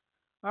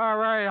 All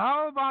right.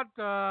 How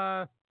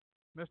about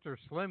Mr.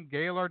 Slim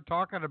Gaylord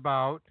talking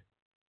about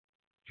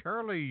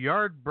Charlie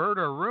Yardbird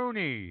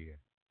Rooney,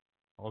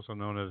 also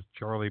known as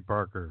Charlie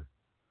Parker?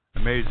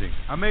 Amazing.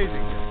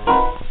 Amazing.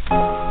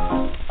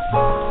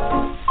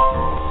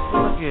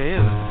 Look here,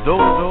 here's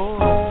Dodo on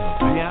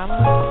the piano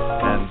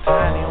and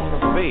Tiny on the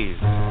bass.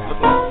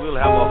 Look like we'll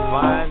have a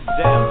fine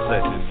jam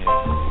session here.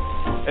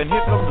 And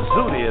here comes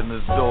Zooty in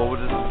this door with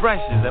his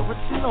brushes. And what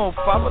you know,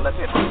 Papa? Look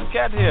at this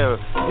cat here.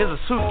 Here's a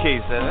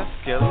suitcase there. That's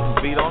Kelly. You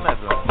can beat on that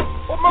one.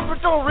 What my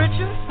baton,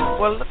 Richard?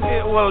 Well, look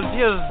here. Well,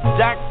 here's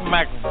Jack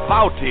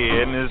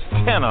McVouty and his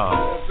tenor.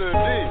 Yes,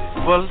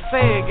 indeed. Well,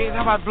 say, Gates,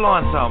 how about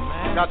blowing something,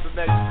 man? Got the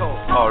next call.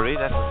 All right,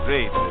 that's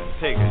great.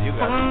 Take it. You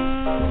got it.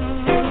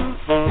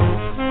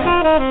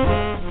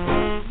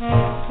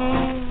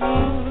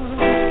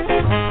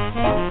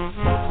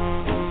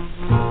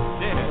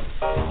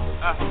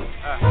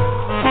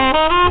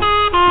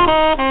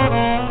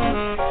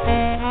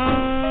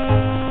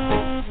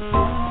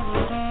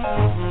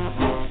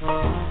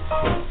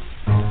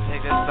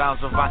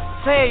 So fine.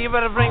 Say, you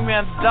better bring me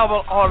a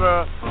double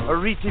order of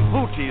Riti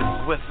Booties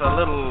with a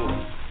little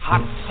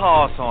hot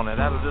sauce on it.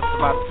 That'll just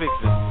about fix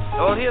it.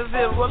 Oh, here's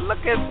this. Well,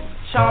 look at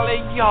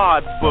Charlie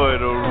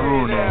Yardbird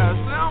Rooney. Yeah,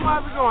 Slim, how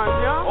we going,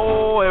 young?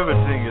 Oh,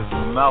 everything is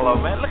mellow,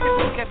 man. Look at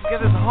this cat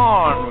get his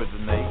horn with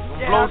the neck.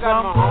 Yeah, blow I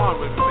got some? my horn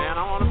with me, man.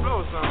 I want to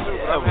blow some,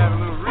 too, but I'm having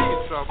a little reed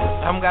trouble.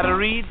 Haven't got a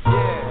reed?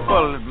 Yeah.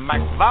 Well,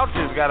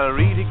 McVoucher's got a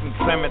reed. He can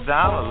trim it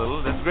down a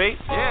little. That's great.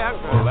 Yeah,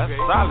 well, that's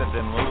great. solid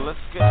then. Well, let's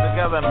get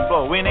together and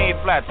blow. We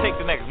ain't flat. Take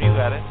the next one. You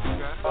got it.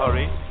 Okay. All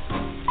right.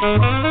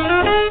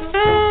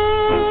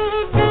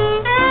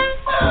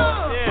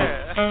 Yeah.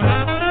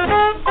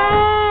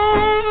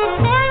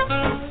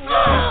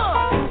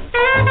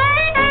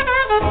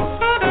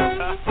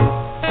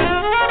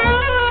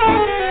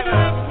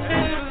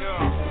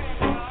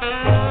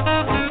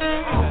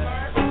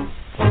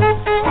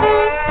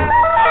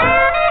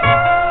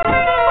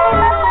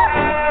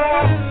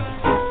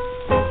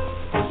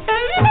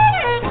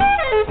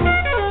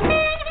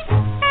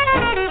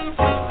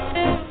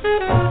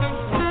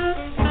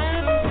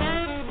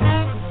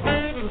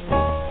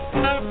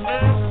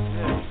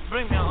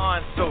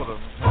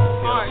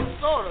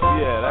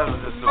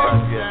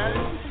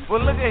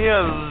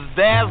 Here's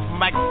Daz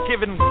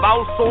McKibben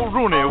Bowso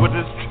Rooney with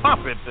his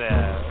trumpet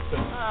there.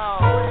 Oh,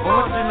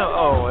 what you know?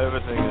 Oh,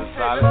 everything is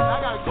solid. I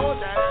gotta go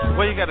there.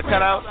 What you got to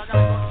cut out? I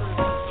gotta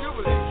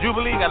go to Jubilee.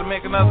 Jubilee, got to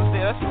make another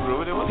thing. That's true.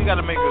 What you got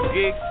to make a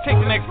gig? Take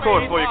the next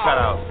chord before you cut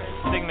out.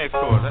 Take the next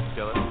chord. That's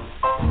killer. All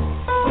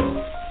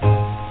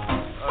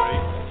right.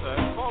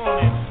 Fall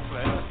on in.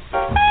 Play.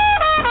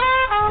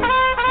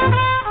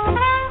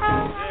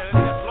 Yeah, let's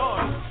get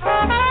flowing.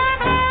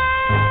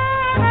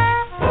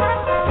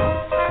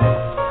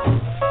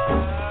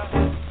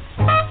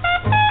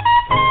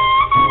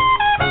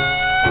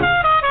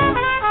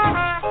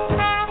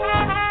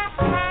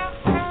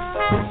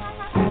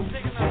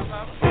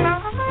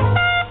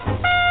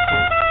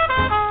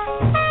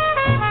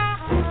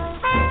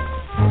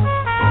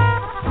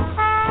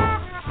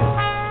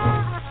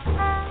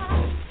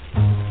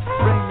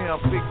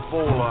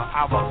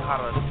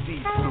 Avocado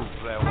seed soup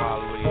there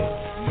while we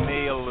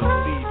nail the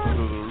seed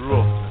to the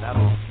roof, and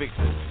that'll fix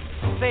it.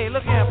 Say,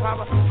 look here,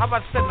 Papa. How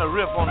about setting a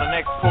riff on the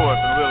next chorus,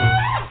 and we'll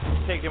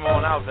take him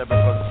on out there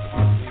because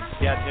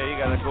he's got here. You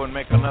gotta go and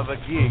make another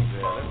gig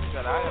there.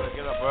 I gotta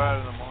get up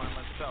early in the morning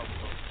myself.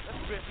 So let's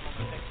riff on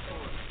the next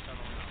chorus and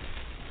settle down.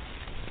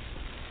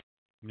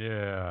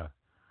 Yeah.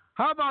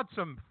 How about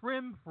some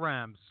Frim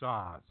Fram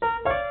sauce?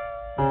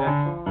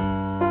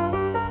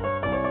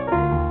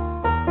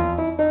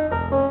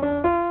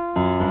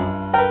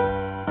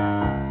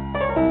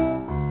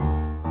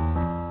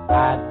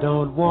 I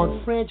don't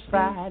want French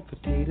fried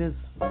potatoes,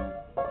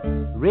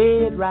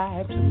 red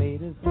ripe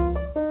tomatoes.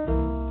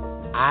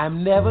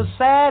 I'm never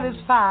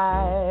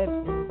satisfied.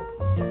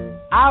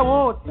 I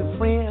want the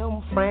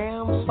Fram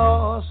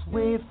sauce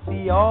with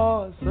the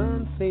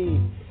awesome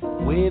fee,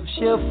 with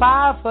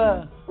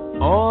Pfeiffer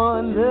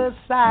on the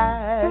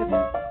side.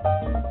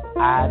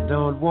 I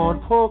don't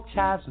want pork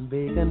chops and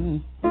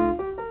bacon,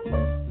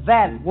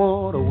 that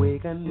won't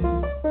awaken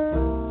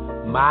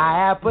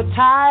my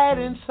appetite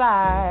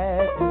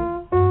inside.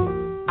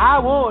 I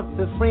want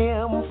the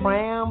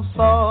Fram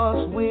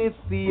sauce with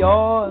the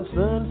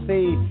awesome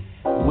fee,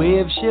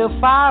 with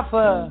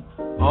Pfeiffer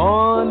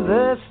on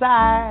the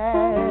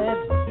side.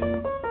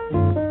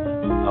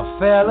 A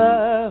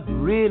fella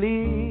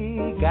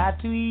really got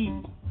to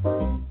eat,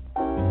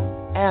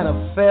 and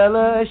a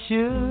fella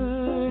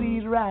should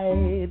eat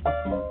right.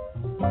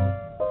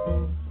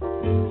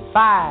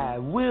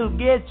 5 will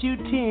get you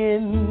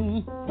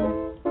 10.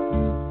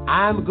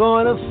 I'm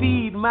gonna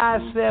feed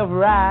myself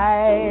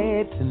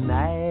right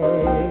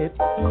tonight.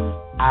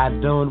 I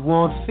don't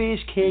want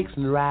fish cakes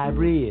and rye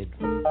bread.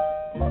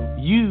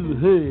 You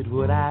heard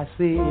what I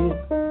said.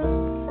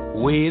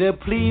 Waiter,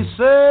 please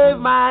serve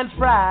mine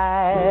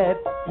fried.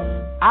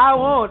 I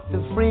want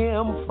the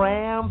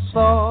fram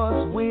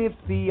sauce with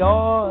the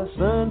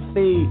arson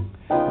fake,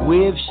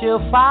 with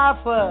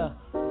shaffa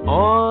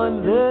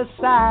on the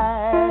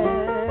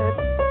side.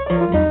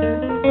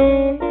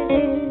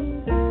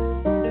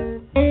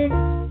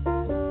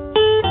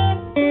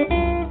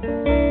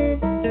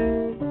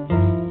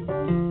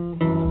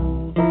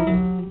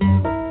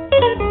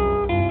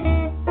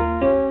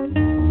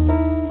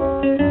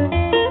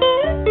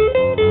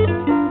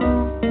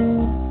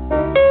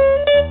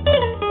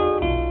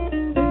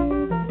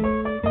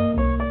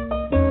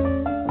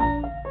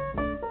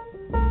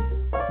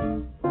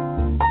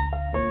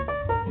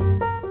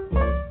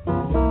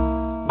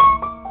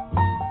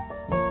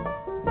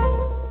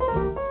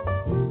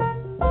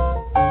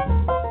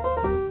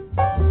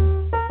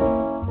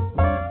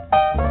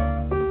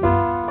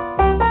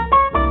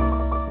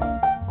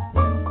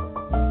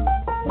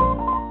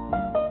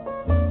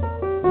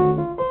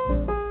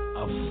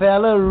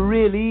 Fella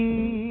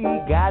really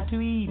got to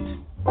eat,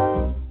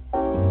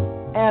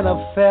 and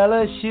a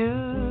fella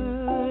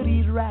should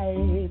eat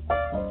right.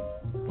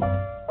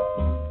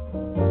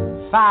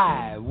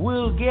 5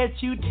 will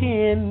get you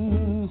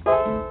 10.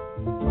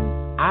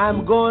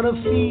 I'm gonna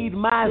feed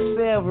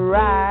myself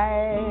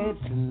right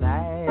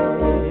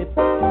tonight.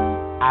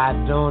 I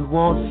don't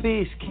want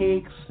fish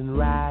cakes and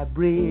rye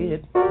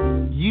bread.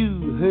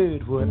 You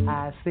heard what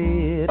I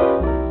said.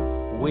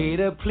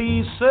 Waiter,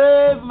 please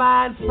serve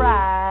mine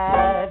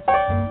fried.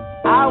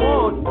 I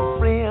want the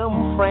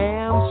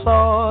fram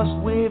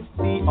sauce with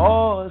the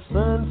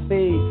arson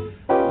fake,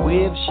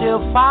 with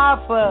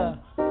shaffa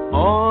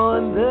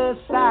on the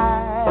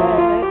side.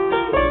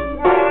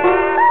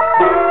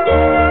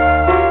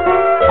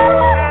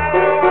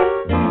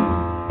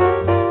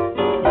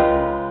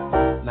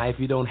 Now, if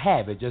you don't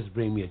have it, just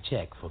bring me a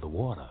check for the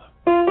water.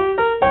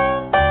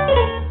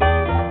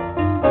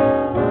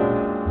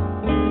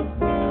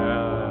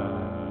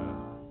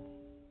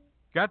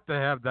 Got to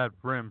have that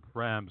fram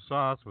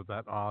sauce with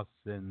that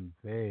Austin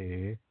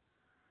Fay.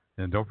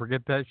 And don't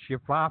forget that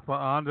shaffa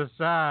on the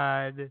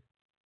side.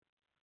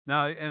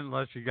 Now,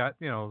 unless you got,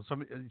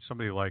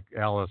 somebody like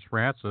Alice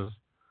Francis,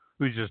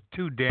 who's just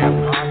too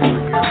damn hot for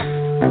you.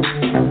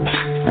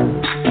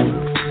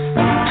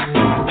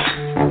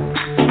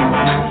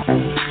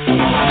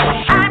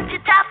 I'm too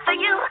tough for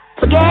you,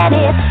 forget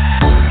it.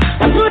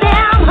 I'm too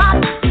damn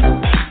hot,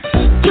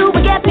 you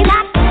forget me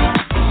not.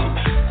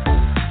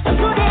 I'm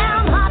too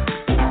damn hot,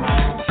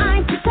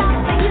 I'm too tough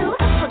for you,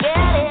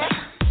 forget it.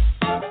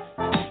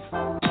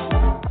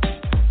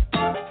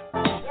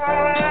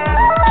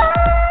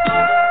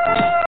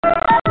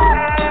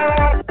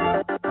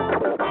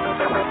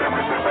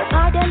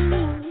 Pardon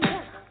me,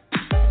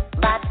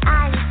 but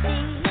I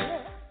see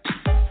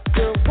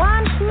you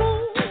want me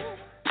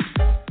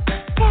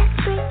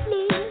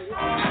desperately.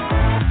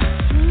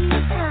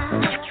 Sweetheart,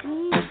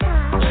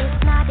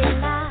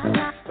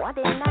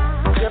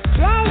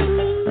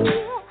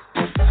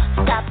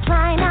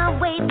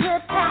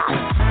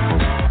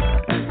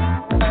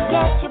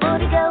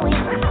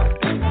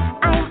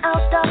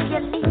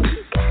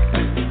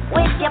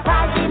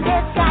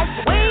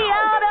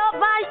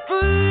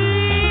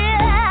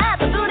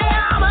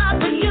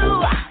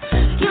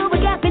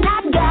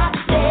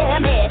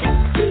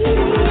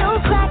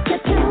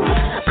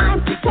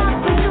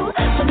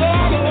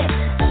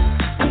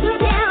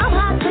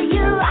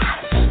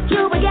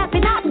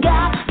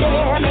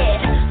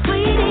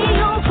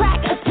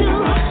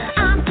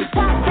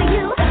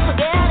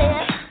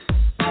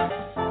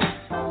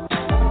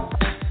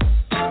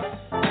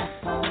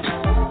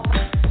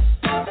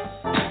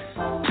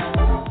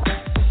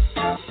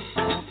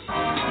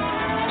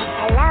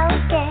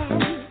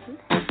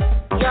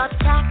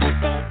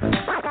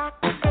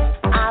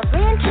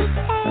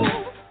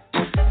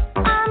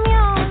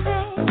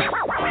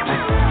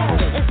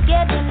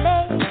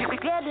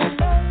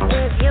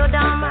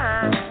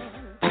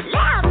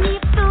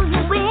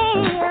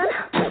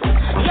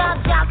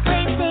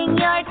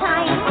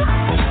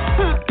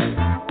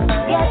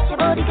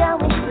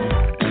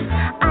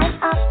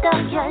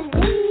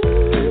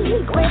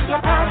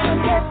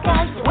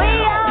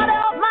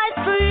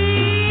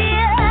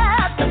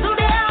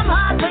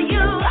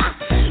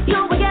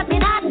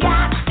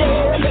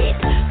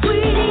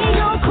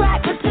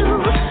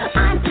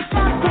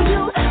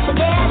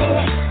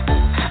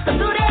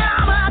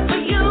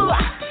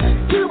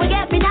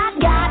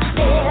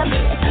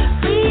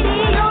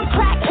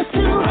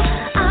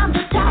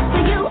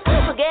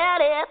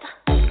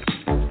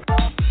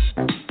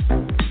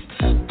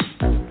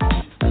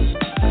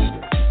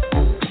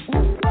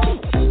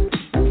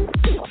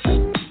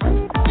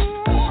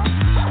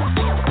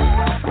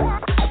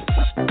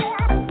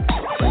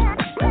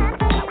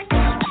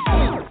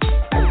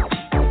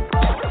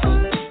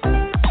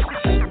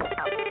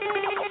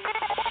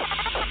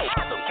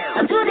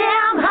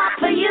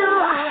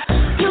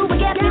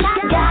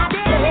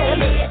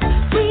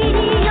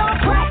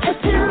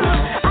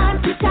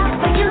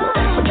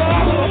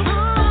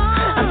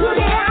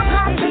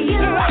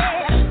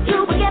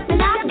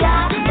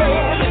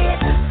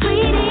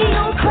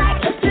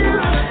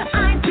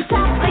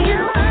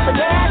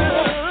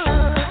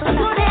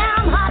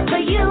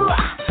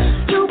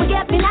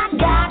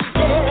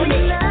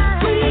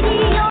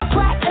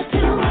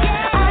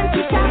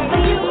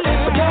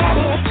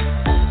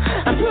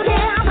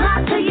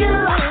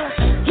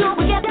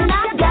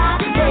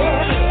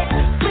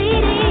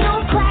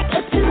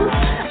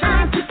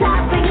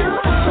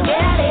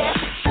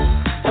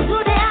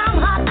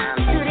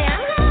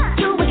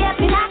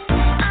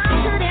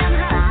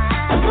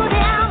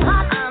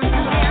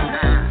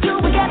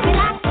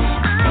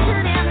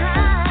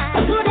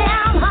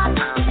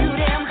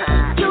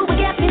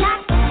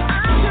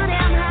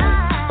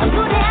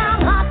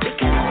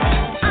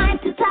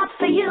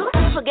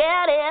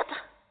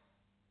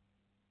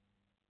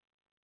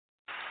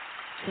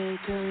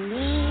 Take a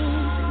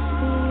look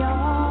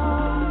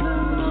beyond the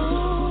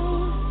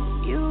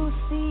moon, you'll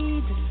see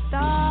the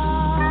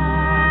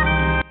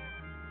stars.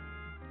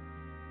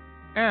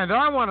 And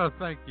I want to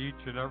thank each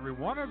and every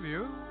one of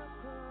you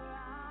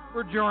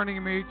for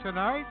joining me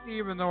tonight,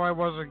 even though I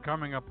wasn't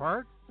coming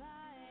apart.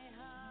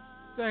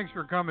 Thanks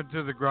for coming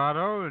to the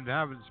Grotto and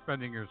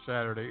spending your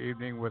Saturday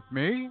evening with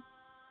me.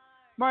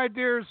 My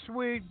dear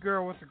sweet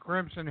girl with the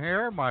crimson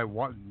hair, my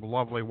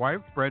lovely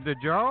wife, Brenda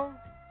Jo.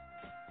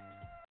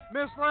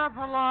 Miss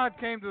Laugh-A-Lot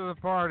came to the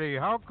party.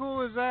 How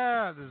cool is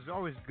that? It's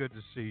always good to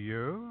see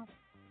you.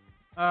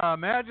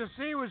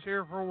 Majesty was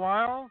here for a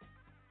while.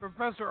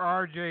 Professor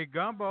R.J.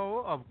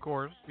 Gumbo, of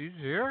course, he's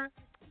here.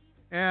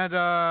 And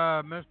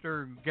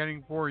Mr.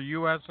 Getting For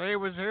USA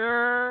was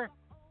here.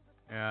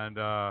 And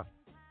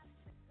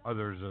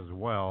others as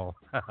well.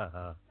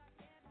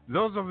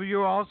 Those of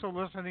you also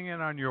listening in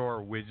on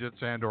your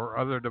widgets and or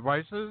other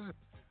devices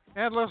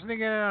and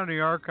listening in on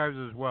the archives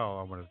as well,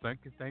 I want to thank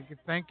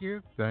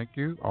you,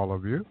 all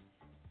of you.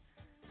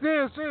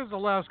 This is the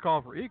last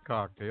call for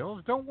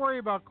e-cocktails. Don't worry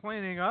about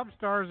cleaning up.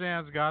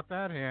 Starzan's got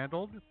that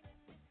handled.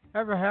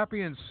 Have a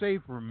happy and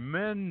safe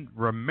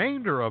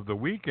remainder of the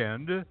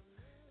weekend.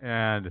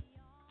 And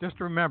just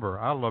remember,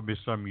 I love me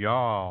some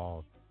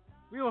y'all.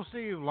 We will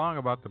see you long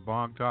about the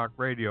Bong Talk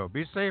Radio.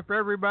 Be safe,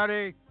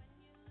 everybody.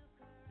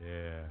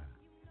 Yeah.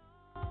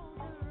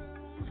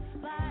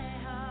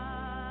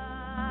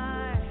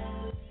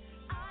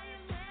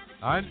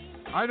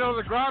 I know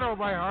the Grotto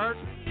by heart.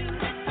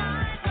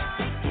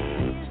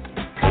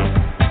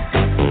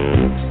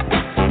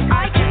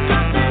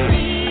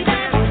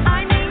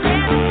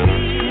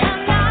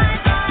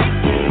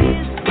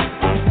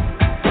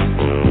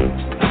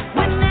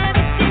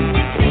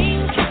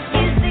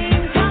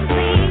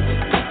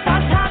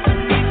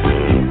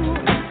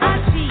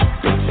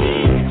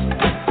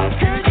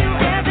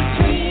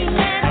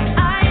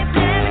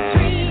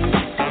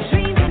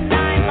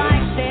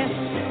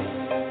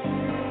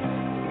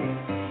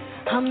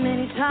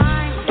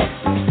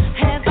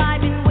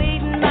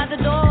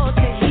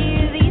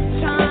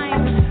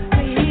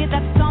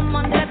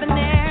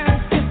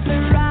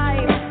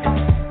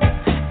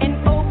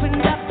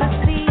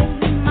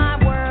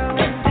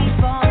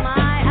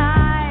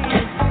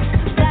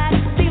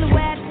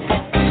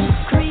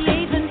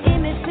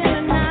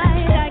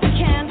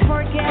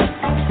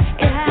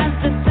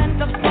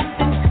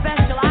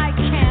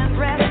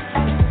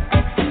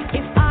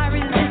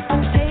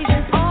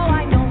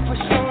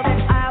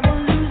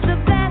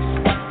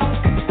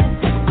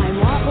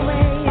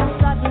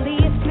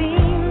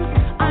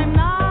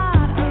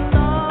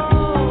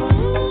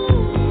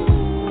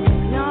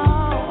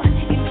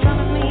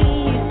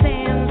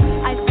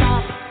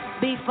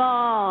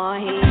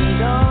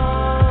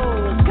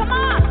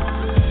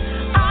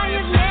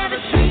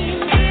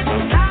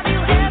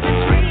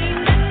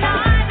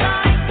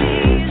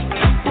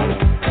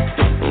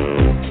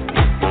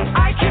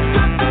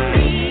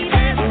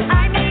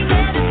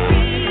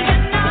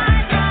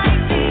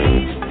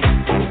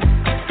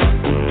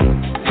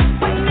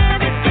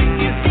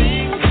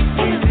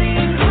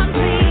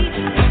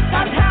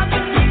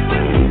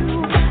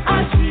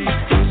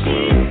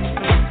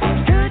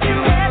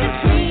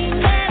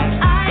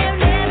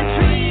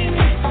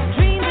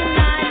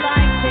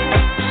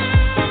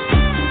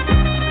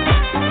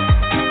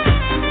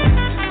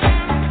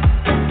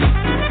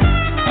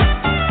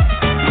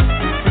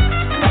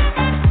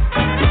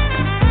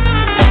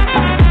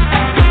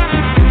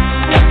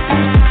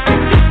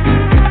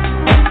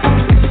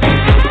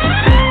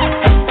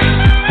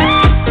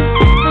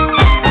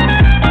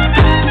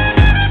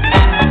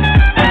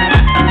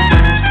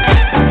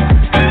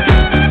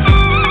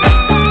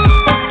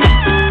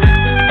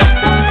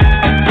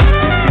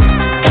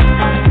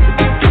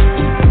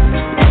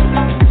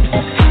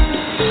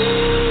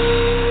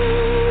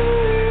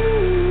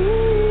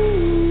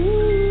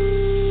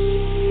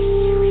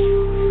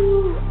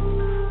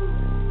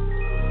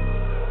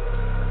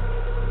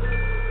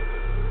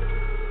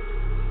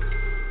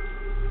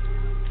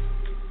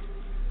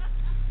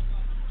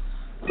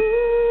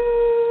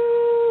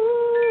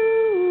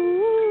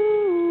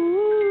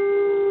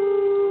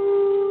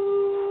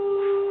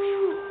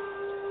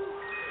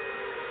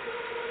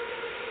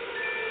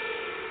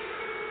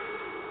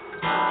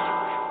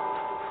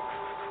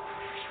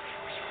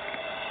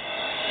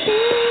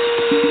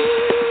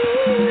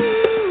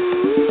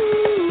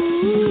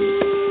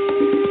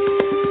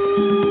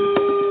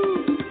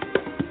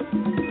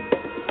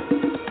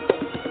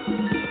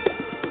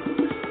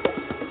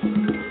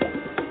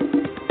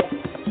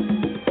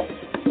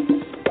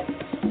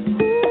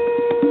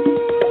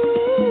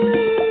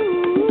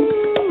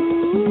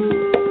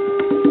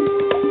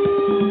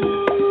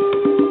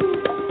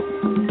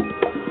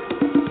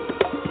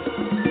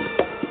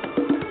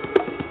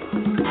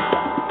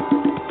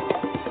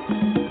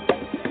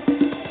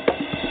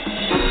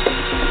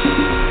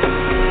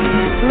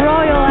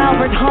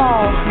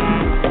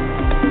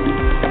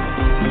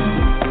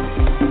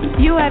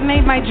 You have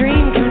made my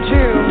dream come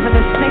true for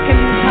the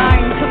second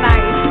time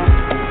tonight.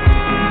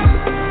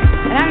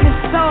 And I'm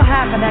just so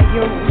happy that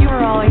you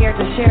were all here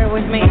to share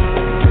with me.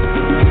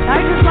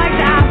 I'd just like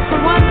to ask for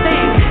one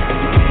thing.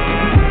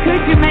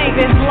 Could you make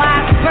this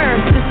last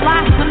verse, this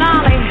last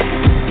finale,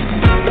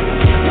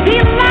 the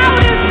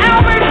loudest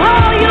Albert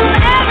Hall you'll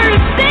ever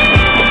see?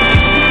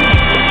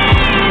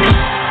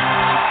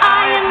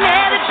 I am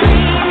never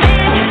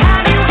dreaming.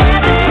 Have you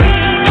ever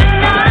dreamed a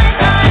night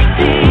like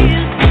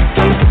this?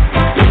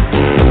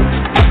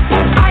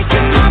 I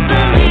cannot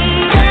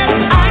believe it.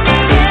 I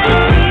may never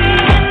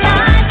see a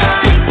night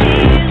like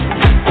this.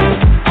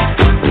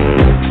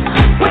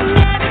 When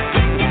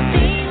everything you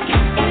think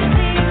is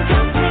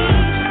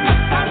incomplete,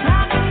 I'm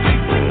happy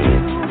with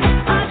you.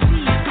 I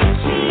cheek to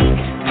cheek.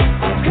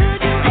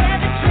 Could you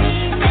ever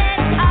dream it?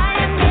 I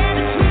have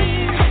never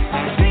dreamed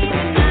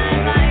a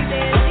night like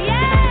this.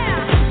 Yeah.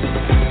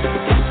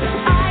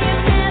 I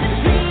have never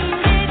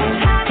dreamed it.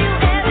 Have you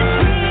ever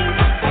dreamed?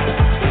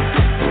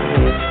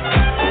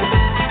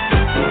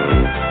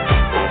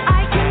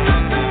 I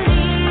cannot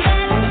believe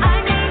it. I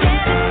may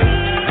never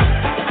see.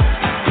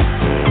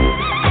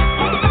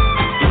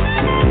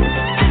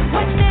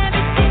 When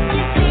everything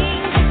you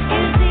think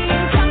is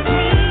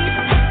incomplete,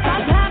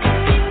 I'm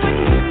happy with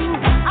you.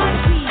 I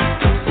cheek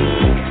to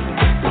cheek.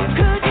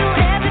 Could you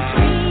ever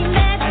dream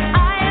it?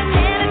 I have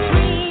never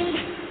dreamed.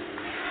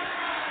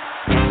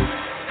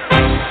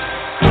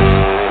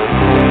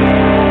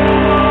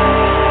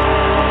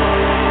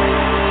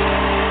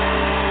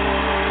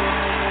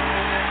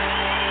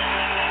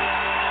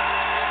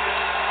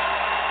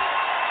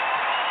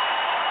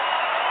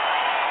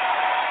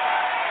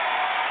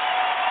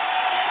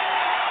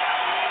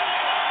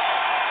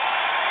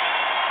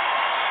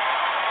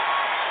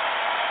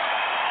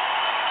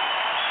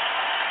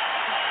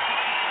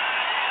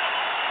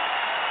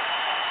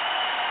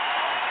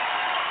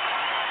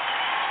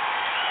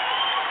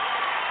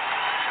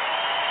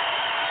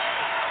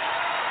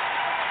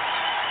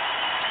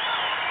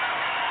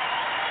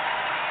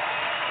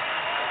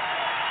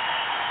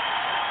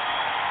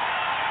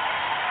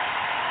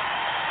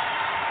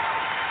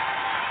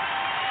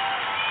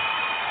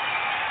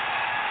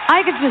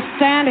 I could just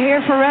stand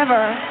here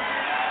forever.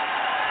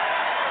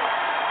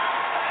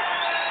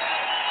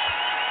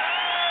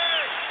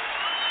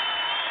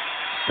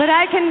 But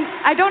I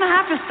don't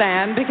have to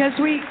stand because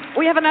we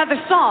have another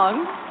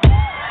song.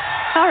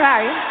 All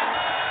right.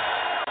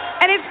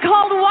 And it's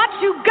called What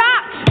You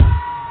Got.